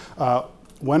 but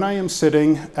when I am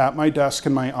sitting at my desk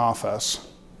in my office,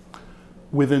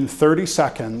 within 30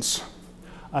 seconds,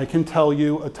 I can tell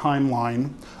you a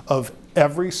timeline of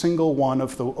every single one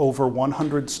of the over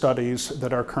 100 studies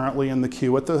that are currently in the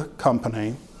queue at the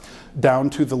company, down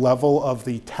to the level of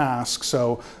the task.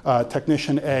 So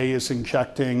technician A is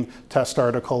injecting test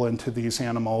article into these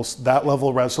animals, that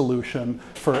level resolution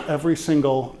for every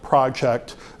single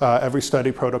project, every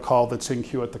study protocol that's in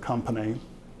queue at the company.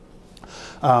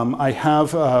 We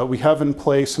have in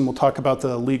place, and we'll talk about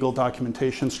the legal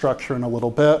documentation structure in a little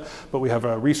bit, but we have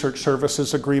a research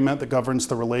services agreement that governs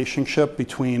the relationship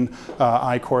between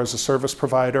Ichor as a service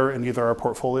provider and either our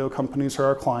portfolio companies or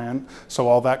our client. So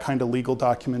all that kind of legal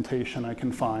documentation I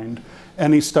can find.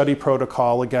 Any study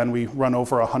protocol, again, we run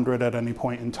over 100 at any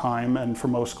point in time, and for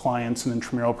most clients and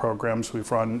intramural programs,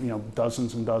 we've run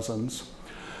dozens and dozens.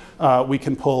 We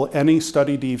can pull any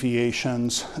study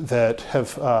deviations that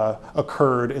have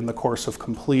occurred in the course of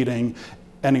completing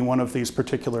any one of these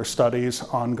particular studies,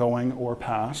 ongoing or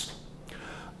past.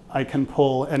 I can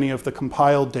pull any of the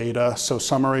compiled data, so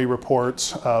summary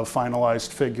reports of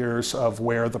finalized figures of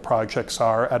where the projects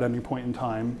are at any point in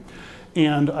time.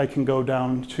 And I can go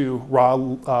down to raw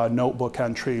notebook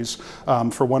entries.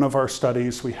 For one of our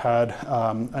studies, we had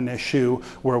an issue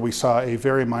where we saw a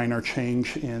very minor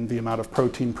change in the amount of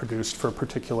protein produced for a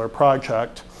particular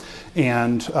project.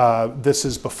 And this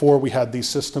is before we had these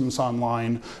systems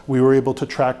online. We were able to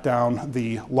track down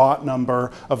the lot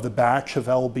number of the batch of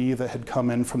LB that had come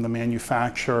in from the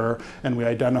manufacturer, and we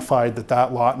identified that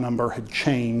that lot number had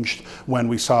changed when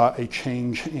we saw a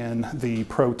change in the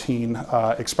protein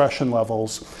expression levels.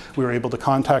 We were able to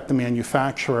contact the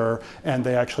manufacturer, and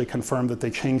they actually confirmed that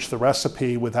they changed the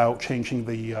recipe without changing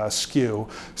the SKU.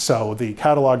 So the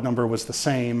catalog number was the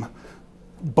same,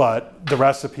 but the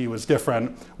recipe was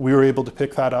different. We were able to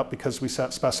pick that up because we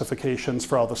set specifications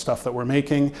for all the stuff that we're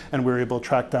making, and we were able to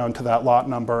track down to that lot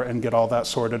number and get all that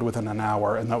sorted within an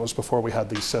hour, and that was before we had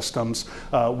these systems.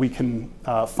 We can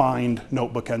find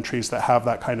notebook entries that have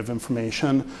that kind of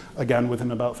information, again, within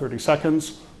about 30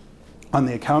 seconds. On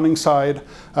the accounting side,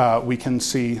 we can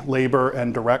see labor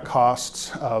and direct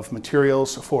costs of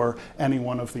materials for any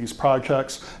one of these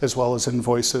projects, as well as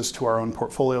invoices to our own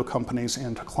portfolio companies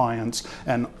and to clients.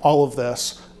 And all of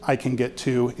this I can get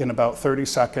to in about 30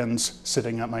 seconds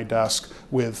sitting at my desk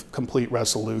with complete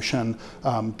resolution,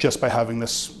 just by having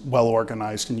this well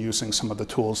organized and using some of the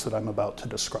tools that I'm about to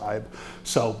describe.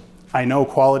 So I know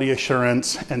quality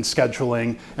assurance and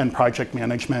scheduling and project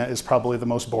management is probably the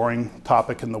most boring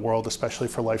topic in the world, especially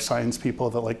for life science people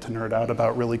that like to nerd out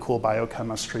about really cool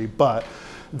biochemistry, but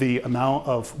the amount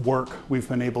of work we've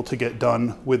been able to get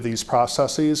done with these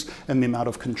processes and the amount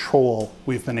of control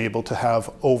we've been able to have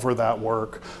over that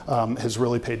work has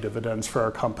really paid dividends for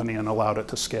our company and allowed it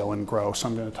to scale and grow. So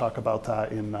I'm going to talk about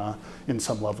that in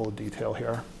some level of detail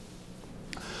here.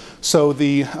 So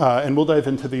and we'll dive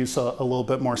into these a little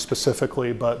bit more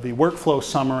specifically, but the workflow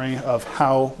summary of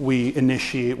how we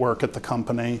initiate work at the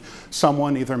company,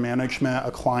 someone, either management,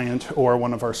 a client, or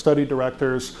one of our study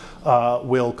directors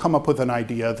will come up with an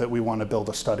idea that we want to build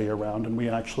a study around, and we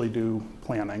actually do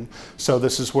planning. So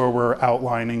this is where we're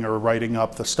outlining or writing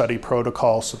up the study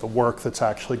protocol, so the work that's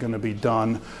actually going to be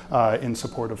done in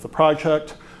support of the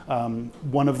project.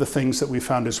 One of the things that we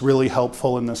found is really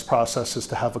helpful in this process is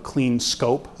to have a clean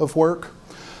scope of work.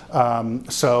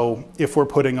 So if we're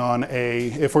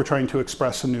if we're trying to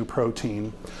express a new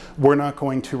protein, we're not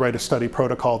going to write a study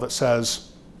protocol that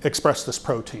says, express this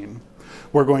protein.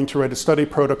 We're going to write a study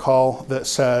protocol that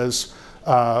says,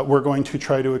 we're going to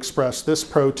try to express this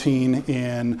protein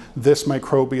in this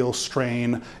microbial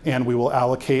strain, and we will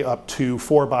allocate up to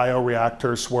 4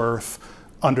 bioreactors worth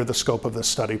under the scope of this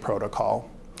study protocol.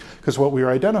 Because what we were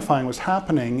identifying was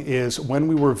happening is when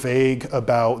we were vague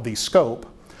about the scope,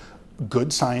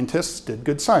 good scientists did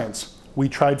good science. We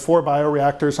tried 4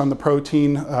 bioreactors on the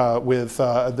protein with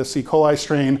this E. coli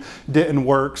strain, didn't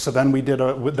work, so then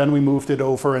we moved it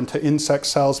over into insect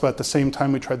cells, but at the same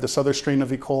time we tried this other strain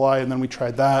of E. coli, and then we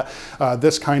tried that.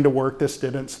 This kind of worked, this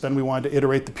didn't, so then we wanted to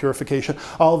iterate the purification.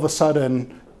 All of a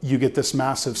sudden, you get this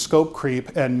massive scope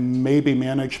creep, and maybe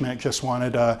management just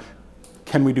wanted to,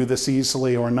 can we do this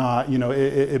easily or not? You know,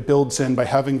 it builds in by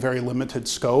having very limited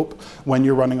scope when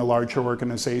you're running a larger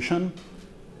organization.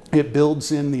 It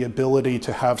builds in the ability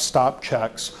to have stop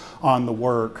checks on the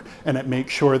work, and it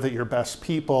makes sure that your best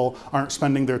people aren't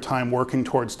spending their time working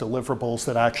towards deliverables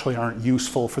that actually aren't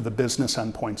useful for the business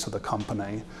endpoints of the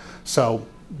company. So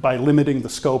by limiting the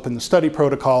scope in the study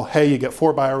protocol, hey, you get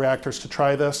 4 bioreactors to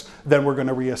try this, then we're going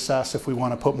to reassess if we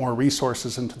want to put more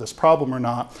resources into this problem or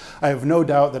not. I have no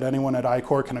doubt that anyone at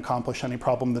Ichor can accomplish any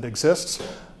problem that exists,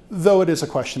 though it is a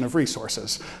question of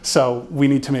resources. So we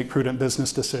need to make prudent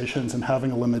business decisions, and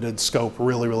having a limited scope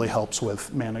really, really helps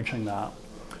with managing that.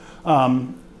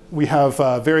 We have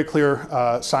very clear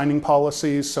signing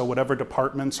policies, so whatever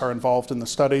departments are involved in the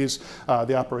studies,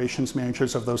 the operations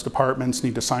managers of those departments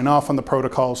need to sign off on the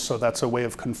protocols, so that's a way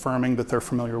of confirming that they're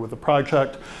familiar with the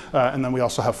project. And then we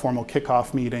also have formal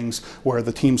kickoff meetings where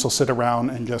the teams will sit around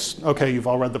and just, okay, you've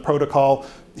all read the protocol,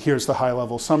 here's the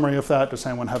high-level summary of that, does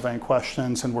anyone have any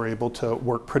questions? And we're able to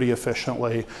work pretty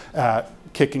efficiently at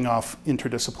kicking off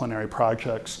interdisciplinary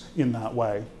projects in that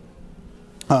way.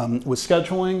 With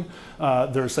scheduling,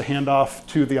 there's a handoff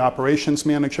to the operations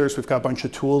managers. We've got a bunch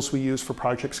of tools we use for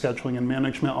project scheduling and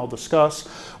management I'll discuss.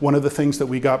 One of the things that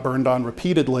we got burned on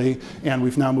repeatedly, and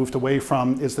we've now moved away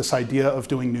from, is this idea of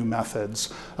doing new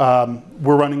methods.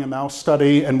 We're running a mouse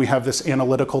study, and we have this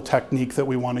analytical technique that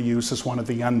we want to use as one of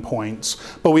the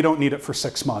endpoints, but we don't need it for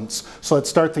 6 months. So let's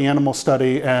start the animal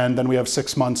study, and then we have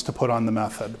 6 months to put on the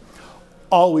method.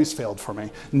 Always failed for me.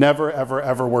 Never, ever,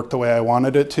 ever worked the way I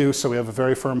wanted it to, so we have a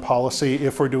very firm policy.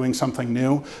 If we're doing something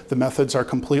new, the methods are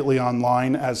completely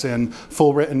online, as in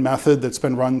full written method that's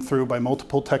been run through by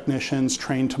multiple technicians,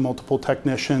 trained to multiple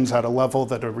technicians at a level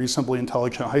that a reasonably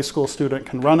intelligent high school student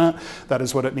can run it. That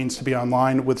is what it means to be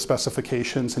online, with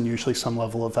specifications and usually some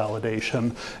level of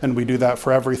validation. And we do that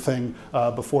for everything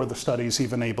before the study's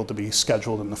even able to be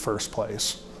scheduled in the first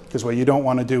place. Because what you don't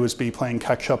want to do is be playing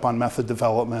catch up on method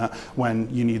development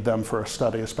when you need them for a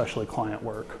study, especially client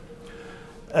work.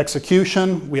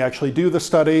 Execution, we actually do the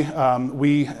study.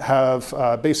 We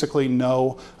have basically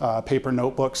no paper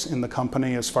notebooks in the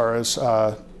company as far as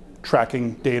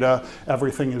tracking data.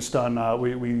 Everything is done.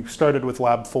 We started with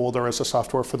Lab Folder as a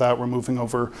software for that. We're moving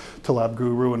over to Lab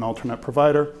Guru, an alternate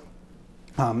provider.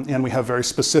 And we have very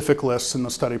specific lists in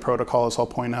the study protocol, as I'll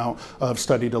point out, of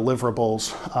study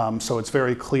deliverables. So it's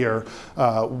very clear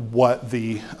what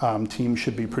the team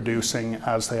should be producing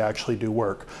as they actually do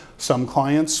work. Some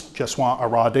clients just want a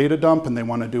raw data dump and they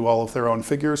want to do all of their own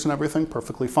figures and everything,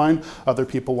 perfectly fine. Other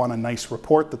people want a nice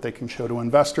report that they can show to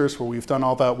investors where we've done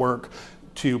all that work.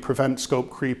 To prevent scope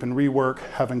creep and rework,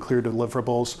 having clear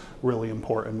deliverables, really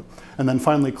important. And then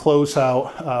finally, close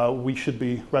out, we should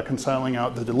be reconciling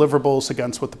out the deliverables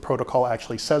against what the protocol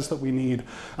actually says that we need,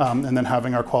 and then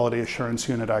having our quality assurance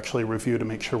unit actually review to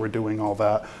make sure we're doing all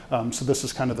that. So this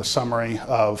is kind of the summary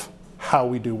of how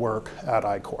we do work at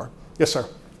Ichor. Yes, sir?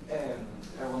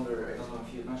 I wonder, I don't know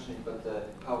if you mentioned it,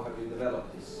 but how have you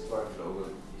developed this workflow?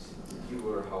 Is it you,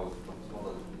 or how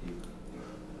model with you?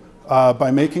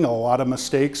 By making a lot of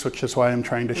mistakes, which is why I'm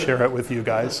trying to share it with you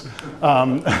guys.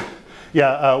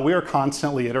 Yeah, we are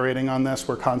constantly iterating on this.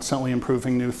 We're constantly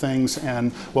improving new things,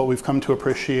 and what we've come to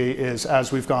appreciate is,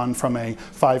 as we've gone from a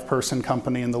 5-person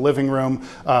company in the living room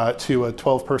to a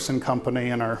 12-person company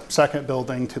in our second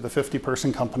building to the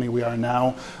 50-person company we are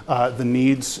now, the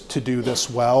needs to do this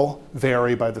well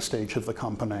vary by the stage of the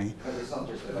company.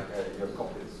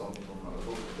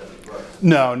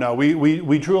 No,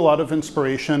 we drew a lot of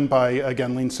inspiration by,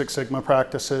 again, Lean Six Sigma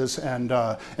practices and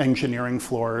engineering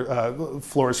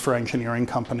floors for engineering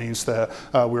companies that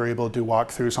we were able to do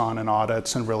walkthroughs on and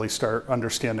audits and really start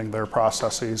understanding their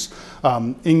processes.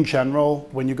 In general,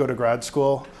 when you go to grad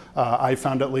school, I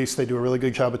found at least they do a really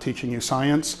good job of teaching you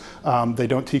science. They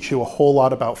don't teach you a whole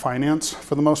lot about finance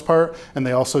for the most part, and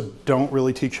they also don't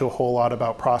really teach you a whole lot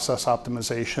about process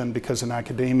optimization, because in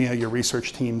academia your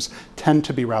research teams tend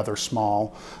to be rather small.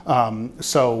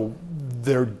 So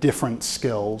they're different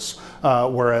skills,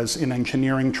 whereas in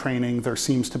engineering training there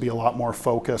seems to be a lot more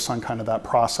focus on kind of that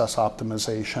process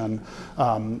optimization.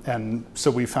 And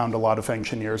so we found a lot of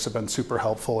engineers have been super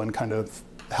helpful in kind of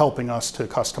helping us to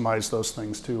customize those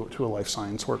things to a life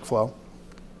science workflow.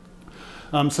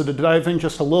 So to dive in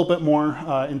just a little bit more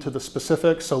into the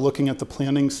specifics, so looking at the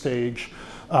planning stage,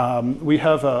 we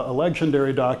have a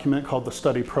legendary document called the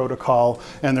study protocol,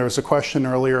 and there was a question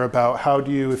earlier about how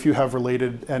do you, if you have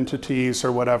related entities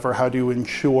or whatever, how do you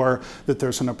ensure that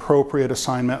there's an appropriate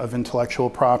assignment of intellectual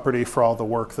property for all the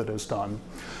work that is done.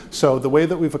 So the way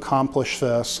that we've accomplished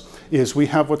this is we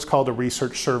have what's called a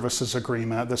research services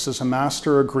agreement. This is a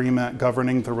master agreement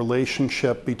governing the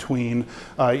relationship between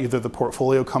either the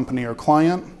portfolio company or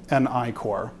client and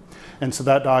Ichor. And so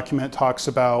that document talks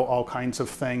about all kinds of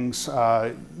things,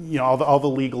 you know, all the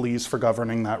legalese for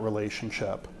governing that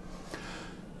relationship.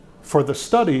 For the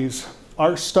studies,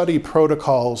 our study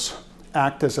protocols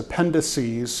act as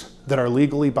appendices that are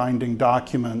legally binding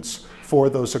documents for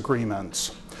those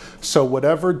agreements. So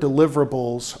whatever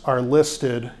deliverables are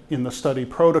listed in the study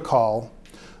protocol,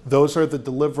 those are the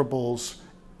deliverables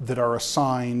that are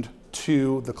assigned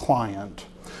to the client.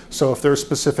 So if there's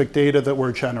specific data that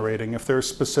we're generating, if there's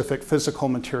specific physical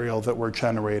material that we're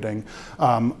generating,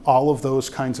 all of those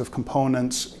kinds of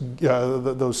components,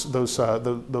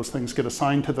 those things get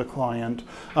assigned to the client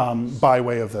by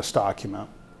way of this document.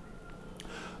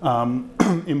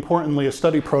 Importantly, a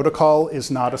study protocol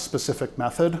is not a specific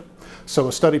method. So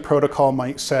a study protocol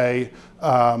might say,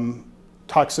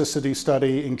 toxicity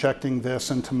study, injecting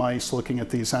this into mice, looking at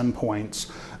these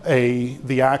endpoints.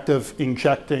 The act of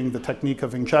injecting, the technique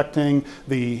of injecting,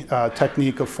 the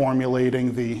technique of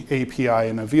formulating the API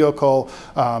in a vehicle,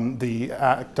 the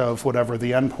act of whatever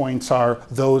the endpoints are,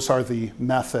 those are the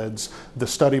methods. The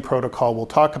study protocol will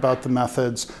talk about the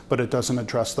methods, but it doesn't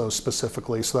address those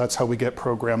specifically. So that's how we get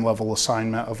program level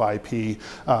assignment of IP,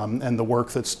 and the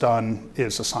work that's done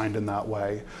is assigned in that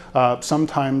way.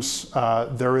 Sometimes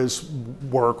there is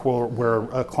work where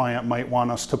a client might want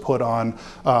us to put on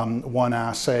one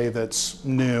assay that's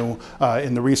new.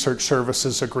 In the research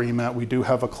services agreement, we do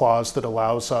have a clause that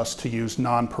allows us to use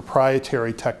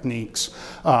non-proprietary techniques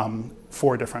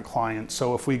for different clients.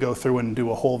 So if we go through and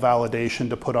do a whole validation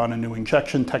to put on a new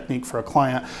injection technique for a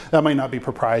client, that might not be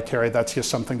proprietary. That's just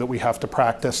something that we have to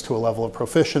practice to a level of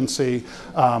proficiency.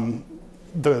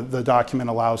 The document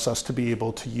allows us to be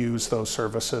able to use those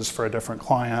services for a different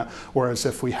client, whereas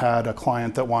if we had a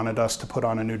client that wanted us to put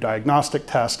on a new diagnostic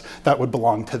test, that would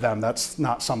belong to them. That's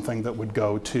not something that would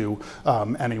go to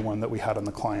anyone that we had on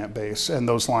the client base. And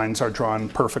those lines are drawn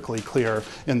perfectly clear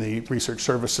in the research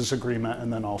services agreement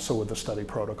and then also with the study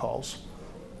protocols.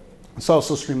 This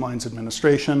also streamlines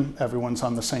administration. Everyone's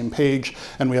on the same page,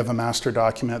 and we have a master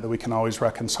document that we can always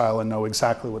reconcile and know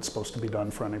exactly what's supposed to be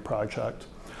done for any project.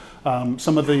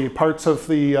 Some of the parts of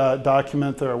the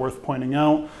document that are worth pointing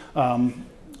out.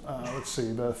 Let's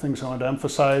see, the things I want to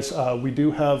emphasize. We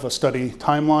do have a study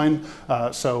timeline.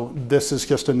 So this is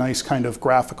just a nice kind of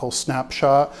graphical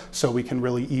snapshot, so we can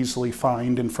really easily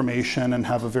find information and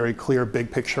have a very clear big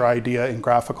picture idea in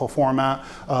graphical format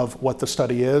of what the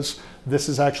study is. This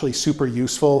is actually super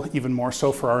useful, even more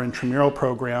so for our intramural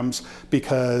programs,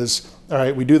 because, all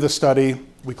right, we do the study,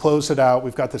 we close it out,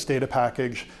 we've got this data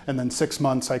package, and then 6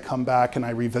 months I come back and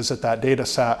I revisit that data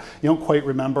set. You don't quite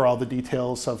remember all the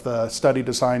details of the study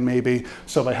design maybe,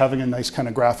 so by having a nice kind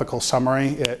of graphical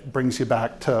summary, it brings you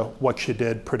back to what you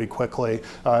did pretty quickly,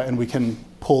 and we can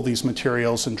pull these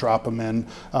materials and drop them in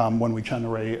when we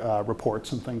generate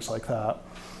reports and things like that.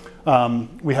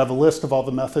 We have a list of all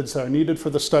the methods that are needed for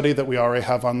the study that we already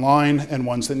have online and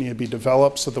ones that need to be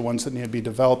developed. So the ones that need to be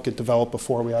developed get developed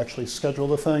before we actually schedule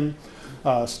the thing.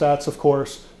 Stats, of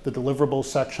course, the deliverables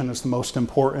section is the most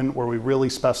important, where we really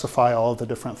specify all of the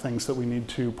different things that we need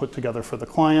to put together for the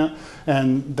client,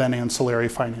 and then ancillary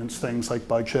finance things like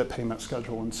budget, payment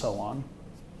schedule, and so on.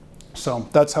 So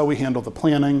that's how we handle the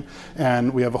planning,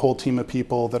 and we have a whole team of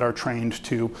people that are trained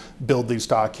to build these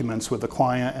documents with the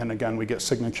client, and again, we get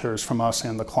signatures from us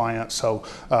and the client, so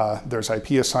there's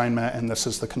IP assignment, and this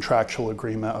is the contractual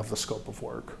agreement of the scope of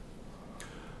work.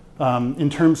 In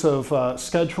terms of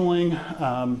scheduling,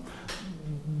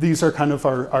 these are kind of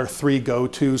our three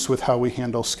go-tos with how we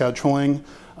handle scheduling.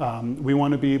 We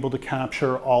want to be able to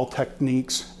capture all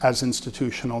techniques as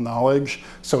institutional knowledge.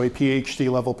 So a PhD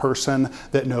level person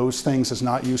that knows things is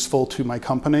not useful to my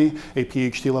company. A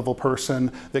PhD level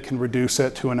person that can reduce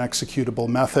it to an executable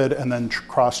method and then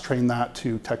cross-train that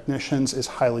to technicians is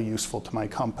highly useful to my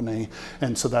company.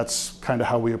 And so that's kind of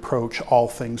how we approach all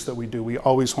things that we do. We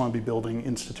always want to be building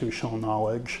institutional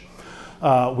knowledge.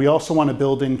 We also want to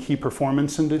build in key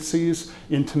performance indices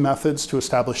into methods to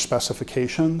establish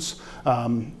specifications.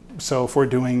 So if we're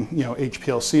doing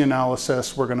HPLC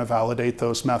analysis, we're going to validate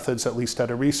those methods at least at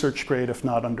a research grade, if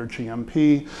not under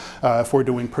GMP. If we're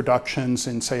doing productions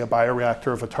in, say, a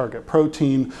bioreactor of a target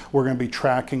protein, we're going to be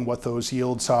tracking what those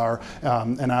yields are.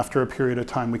 And after a period of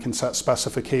time, we can set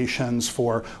specifications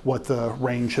for what the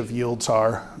range of yields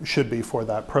should be for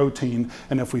that protein.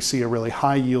 And if we see a really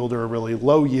high yield or a really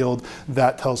low yield,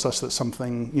 that tells us that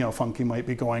something funky might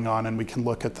be going on, and we can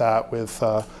look at that with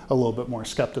a little bit more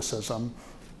skepticism.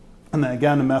 And then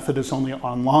again, a method is only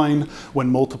online when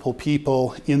multiple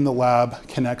people in the lab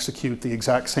can execute the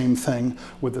exact same thing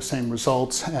with the same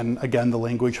results. And again, the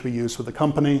language we use with the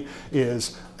company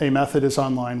is a method is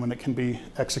online when it can be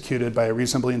executed by a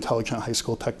reasonably intelligent high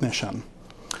school technician.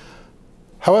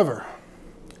 However,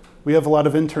 we have a lot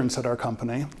of interns at our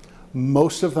company.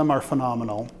 Most of them are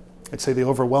phenomenal. I'd say the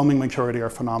overwhelming majority are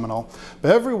phenomenal.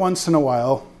 But every once in a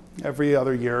while, every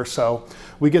other year or so,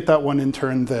 we get that one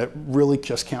intern that really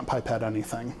just can't pipette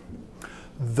anything.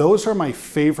 Those are my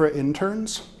favorite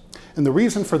interns. And the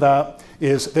reason for that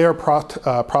is they are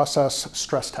process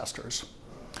stress testers.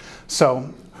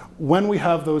 So when we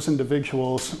have those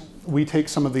individuals, we take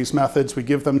some of these methods, we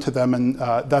give them to them, and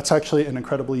that's actually an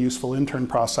incredibly useful intern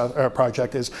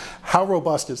project, is how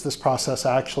robust is this process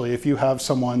actually? If you have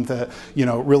someone that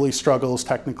really struggles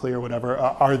technically or whatever,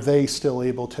 are they still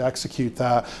able to execute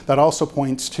that? That also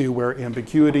points to where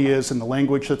ambiguity is in the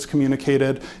language that's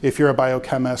communicated. If you're a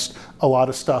biochemist, a lot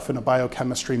of stuff in a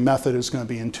biochemistry method is going to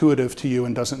be intuitive to you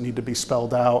and doesn't need to be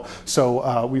spelled out.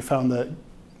 So we found that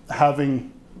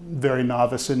having very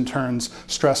novice interns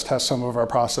stress test some of our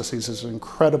processes is an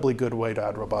incredibly good way to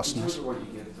add robustness. In terms of what you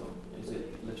get though, is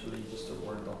it literally just a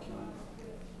Word document?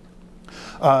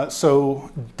 So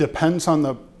depends on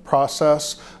the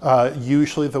process.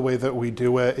 Usually the way that we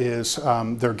do it is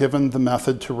they're given the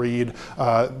method to read.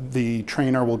 The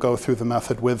trainer will go through the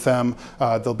method with them.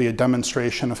 There'll be a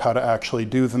demonstration of how to actually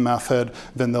do the method.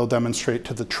 Then they'll demonstrate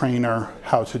to the trainer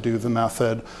how to do the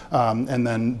method. And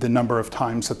then the number of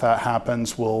times that that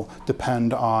happens will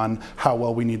depend on how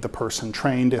well we need the person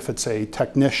trained. If it's a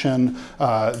technician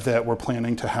that we're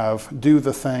planning to have do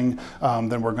the thing,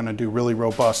 then we're going to do really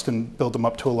robust and build them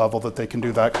up to a level that they can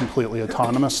do that completely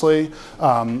autonomously.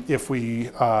 If we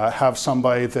have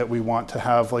somebody that we want to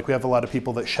have, like we have a lot of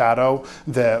people that shadow,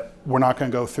 that we're not going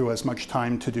to go through as much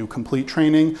time to do complete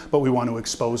training, but we want to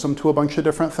expose them to a bunch of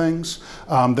different things,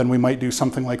 then we might do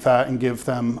something like that and give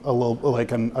them a little,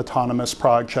 like an autonomous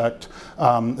project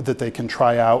that they can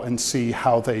try out and see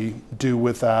how they do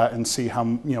with that and see how,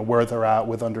 where they're at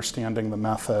with understanding the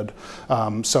method.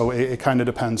 So it kind of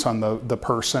depends on the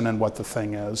person and what the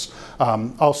thing is.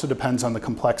 Also depends on the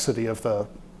complexity of the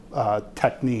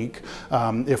technique.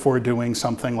 If we're doing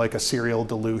something like a serial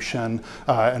dilution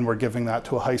and we're giving that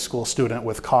to a high school student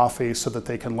with coffee so that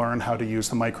they can learn how to use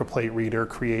the microplate reader,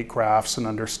 create graphs, and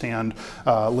understand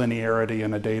linearity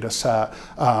in a data set,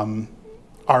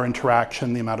 our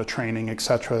interaction, the amount of training, et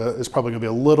cetera, is probably going to be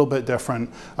a little bit different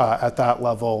at that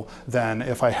level than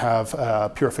if I have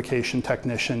a purification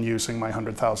technician using my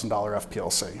 $100,000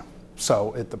 FPLC.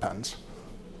 So it depends.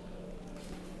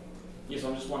 Yes,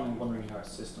 I'm just wondering how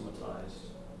it's systematized.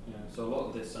 So a lot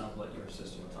of this sounds like you're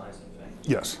systematizing things.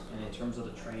 Yes. And in terms of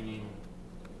the training,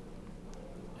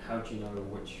 how do you know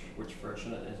which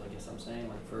version it is? I guess I'm saying,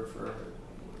 like for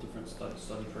different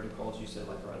study protocols, you said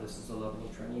like, right, this is the level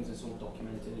of training. Is this all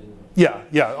documented?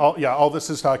 All this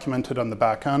is documented on the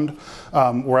back end.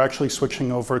 We're actually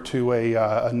switching over to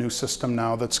a new system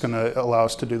now that's going to allow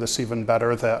us to do this even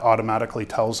better, that automatically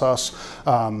tells us.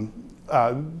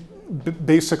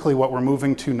 Basically what we're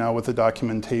moving to now with the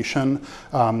documentation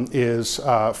is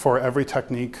for every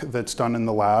technique that's done in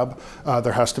the lab,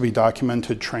 there has to be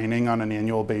documented training on an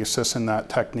annual basis in that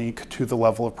technique to the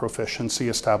level of proficiency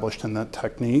established in that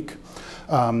technique.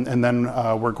 And then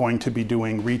we're going to be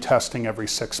doing retesting every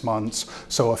 6 months.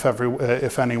 So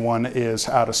if anyone is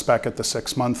out of spec at the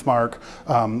 6-month mark,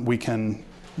 we can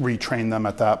retrain them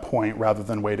at that point rather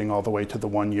than waiting all the way to the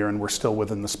 1 year, and we're still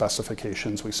within the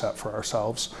specifications we set for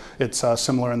ourselves. It's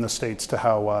similar in the States to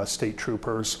how state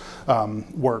troopers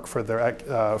work for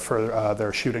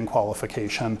their shooting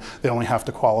qualification. They only have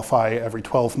to qualify every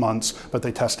 12 months, but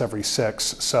they test every 6.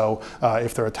 So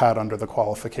if they're a tad under the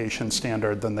qualification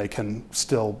standard, then they can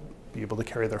still be able to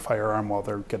carry their firearm while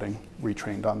they're getting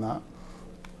retrained on that.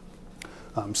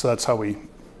 So that's how we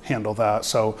handle that.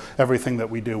 So everything that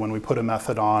we do when we put a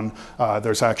method on,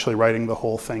 there's actually writing the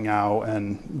whole thing out,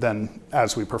 and then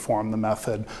as we perform the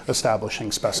method,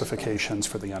 establishing specifications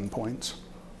for the endpoints.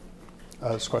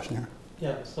 This question here?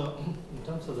 Yeah, so in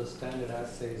terms of the standard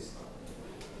assays,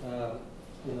 I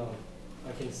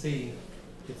can see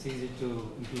it's easy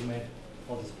to implement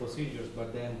all these procedures,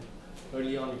 but then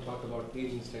early on you talked about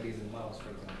aging studies in mouse,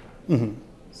 for example. Mm-hmm.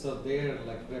 So they're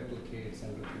like replicates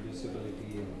and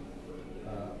reproducibility, and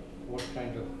what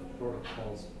kind of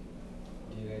protocols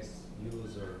do you guys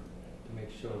use or to make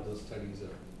sure those studies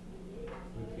are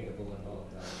repeatable and all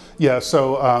of that? Yeah,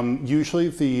 so usually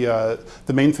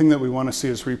the main thing that we want to see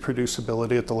is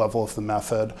reproducibility at the level of the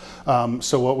method.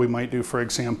 So what we might do, for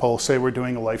example, say we're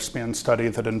doing a lifespan study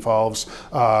that involves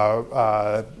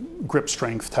grip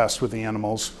strength test with the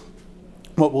animals.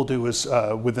 What we'll do is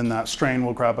within that strain,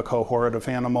 we'll grab a cohort of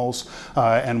animals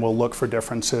and we'll look for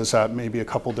differences at maybe a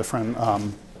couple different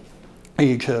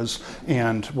ages,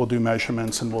 and we'll do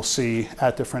measurements and we'll see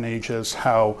at different ages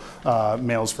how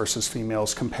males versus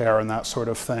females compare and that sort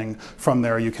of thing. From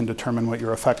there you can determine what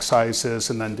your effect size is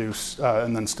and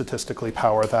then statistically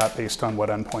power that based on what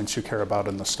endpoints you care about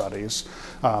in the studies.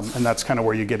 And that's kind of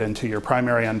where you get into your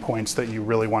primary endpoints that you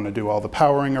really want to do all the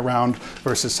powering around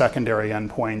versus secondary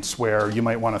endpoints where you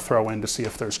might want to throw in to see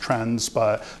if there's trends,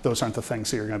 but those aren't the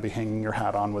things that you're going to be hanging your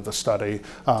hat on with the study.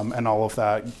 And all of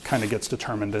that kind of gets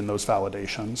determined in those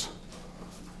validations.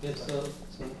 Yes, so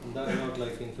on that note,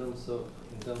 like in terms of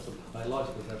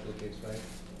biological replicates, right?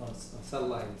 On cell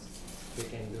lines, we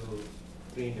can do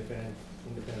 3 independent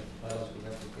biological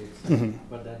replicates.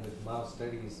 But then with mouse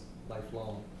studies,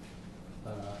 lifelong,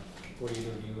 what do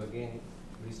you again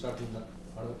restart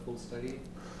another full study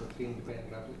for 3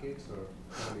 independent replicates, or?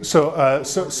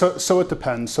 So it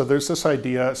depends. So there's this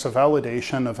idea, so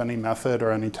validation of any method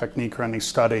or any technique or any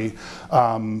study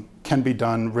can be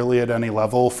done really at any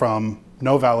level. From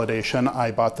no validation,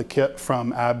 I bought the kit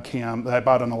from Abcam, I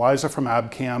bought an ELISA from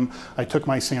Abcam, I took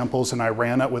my samples and I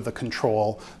ran it with the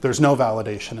control. There's no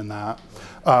validation in that.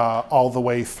 All the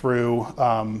way through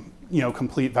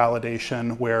complete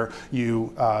validation where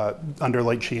you, under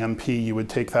like GMP, you would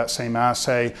take that same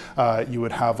assay, you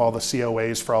would have all the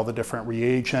COAs for all the different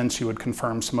reagents, you would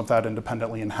confirm some of that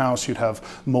independently in-house, you'd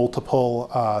have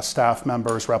multiple staff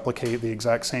members replicate the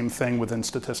exact same thing within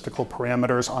statistical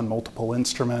parameters on multiple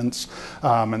instruments,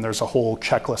 and there's a whole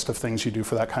checklist of things you do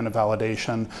for that kind of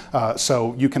validation.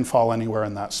 So you can fall anywhere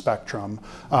in that spectrum.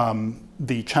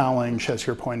 The challenge, as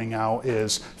you're pointing out,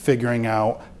 is figuring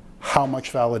out how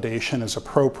much validation is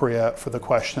appropriate for the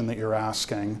question that you're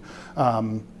asking.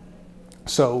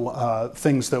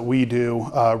 Things that we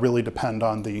do really depend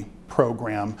on the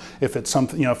program. If it's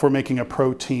something, if we're making a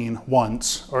protein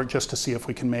once, or just to see if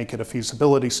we can make it a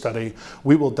feasibility study,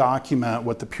 we will document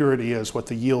what the purity is, what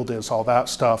the yield is, all that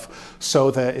stuff,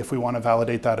 so that if we want to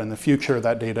validate that in the future,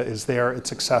 that data is there,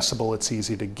 it's accessible, it's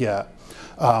easy to get.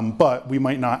 But we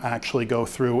might not actually go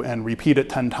through and repeat it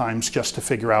 10 times just to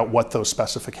figure out what those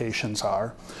specifications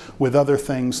are. With other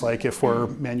things, like if we're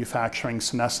manufacturing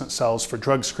senescent cells for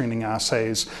drug screening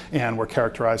assays and we're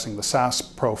characterizing the SAS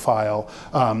profile,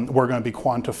 we're going to be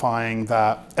quantifying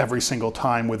that every single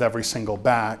time with every single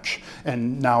batch.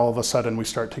 And now all of a sudden we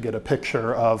start to get a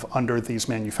picture of, under these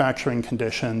manufacturing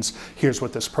conditions, here's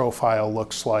what this profile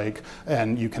looks like,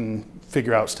 and you can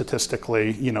figure out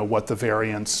statistically, what the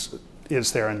variance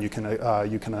is there, and you can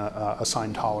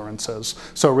assign tolerances.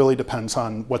 So it really depends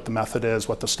on what the method is,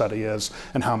 what the study is,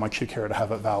 and how much you care to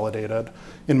have it validated.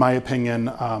 In my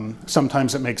opinion,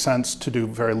 sometimes it makes sense to do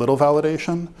very little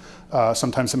validation.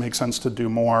 Sometimes it makes sense to do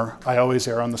more. I always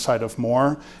err on the side of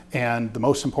more, and the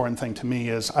most important thing to me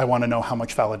is I want to know how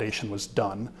much validation was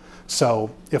done. So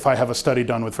if I have a study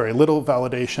done with very little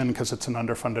validation because it's an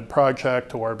underfunded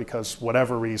project, or because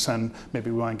whatever reason,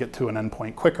 maybe we want to get to an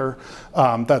endpoint quicker,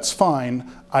 that's fine.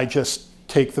 I just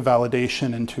take the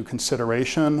validation into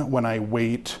consideration when I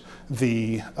weight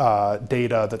the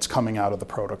data that's coming out of the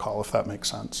protocol, if that makes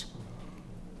sense.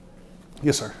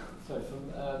 Yes, sir. So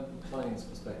from clients'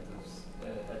 perspectives,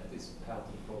 at this part of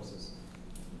the process,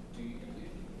 do you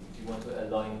want to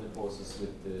align the process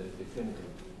with the clinical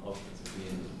occupancy,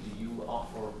 and do you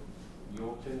offer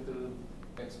your clinical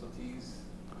expertise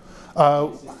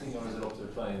existing, or is it up to the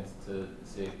client to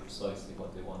say precisely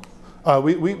what they want?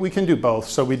 We can do both.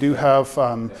 So we do have,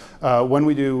 when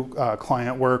we do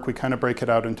client work, we kind of break it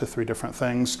out into 3 different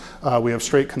things. We have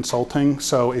straight consulting.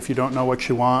 So if you don't know what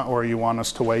you want, or you want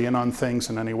us to weigh in on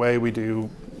things in any way, we do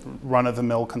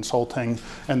run-of-the-mill consulting,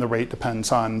 and the rate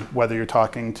depends on whether you're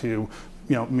talking to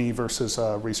me versus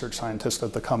a research scientist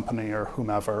at the company or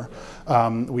whomever.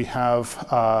 We have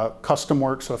custom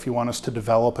work, so if you want us to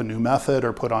develop a new method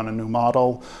or put on a new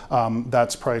model,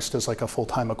 that's priced as like a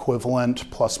full-time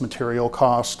equivalent plus material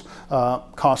cost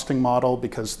costing model,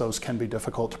 because those can be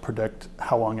difficult to predict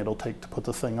how long it'll take to put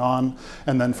the thing on.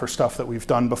 And then for stuff that we've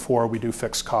done before, we do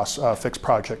fixed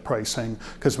project pricing,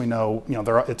 because we know,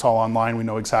 it's all online, we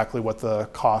know exactly what the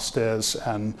cost is,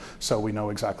 and so we know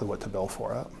exactly what to bill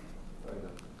for it.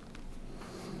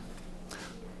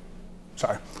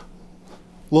 Sorry.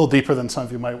 A little deeper than some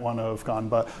of you might want to have gone,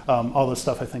 but all this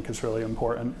stuff I think is really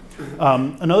important.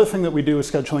 Another thing that we do is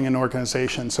scheduling an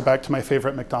organization. So back to my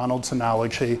favorite McDonald's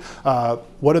analogy,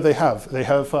 what do they have? They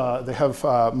have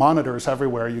monitors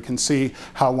everywhere. You can see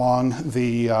how long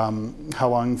the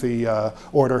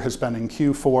order has been in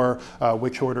queue for,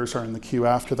 which orders are in the queue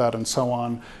after that, and so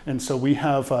on. And so we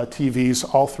have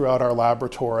TVs all throughout our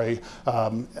laboratory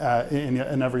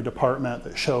in every department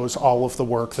that shows all of the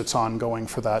work that's ongoing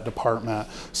for that department.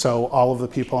 So all of the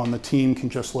people on the team can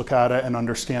just look at it and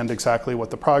understand exactly what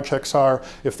the projects are.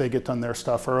 If they get done their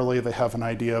stuff early, they have an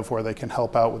idea of where they can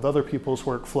help out with other people's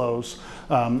workflows.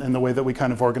 And the way that we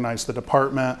kind of organize the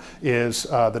department is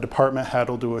the department head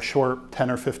will do a short 10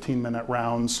 or 15 minute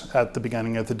rounds at the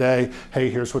beginning of the day. Hey,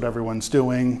 here's what everyone's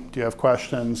doing. Do you have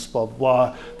questions? Blah, blah,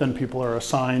 blah. Then people are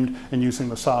assigned, and using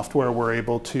the software, we're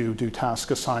able to do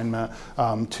task assignment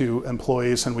to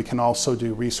employees, and we can also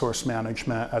do resource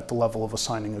management at the level of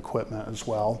assigning equipment as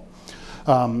well.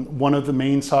 One of the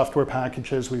main software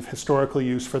packages we've historically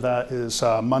used for that is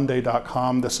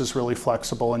Monday.com. This is really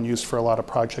flexible and used for a lot of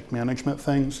project management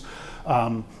things.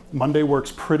 Monday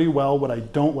works pretty well. What I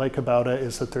don't like about it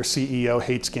is that their CEO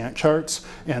hates Gantt charts,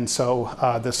 and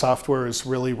so the software is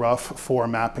really rough for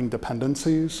mapping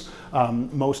dependencies.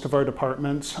 Most of our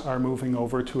departments are moving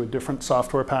over to a different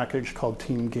software package called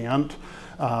Team Gantt,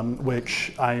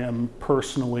 which I am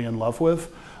personally in love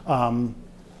with.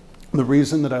 The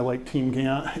reason that I like Team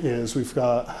Gantt is we've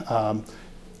got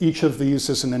each of these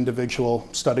is an individual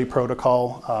study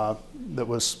protocol that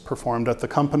was performed at the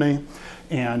company,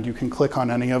 and you can click on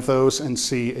any of those and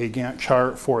see a Gantt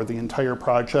chart for the entire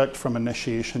project from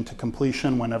initiation to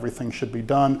completion, when everything should be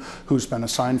done, who's been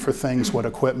assigned for things, what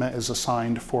equipment is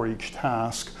assigned for each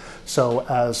task. So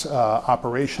as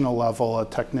operational level, a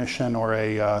technician or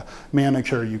a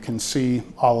manager, you can see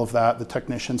all of that. The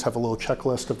technicians have a little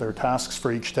checklist of their tasks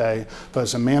for each day. But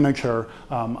as a manager,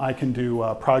 I can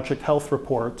do project health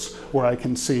reports where I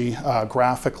can see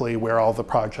graphically where all the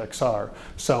projects are.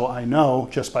 So I know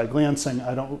just by glancing,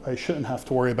 I shouldn't have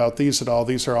to worry about these at all.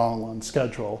 These are all on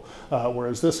schedule.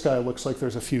 Whereas this guy looks like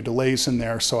there's a few delays in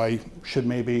there, so I should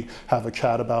maybe have a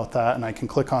chat about that, and I can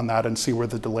click on that and see where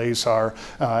the delays are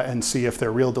and see if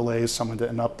they're real delays, someone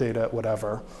didn't update it,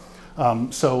 whatever.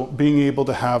 So being able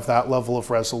to have that level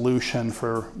of resolution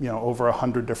for over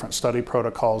 100 different study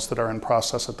protocols that are in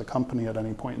process at the company at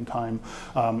any point in time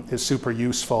is super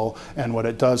useful. And what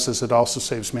it does is it also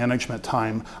saves management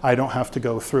time. I don't have to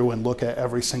go through and look at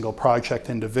every single project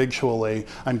individually.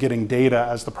 I'm getting data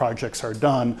as the projects are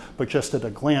done, but just at a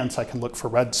glance I can look for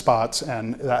red spots,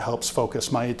 and that helps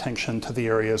focus my attention to the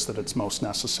areas that it's most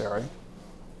necessary.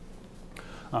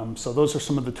 So those are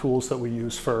some of the tools that we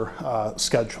use for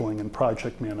scheduling and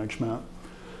project management.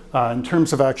 In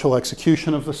terms of actual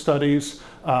execution of the studies,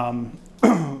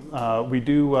 we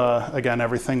do, again,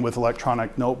 everything with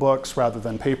electronic notebooks rather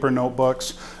than paper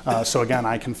notebooks. So again,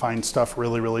 I can find stuff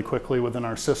really, really quickly within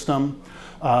our system.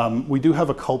 We do have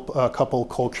a couple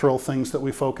cultural things that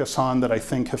we focus on that I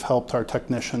think have helped our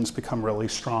technicians become really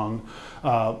strong.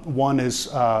 One is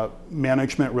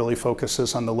management really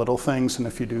focuses on the little things, and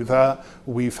if you do that,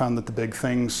 we found that the big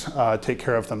things take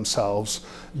care of themselves.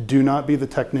 Do not be the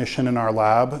technician in our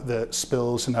lab that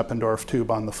spills an Eppendorf tube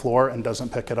on the floor and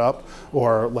doesn't pick it up,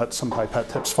 or lets some pipette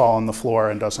tips fall on the floor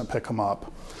and doesn't pick them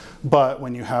up. But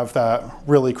when you have that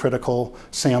really critical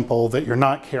sample that you're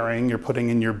not carrying, you're putting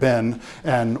in your bin,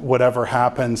 and whatever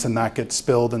happens and that gets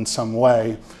spilled in some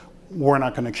way, we're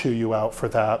not going to chew you out for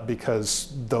that,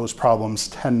 because those problems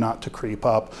tend not to creep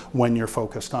up when you're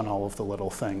focused on all of the little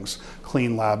things.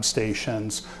 Clean lab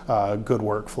stations, good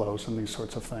workflows, and these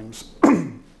sorts of things.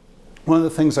 One of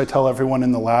the things I tell everyone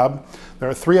in the lab, there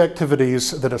are 3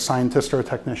 activities that a scientist or a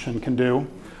technician can do.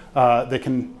 They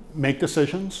can make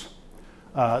decisions,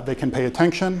 they can pay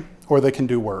attention, or they can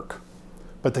do work.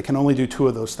 But they can only do 2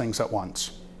 of those things at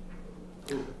once.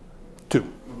 2.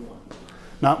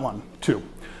 Not 1, 2.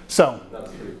 So,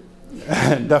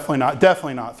 definitely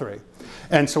not 3.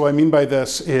 And so what I mean by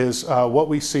this is what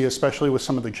we see, especially with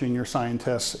some of the junior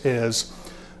scientists, is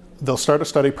they'll start a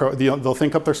study, they'll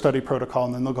think up their study protocol,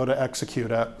 and then they'll go to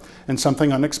execute it, and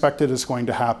something unexpected is going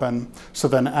to happen. So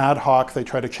then ad hoc, they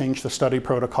try to change the study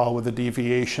protocol with a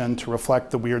deviation to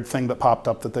reflect the weird thing that popped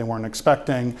up that they weren't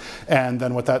expecting, and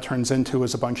then what that turns into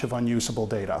is a bunch of unusable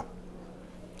data.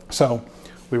 So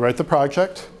we write the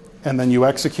project, and then you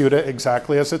execute it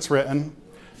exactly as it's written,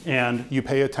 and you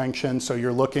pay attention. So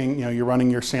you're looking, you're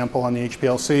running your sample on the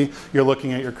HPLC, you're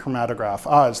looking at your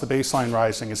chromatograph. Is the baseline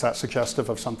rising? Is that suggestive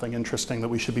of something interesting that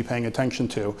we should be paying attention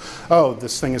to? Oh,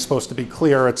 this thing is supposed to be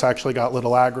clear, it's actually got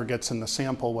little aggregates in the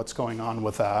sample, what's going on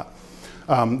with that?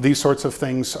 These sorts of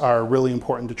things are really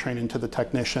important to train into the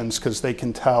technicians, because they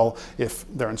can tell, if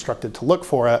they're instructed to look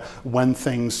for it, when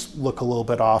things look a little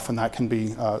bit off, and that can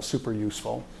be super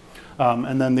useful.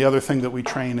 And then the other thing that we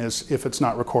train is, if it's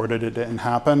not recorded, it didn't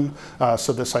happen.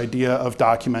 So this idea of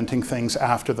documenting things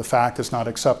after the fact is not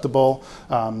acceptable.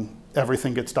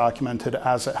 everything gets documented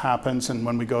as it happens, and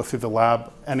when we go through the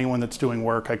lab, anyone that's doing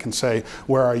work, I can say,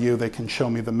 where are you? They can show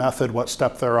me the method, what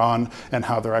step they're on, and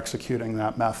how they're executing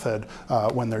that method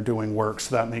when they're doing work.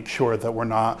 So that makes sure that we're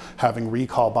not having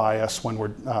recall bias when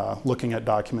we're looking at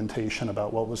documentation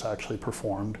about what was actually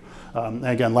performed.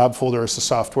 Again, LabFolder is the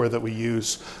software that we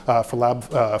use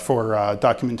for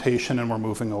documentation, and we're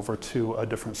moving over to a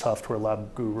different software,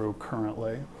 LabGuru,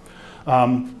 currently.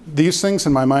 These things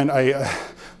in my mind,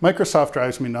 Microsoft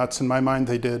drives me nuts. In my mind,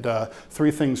 they did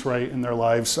 3 things right in their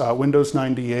lives: Windows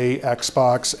 98,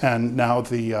 Xbox, and now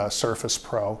the Surface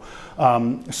Pro.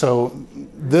 So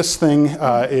this thing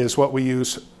is what we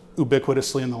use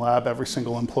ubiquitously in the lab. Every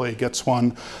single employee gets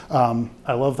one.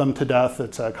 I love them to death.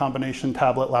 It's a combination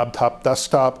tablet, laptop,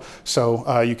 desktop.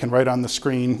 So you can write on the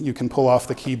screen, you can pull off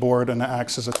the keyboard, and it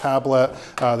acts as a tablet.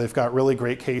 They've got really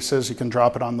great cases. You can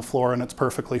drop it on the floor and it's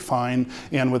perfectly fine.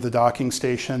 And with the docking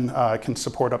station, it can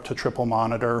support up to triple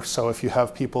monitor. So if you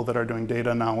have people that are doing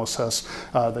data analysis,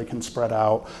 they can spread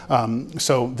out.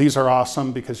 So these are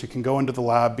awesome because you can go into the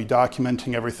lab, be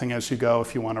documenting everything as you go.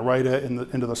 If you want to write it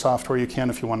into the software, you can.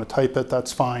 If you want to type it,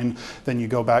 that's fine. Then you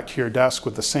go back to your desk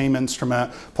with the same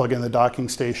instrument, plug in the docking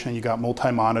station, you got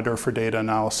multi-monitor for data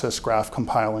analysis, graph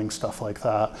compiling, stuff like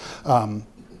that.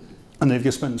 And they've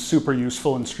just been super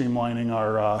useful in streamlining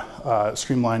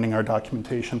our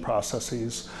documentation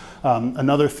processes.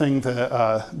 Another thing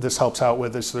that this helps out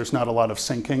with is there's not a lot of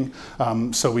syncing.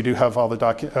 So we do have all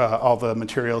the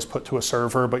materials put to a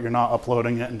server, but you're not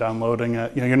uploading it and downloading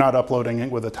it. You know, you're not uploading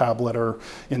it with a tablet or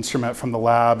instrument from the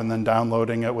lab and then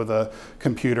downloading it with a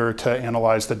computer to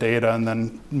analyze the data and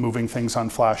then moving things on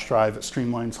flash drive. It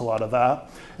streamlines a lot of that.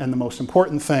 And the most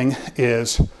important thing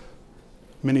is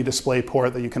mini display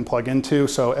port that you can plug into.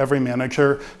 So every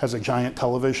manager has a giant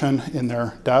television in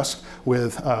their desk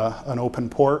with an open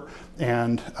port,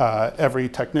 and every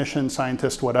technician,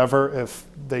 scientist, whatever, if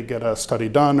they get a study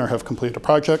done or have completed a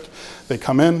project, they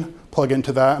come in, plug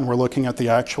into that, and we're looking at the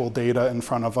actual data in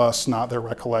front of us, not their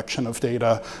recollection of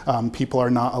data. People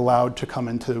are not allowed to come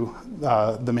into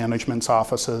the management's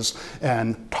offices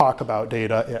and talk about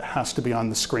data. It has to be on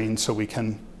the screen so we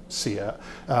can see it.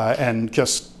 And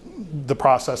just the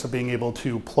process of being able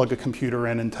to plug a computer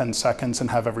in 10 seconds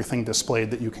and have everything displayed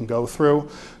that you can go through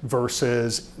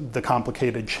versus the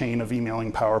complicated chain of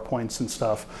emailing PowerPoints and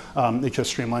stuff. It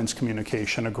just streamlines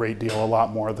communication a great deal, a lot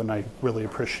more than I really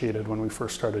appreciated when we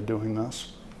first started doing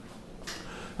this.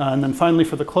 And then finally,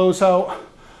 for the closeout,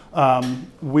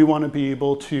 we want to be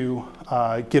able to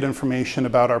get information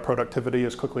about our productivity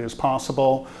as quickly as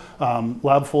possible.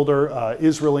 LabFolder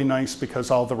is really nice because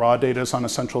all the raw data is on a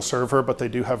central server, but they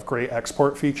do have great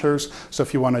export features. So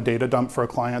if you want a data dump for a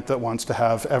client that wants to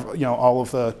have all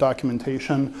of the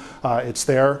documentation, it's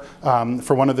there.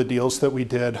 For one of the deals that we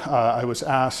did, I was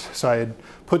asked, so I had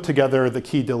put together the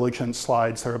key diligence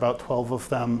slides. There are about 12 of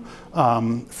them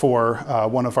for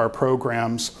one of our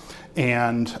programs.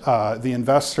 And the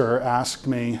investor asked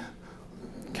me,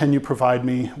 can you provide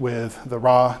me with the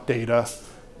raw data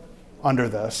under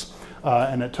this?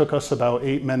 And it took us about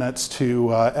 8 minutes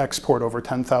to export over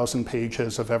 10,000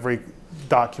 pages of every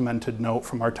documented note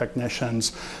from our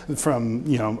technicians from,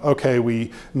 okay,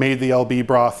 we made the LB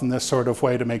broth in this sort of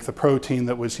way to make the protein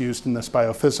that was used in this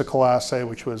biophysical assay,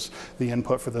 which was the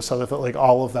input for this other thing, like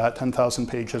all of that, 10,000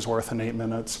 pages worth in 8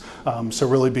 minutes. So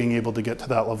really being able to get to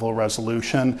that level of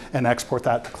resolution and export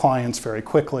that to clients very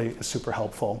quickly is super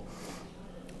helpful.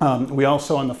 We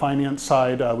also, on the finance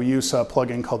side, we use a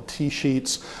plugin called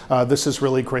T-Sheets. This is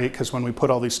really great because when we put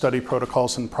all these study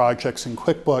protocols and projects in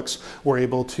QuickBooks, we're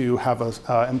able to have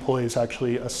employees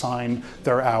actually assign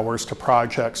their hours to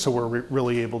projects. So we're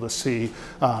really able to see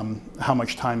how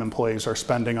much time employees are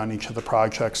spending on each of the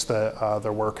projects that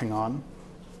they're working on.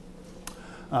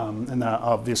 And that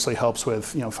obviously helps with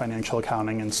financial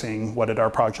accounting and seeing what did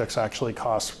our projects actually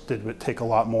cost. Did it take a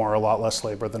lot more, a lot less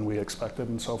labor than we expected,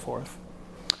 and so forth.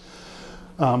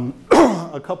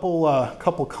 A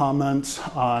couple comments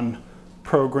on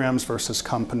programs versus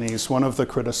companies. One of the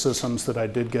criticisms that I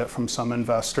did get from some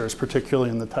investors, particularly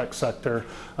in the tech sector,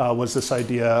 was this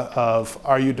idea of,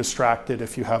 are you distracted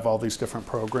if you have all these different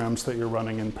programs that you're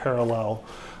running in parallel?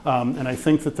 And I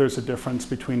think that there's a difference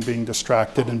between being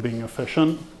distracted and being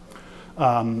efficient.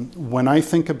 When I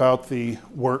think about the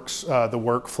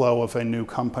workflow of a new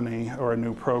company or a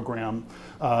new program,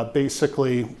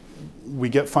 basically, we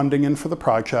get funding in for the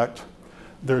project.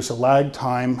 There's a lag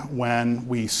time when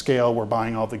we scale. We're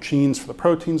buying all the genes for the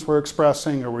proteins we're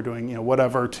expressing, or we're doing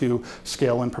whatever to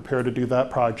scale and prepare to do that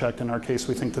project. In our case,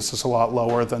 we think this is a lot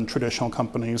lower than traditional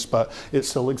companies, but it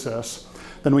still exists.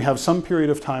 Then we have some period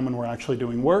of time when we're actually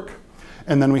doing work.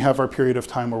 And then we have our period of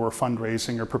time where we're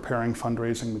fundraising or preparing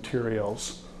fundraising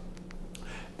materials.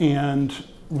 And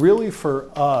really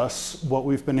for us, what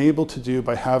we've been able to do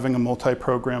by having a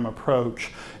multi-program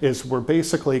approach is we're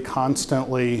basically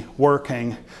constantly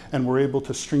working, and we're able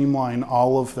to streamline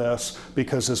all of this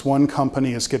because as one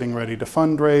company is getting ready to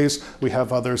fundraise, we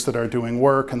have others that are doing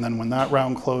work, and then when that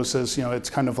round closes, you know, it's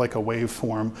kind of like a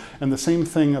waveform. And the same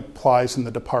thing applies in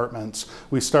the departments.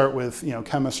 We start with, you know,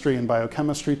 chemistry and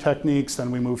biochemistry techniques,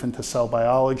 then we move into cell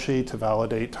biology to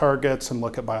validate targets and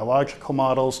look at biological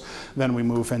models, then we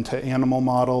move into animal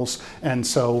models, and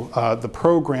so the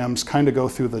programs kind of go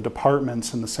through the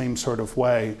departments in the same sort of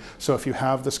way. So if you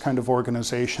have this kind of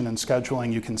organization and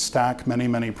scheduling, you can stack many,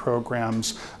 many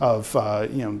programs of,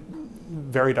 you know,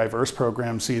 very diverse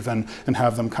programs even, and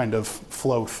have them kind of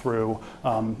flow through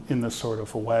in this sort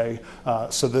of a way.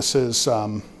 So this is,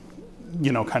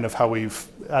 you know, kind of how we've,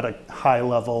 at a high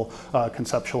level,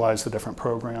 conceptualized the different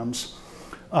programs.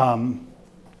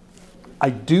 I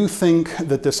do think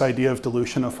that this idea of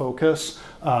dilution of focus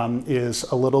is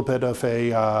a little bit of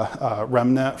a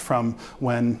remnant from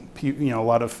when you know, a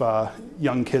lot of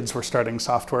young kids were starting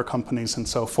software companies and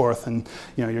so forth, and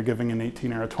you know, you're giving an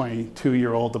 18 or a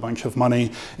 22-year-old a bunch of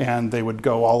money, and they would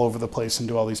go all over the place and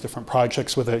do all these different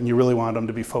projects with it, and you really wanted them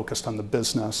to be focused on the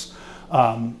business.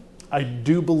 I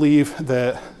do believe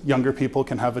that younger people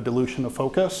can have a dilution of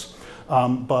focus,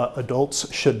 but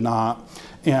adults should not.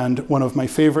 And one of my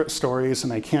favorite stories,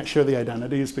 and I can't share the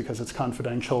identities because it's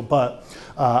confidential, but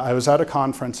I was at a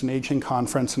conference, an aging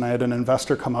conference, and I had an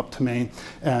investor come up to me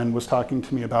and was talking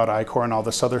to me about Ichor and all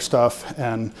this other stuff,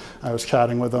 and I was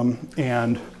chatting with him,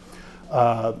 and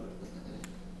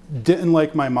didn't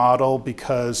like my model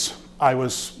because I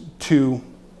was too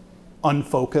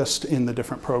unfocused in the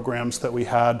different programs that we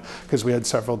had, because we had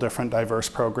several different diverse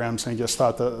programs, and he just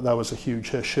thought that that was a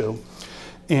huge issue.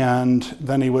 And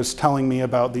then he was telling me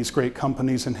about these great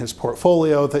companies in his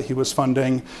portfolio that he was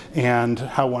funding and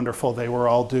how wonderful they were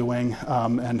all doing,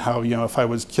 and how, you know, if I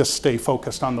was just stay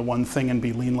focused on the one thing and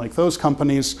be lean like those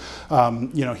companies,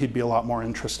 you know, he'd be a lot more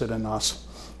interested in us.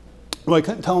 What I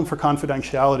couldn't tell him for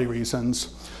confidentiality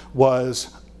reasons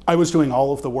was I was doing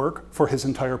all of the work for his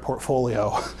entire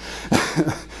portfolio.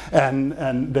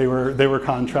 and they were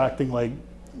contracting like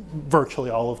virtually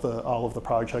all of the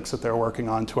projects that they're working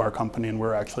on to our company, and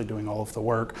we're actually doing all of the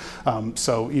work.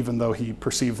 So even though he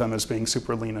perceived them as being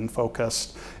super lean and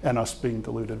focused and us being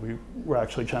diluted, we were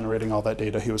actually generating all that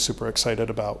data he was super excited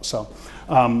about. So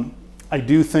I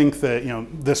do think that, you know,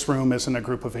 this room isn't a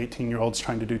group of 18-year-olds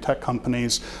trying to do tech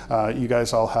companies. You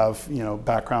guys all have, you know,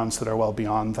 backgrounds that are well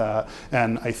beyond that,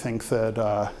 and I think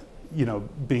that you know,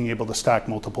 being able to stack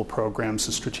multiple programs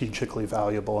is strategically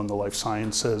valuable in the life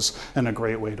sciences and a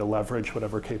great way to leverage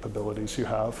whatever capabilities you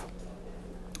have.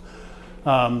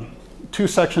 2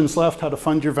 sections left: how to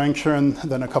fund your venture, and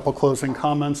then a couple closing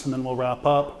comments, and then we'll wrap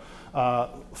up.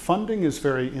 Funding is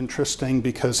very interesting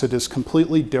because it is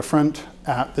completely different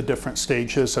at the different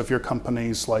stages of your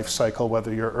company's life cycle,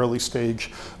 whether you're early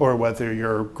stage or whether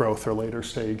you're growth or later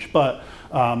stage. But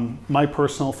my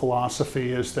personal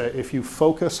philosophy is that if you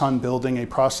focus on building a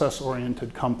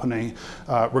process-oriented company,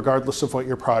 regardless of what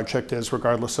your project is,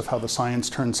 regardless of how the science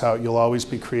turns out, you'll always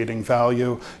be creating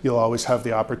value. You'll always have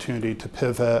the opportunity to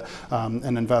pivot,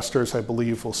 and investors, I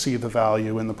believe, will see the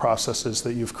value in the processes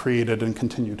that you've created and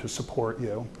continue to support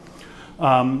you.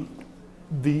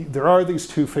 There are these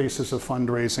 2 phases of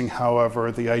fundraising,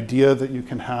 however. The idea that you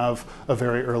can have a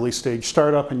very early stage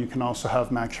startup, and you can also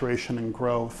have maturation and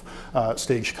growth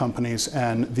stage companies,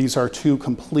 and these are 2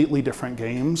 completely different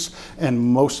games, and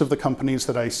most of the companies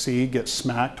that I see get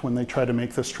smacked when they try to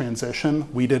make this transition.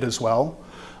 We did as well.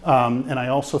 And I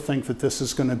also think that this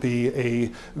is going to be a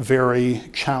very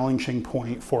challenging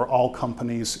point for all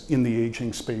companies in the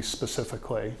aging space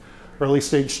specifically. Early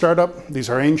stage startup, these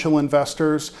are angel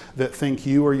investors that think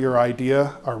you or your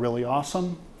idea are really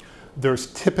awesome. There's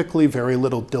typically very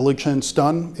little diligence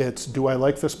done. It's, do I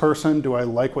like this person? Do I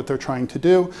like what they're trying to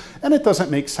do? And it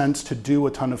doesn't make sense to do a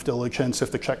ton of diligence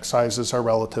if the check sizes are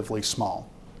relatively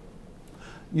small.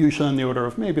 Usually in the order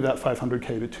of maybe that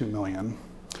 500K to 2 million.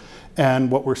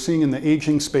 And what we're seeing in the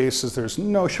aging space is there's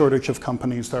no shortage of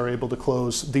companies that are able to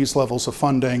close these levels of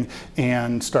funding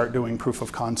and start doing proof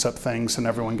of concept things, and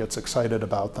everyone gets excited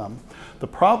about them. The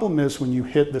problem is when you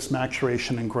hit this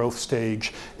maturation and growth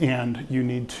stage and you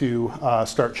need to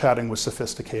start chatting with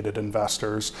sophisticated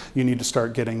investors, you need to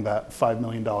start getting that $5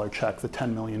 million check, the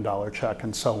 $10 million check,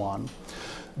 and so on.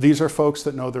 These are folks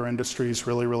that know their industries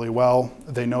really, really well.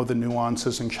 They know the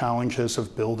nuances and challenges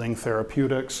of building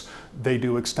therapeutics. They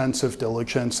do extensive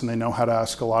diligence, and they know how to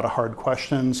ask a lot of hard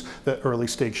questions that early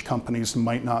stage companies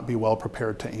might not be well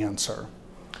prepared to answer.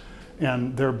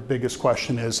 And their biggest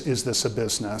question is this a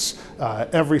business?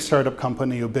 Every startup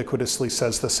company ubiquitously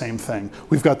says the same thing.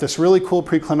 We've got this really cool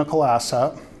preclinical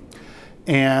asset,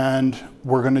 and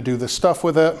we're going to do this stuff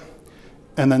with it.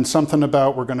 And then something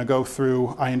about we're going to go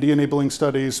through IND-enabling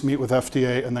studies, meet with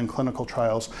FDA, and then clinical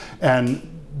trials.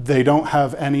 And they don't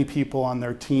have any people on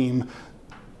their team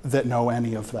that know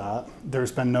any of that.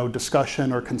 There's been no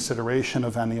discussion or consideration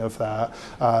of any of that.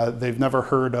 They've never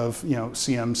heard of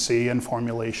CMC and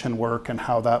formulation work and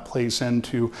how that plays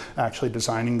into actually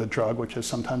designing the drug, which is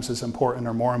sometimes as important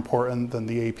or more important than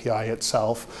the API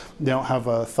itself. They don't have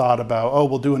a thought about, oh,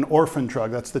 we'll do an orphan drug.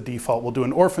 That's the default. We'll do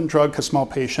an orphan drug because small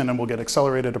patient and we'll get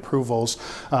accelerated approvals.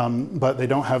 But they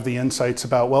don't have the insights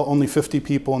about, well, only 50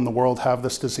 people in the world have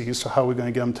this disease, so how are we going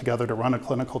to get them together to run a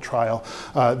clinical trial?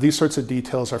 These sorts of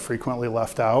details are frequently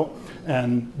left out,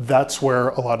 and that's where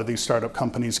a lot of these startup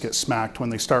companies get smacked, when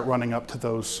they start running up to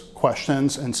those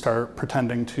questions and start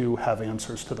pretending to have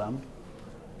answers to them.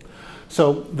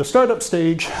 So the startup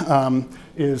stage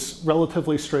is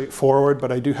relatively straightforward,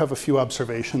 but I do have a few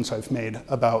observations I've made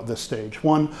about this stage.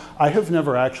 One, I have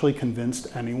never actually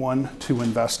convinced anyone to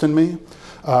invest in me,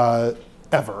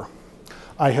 ever.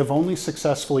 I have only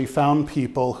successfully found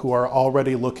people who are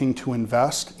already looking to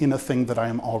invest in a thing that I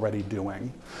am already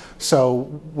doing.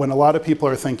 So when a lot of people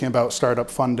are thinking about startup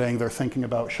funding, they're thinking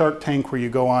about Shark Tank, where you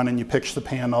go on and you pitch the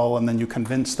panel and then you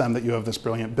convince them that you have this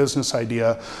brilliant business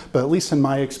idea. But at least in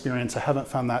my experience, I haven't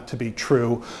found that to be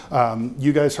true.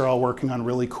 You guys are all working on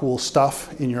really cool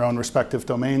stuff in your own respective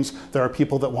domains. There are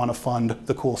people that want to fund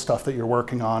the cool stuff that you're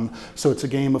working on. So it's a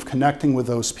game of connecting with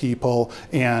those people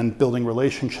and building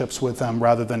relationships with them,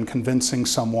 rather than convincing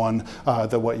someone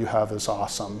that what you have is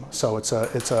awesome. So it's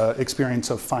a experience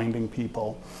of finding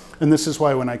people. And this is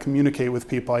why when I communicate with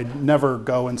people, I never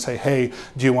go and say, hey,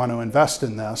 do you want to invest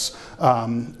in this?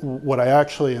 What I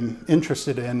actually am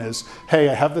interested in is, hey,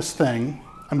 I have this thing,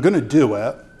 I'm going to do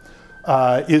it.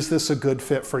 Is this a good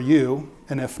fit for you?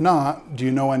 And if not, do you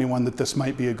know anyone that this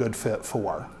might be a good fit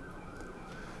for?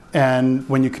 And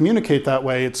when you communicate that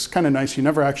way, it's kind of nice. You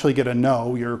never actually get a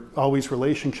no. You're always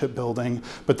relationship building.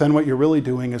 But then what you're really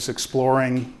doing is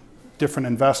exploring different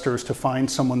investors to find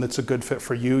someone that's a good fit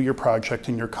for you, your project,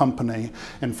 and your company.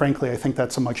 And frankly, I think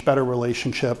that's a much better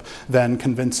relationship than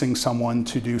convincing someone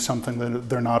to do something that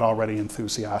they're not already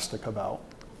enthusiastic about.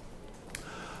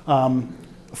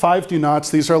 5 do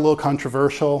nots. These are a little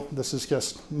controversial. This is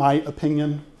just my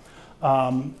opinion.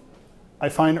 I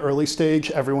find early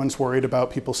stage, everyone's worried about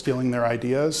people stealing their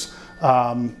ideas.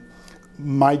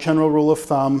 My general rule of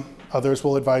thumb, others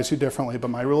will advise you differently, but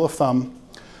my rule of thumb,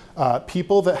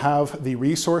 people that have the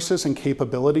resources and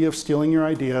capability of stealing your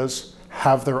ideas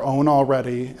have their own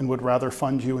already and would rather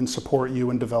fund you and support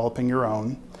you in developing your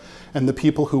own. And the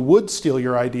people who would steal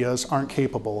your ideas aren't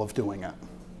capable of doing it.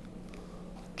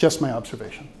 Just my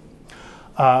observation.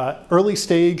 Early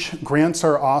stage, grants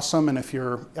are awesome, and if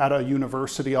you're at a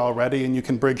university already and you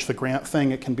can bridge the grant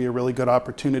thing, it can be a really good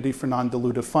opportunity for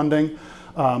non-dilutive funding.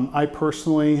 I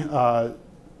personally,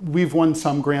 we've won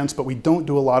some grants, but we don't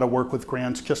do a lot of work with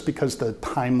grants just because the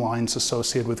timelines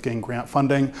associated with getting grant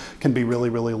funding can be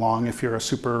really, really long if you're a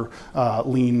super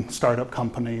lean startup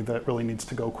company that really needs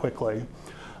to go quickly.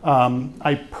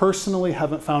 I personally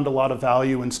haven't found a lot of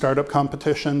value in startup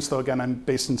competitions, though again, I'm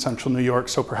based in central New York,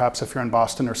 so perhaps if you're in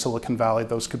Boston or Silicon Valley,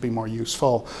 those could be more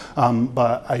useful.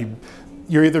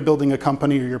 You're either building a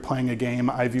company or you're playing a game.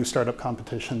 I view startup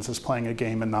competitions as playing a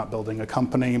game and not building a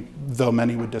company, though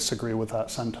many would disagree with that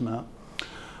sentiment.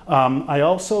 I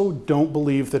also don't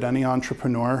believe that any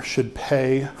entrepreneur should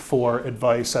pay for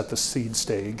advice at the seed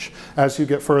stage. As you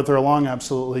get further along,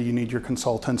 absolutely, you need your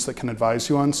consultants that can advise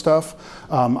you on stuff.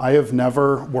 I have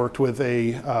never worked with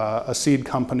a seed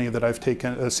company that I've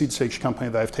taken, a seed stage company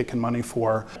that I've taken money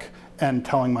for, and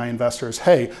telling my investors,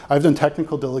 hey, I've done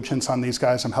technical diligence on these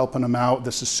guys, I'm helping them out,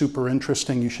 this is super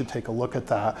interesting, you should take a look at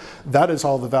that. That is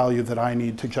all the value that I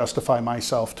need to justify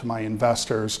myself to my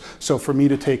investors. So for me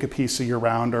to take a piece of your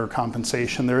round or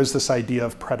compensation, there is this idea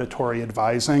of predatory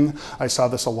advising. I saw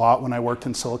this a lot when I worked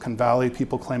in Silicon Valley,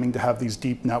 people claiming to have these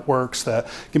deep networks that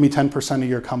give me 10% of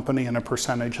your company and a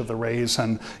percentage of the raise,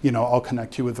 and I'll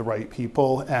connect you with the right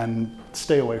people, and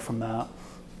stay away from that.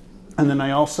 And then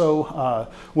I also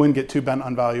wouldn't get too bent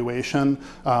on valuation.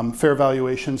 Fair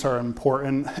valuations are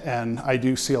important, and I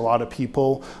do see a lot of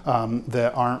people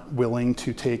that aren't willing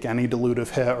to take any dilutive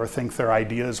hit or think their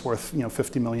idea is worth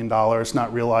 $50 million,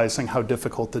 not realizing how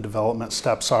difficult the development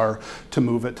steps are to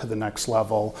move it to the next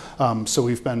level. So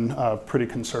we've been pretty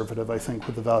conservative, I think,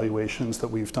 with the valuations that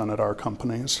we've done at our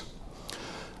companies.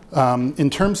 In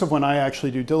terms of when I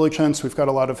actually do diligence, we've got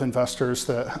a lot of investors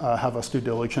that have us do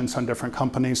diligence on different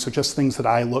companies, so just things that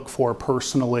I look for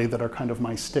personally that are kind of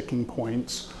my sticking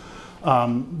points.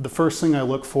 The first thing I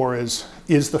look for is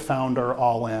the founder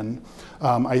all in?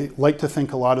 I like to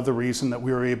think a lot of the reason that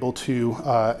we were able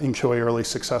to enjoy early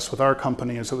success with our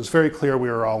company is it was very clear we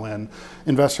were all in.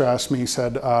 Investor asked me, he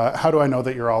said, how do I know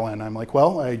that you're all in? I'm like,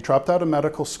 well, I dropped out of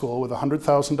medical school with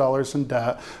 $100,000 in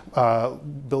debt,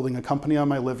 building a company on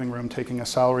my living room, taking a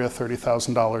salary of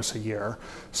 $30,000 a year.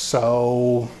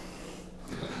 So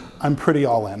I'm pretty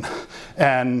all in.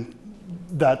 And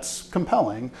that's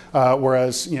compelling.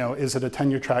 Whereas, is it a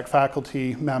tenure track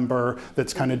faculty member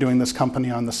that's kind of doing this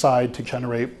company on the side to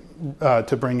generate,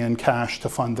 to bring in cash to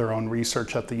fund their own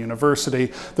research at the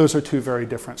university? Those are two very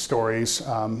different stories.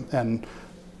 And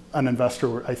an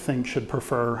investor, I think, should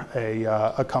prefer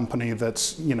a company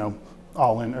that's,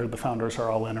 all in, or the founders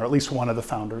are all in, or at least one of the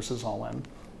founders is all in.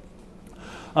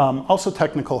 Also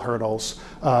technical hurdles.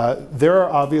 There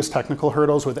are obvious technical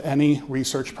hurdles with any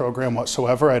research program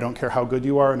whatsoever. I don't care how good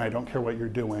you are and I don't care what you're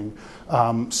doing.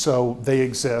 So they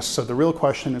exist. So the real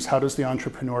question is, how does the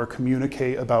entrepreneur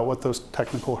communicate about what those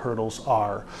technical hurdles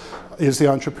are? Is the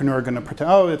entrepreneur going to pretend,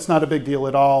 oh, it's not a big deal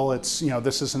at all, it's,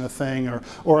 this isn't a thing,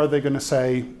 or are they going to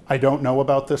say, I don't know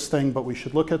about this thing, but we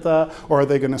should look at that? Or are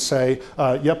they going to say,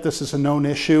 yep, this is a known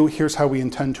issue, here's how we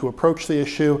intend to approach the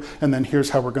issue, and then here's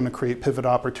how we're going to create pivot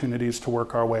opportunities to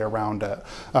work our way around it.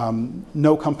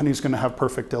 No company is going to have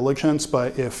perfect diligence,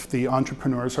 but if the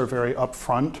entrepreneurs are very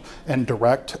upfront and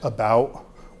direct about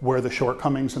where the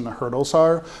shortcomings and the hurdles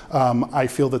are, I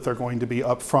feel that they're going to be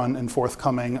upfront and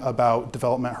forthcoming about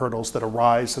development hurdles that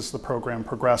arise as the program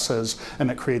progresses,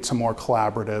 and it creates a more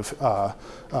collaborative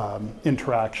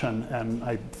interaction, and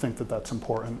I think that that's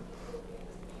important.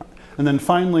 And then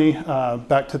finally,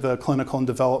 back to the clinical and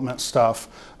development stuff,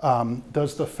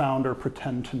 does the founder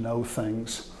pretend to know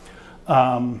things?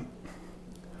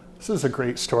 This is a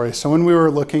great story. So when we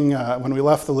were looking, when we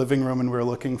left the living room and we were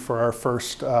looking for our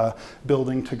first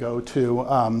building to go to,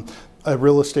 a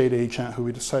real estate agent who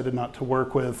we decided not to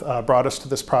work with brought us to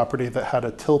this property that had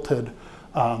a tilted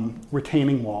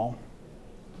retaining wall.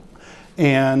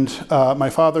 And my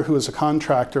father, who is a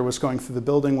contractor, was going through the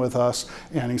building with us,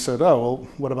 and he said, oh, well,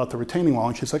 what about the retaining wall?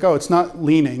 And she's like, oh, it's not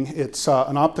leaning, it's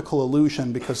an optical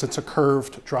illusion because it's a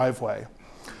curved driveway.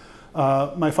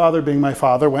 My father, being my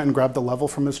father, went and grabbed the level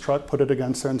from his truck, put it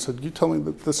against there, and said, you tell me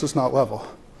that this is not level.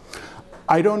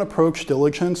 I don't approach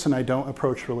diligence, and I don't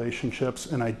approach relationships,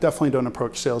 and I definitely don't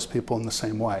approach salespeople in the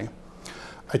same way.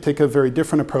 I take a very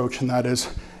different approach, and that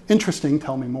is, interesting,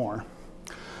 tell me more.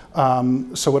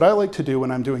 So what I like to do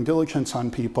when I'm doing diligence on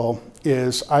people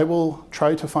is I will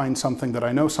try to find something that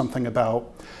I know something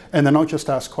about, and then I'll just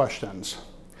ask questions.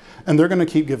 And they're going to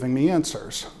keep giving me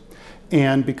answers.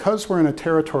 And because we're in a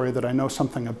territory that I know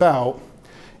something about,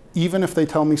 even if they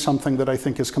tell me something that I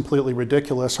think is completely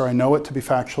ridiculous or I know it to be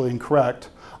factually incorrect,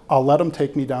 I'll let them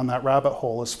take me down that rabbit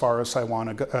hole as far as they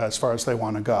want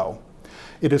to go.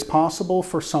 It is possible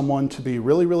for someone to be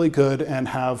really, really good and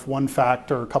have one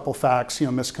fact or a couple facts,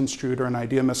 misconstrued or an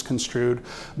idea misconstrued.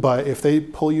 But if they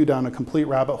pull you down a complete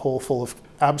rabbit hole full of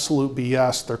absolute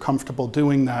BS, they're comfortable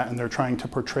doing that and they're trying to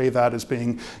portray that as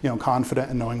being, confident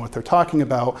and knowing what they're talking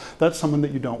about, that's someone that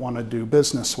you don't want to do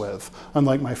business with.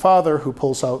 Unlike my father, who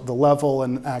pulls out the level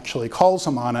and actually calls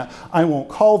them on it, I won't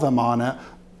call them on it.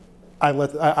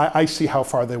 I see how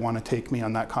far they want to take me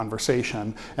on that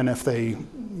conversation, and if they,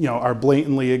 are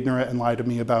blatantly ignorant and lie to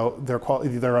me about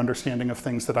their understanding of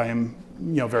things that I am,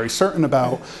 very certain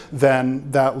about, then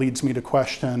that leads me to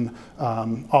question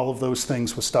all of those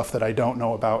things with stuff that I don't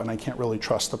know about, and I can't really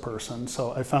trust the person.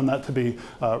 So I found that to be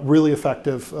a really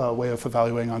effective way of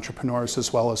evaluating entrepreneurs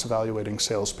as well as evaluating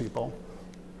salespeople.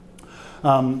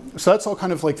 So that's all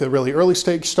kind of like the really early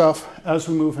stage stuff. As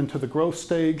we move into the growth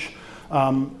stage,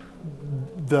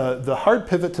 the hard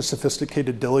pivot to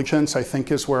sophisticated diligence, I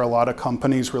think, is where a lot of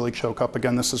companies really choke up.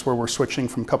 Again, this is where we're switching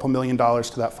from a couple $1 million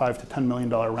to that $5 to $10 million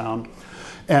round.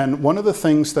 And one of the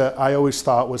things that I always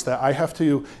thought was that I have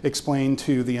to explain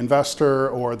to the investor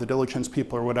or the diligence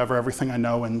people or whatever everything I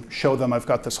know and show them I've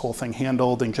got this whole thing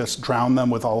handled and just drown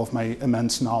them with all of my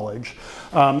immense knowledge.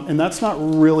 And that's not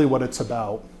really what it's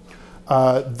about.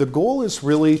 The goal is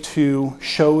really to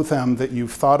show them that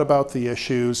you've thought about the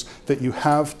issues, that you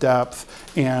have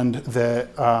depth, and that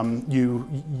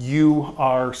you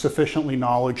are sufficiently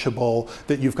knowledgeable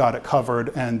that you've got it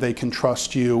covered and they can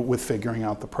trust you with figuring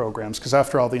out the programs. Because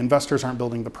after all, the investors aren't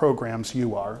building the programs,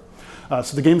 you are.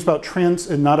 So the game's about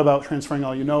not about transferring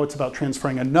all you know, it's about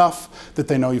transferring enough that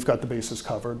they know you've got the bases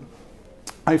covered.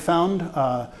 I found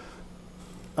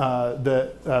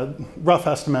the rough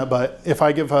estimate, but if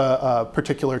I give a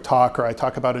particular talk or I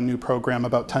talk about a new program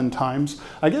about 10 times,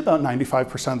 I get about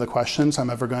 95% of the questions I'm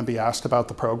ever going to be asked about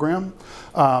the program.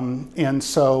 And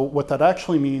so what that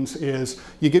actually means is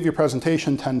you give your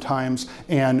presentation 10 times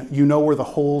and you know where the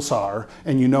holes are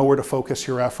and you know where to focus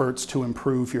your efforts to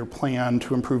improve your plan,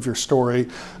 to improve your story.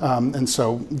 And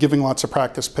so giving lots of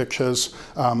practice pitches,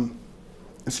 I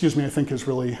think is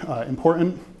really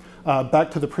important. Back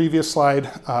to the previous slide,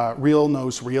 real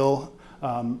knows real.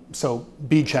 So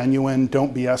be genuine,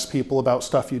 don't BS people about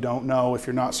stuff you don't know. If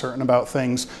you're not certain about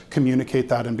things, communicate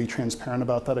that and be transparent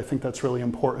about that. I think that's really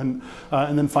important.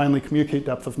 And then finally, communicate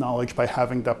depth of knowledge by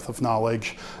having depth of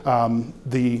knowledge.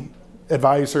 The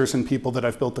advisors and people that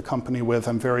I've built the company with,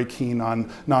 I'm very keen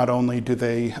on not only do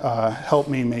they help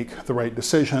me make the right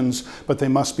decisions, but they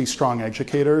must be strong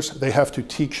educators. They have to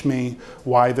teach me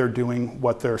why they're doing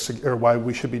what or why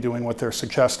we should be doing what they're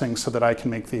suggesting so that I can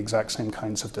make the exact same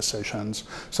kinds of decisions.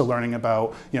 So learning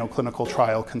about, clinical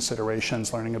trial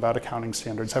considerations, learning about accounting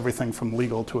standards, everything from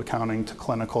legal to accounting to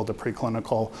clinical to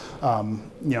preclinical,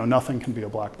 nothing can be a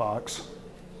black box.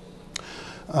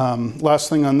 Last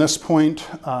thing on this point,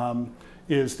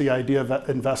 is the idea of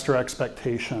investor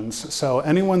expectations. So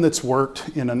anyone that's worked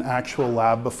in an actual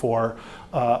lab before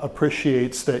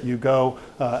appreciates that you go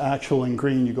actual in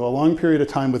green, you go a long period of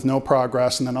time with no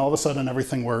progress, and then all of a sudden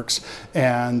everything works,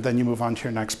 and then you move on to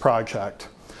your next project.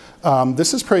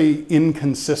 This is pretty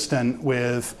inconsistent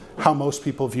with how most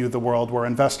people view the world, where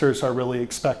investors are really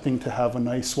expecting to have a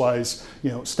nice, wise,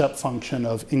 step function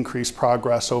of increased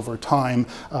progress over time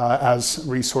as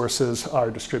resources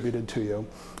are distributed to you.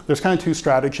 There's kind of two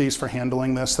strategies for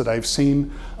handling this that I've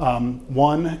seen.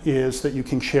 One is that you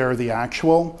can share the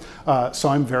actual. So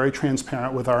I'm very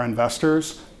transparent with our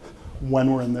investors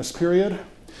when we're in this period.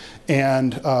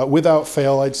 And without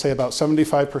fail, I'd say about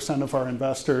 75% of our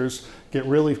investors get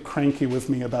really cranky with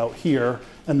me about here,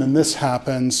 and then this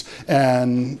happens,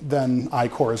 and then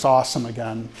Ichor is awesome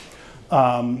again.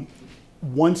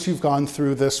 Once you've gone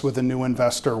through this with a new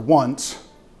investor once,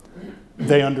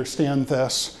 they understand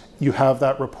this, you have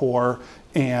that rapport,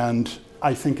 and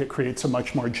I think it creates a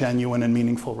much more genuine and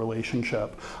meaningful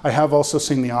relationship. I have also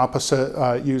seen the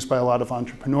opposite used by a lot of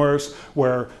entrepreneurs,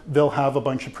 where they'll have a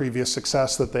bunch of previous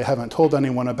success that they haven't told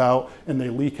anyone about, and they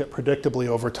leak it predictably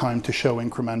over time to show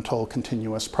incremental,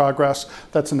 continuous progress.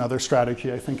 That's another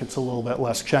strategy. I think it's a little bit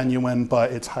less genuine,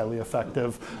 but it's highly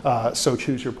effective. So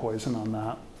choose your poison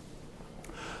on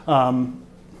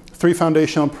that. 3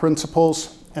 foundational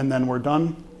principles, and then we're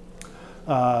done.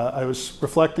 I was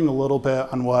reflecting a little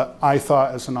bit on what I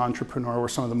thought as an entrepreneur were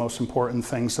some of the most important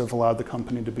things that have allowed the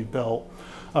company to be built.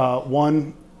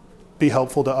 One, be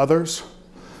helpful to others.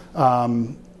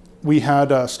 We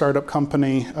had a startup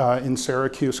company in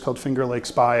Syracuse called Finger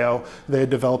Lakes Bio. They had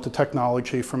developed a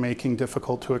technology for making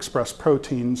difficult to express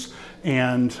proteins,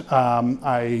 and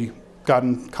I got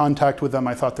in contact with them.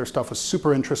 I thought their stuff was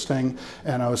super interesting,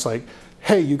 and I was like,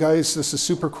 hey, you guys, this is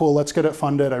super cool, let's get it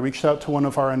funded. I reached out to one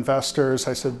of our investors.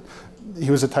 I said,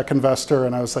 he was a tech investor,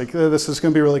 and I was like, this is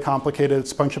gonna be really complicated.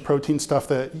 It's a bunch of protein stuff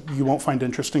that you won't find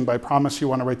interesting, but I promise you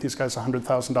want to write these guys a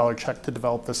 $100,000 check to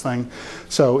develop this thing.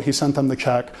 So he sent them the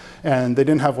check, and they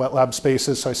didn't have wet lab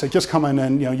spaces, so I said, just come in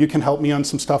and you can help me on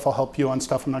some stuff, I'll help you on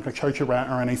stuff. I'm not gonna charge you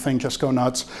rent or anything, just go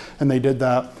nuts. And they did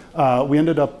that. We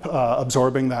ended up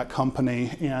absorbing that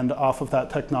company, and off of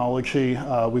that technology,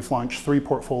 we've launched 3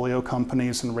 portfolio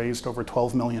companies and raised over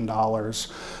 $12 million.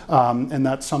 And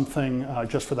that's something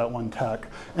just for that one tech.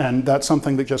 And that's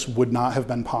something that just would not have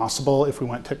been possible if we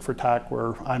went tick for tack,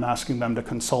 where I'm asking them to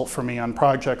consult for me on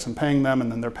projects and paying them, and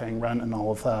then they're paying rent and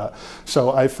all of that.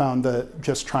 So I found that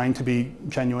just trying to be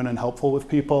genuine and helpful with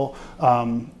people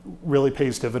really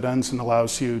pays dividends and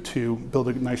allows you to build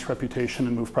a nice reputation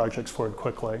and move projects forward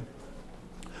quickly.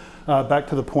 Back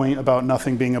to the point about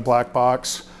nothing being a black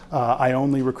box, I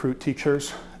only recruit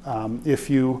teachers. If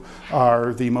you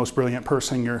are the most brilliant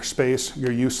person in your space,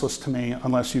 you're useless to me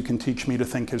unless you can teach me to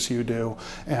think as you do.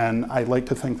 And I like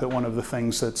to think that one of the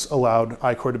things that's allowed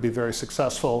Ichor to be very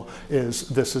successful is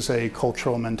this is a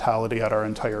cultural mentality at our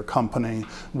entire company,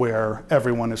 where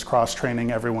everyone is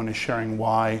cross-training, everyone is sharing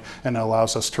why, and it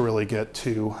allows us to really get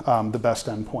to the best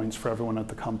endpoints for everyone at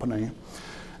the company.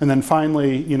 And then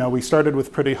finally, you know, we started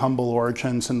with pretty humble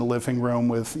origins in the living room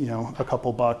with, you know, a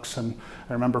couple bucks. And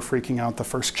I remember freaking out the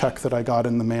first check that I got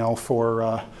in the mail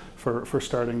for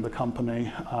starting the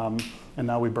company. And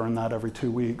now we burn that every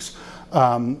 2 weeks.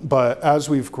 But as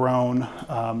we've grown,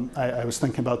 I was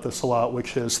thinking about this a lot,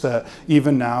 which is that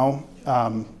even now,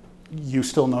 you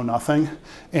still know nothing,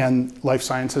 and life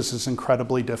sciences is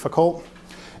incredibly difficult.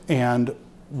 And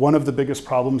one of the biggest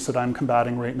problems that I'm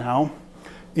combating right now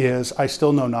is I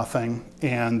still know nothing,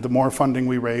 and the more funding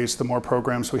we raise, the more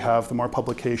programs we have, the more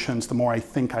publications, the more I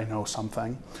think I know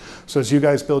something. So as you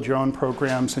guys build your own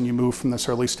programs and you move from this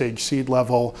early stage seed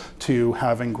level to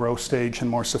having growth stage and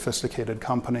more sophisticated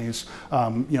companies,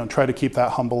 you know, try to keep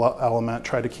that humble element,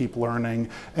 try to keep learning,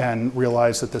 and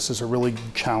realize that this is a really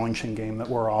challenging game that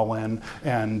we're all in.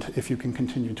 And if you can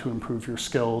continue to improve your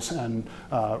skills and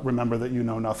remember that you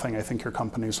know nothing, I think your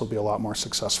companies will be a lot more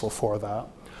successful for that.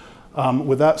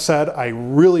 With that said, I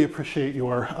really appreciate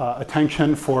your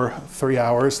attention for 3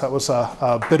 hours. That was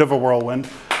a bit of a whirlwind.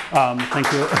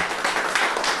 Thank you.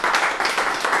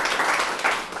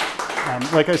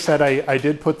 Like I said, I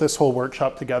did put this whole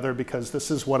workshop together because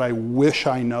this is what I wish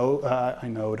I knew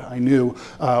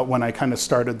when I kind of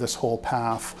started this whole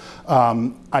path.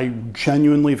 I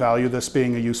genuinely value this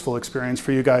being a useful experience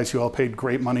for you guys. You all paid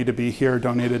great money to be here,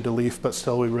 donated to Leaf, but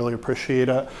still we really appreciate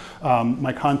it.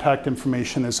 My contact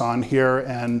information is on here,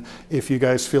 and if you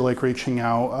guys feel like reaching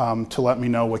out to let me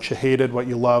know what you hated, what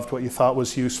you loved, what you thought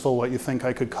was useful, what you think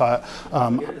I could cut.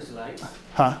 Can we get the slides?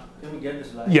 Huh? Can we get the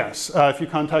slides? Yes, if you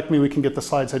contact me, we can get the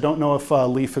slides. I don't know if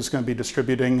Leaf is going to be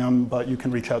distributing them, but you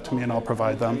can reach out to me and I'll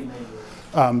provide them.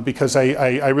 Because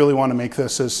I really want to make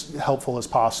this as helpful as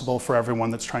possible for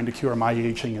everyone that's trying to cure my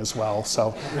aging as well.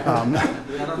 So, You're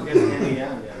not getting any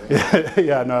young,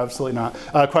 yeah, no, absolutely not.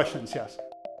 Questions? Yes.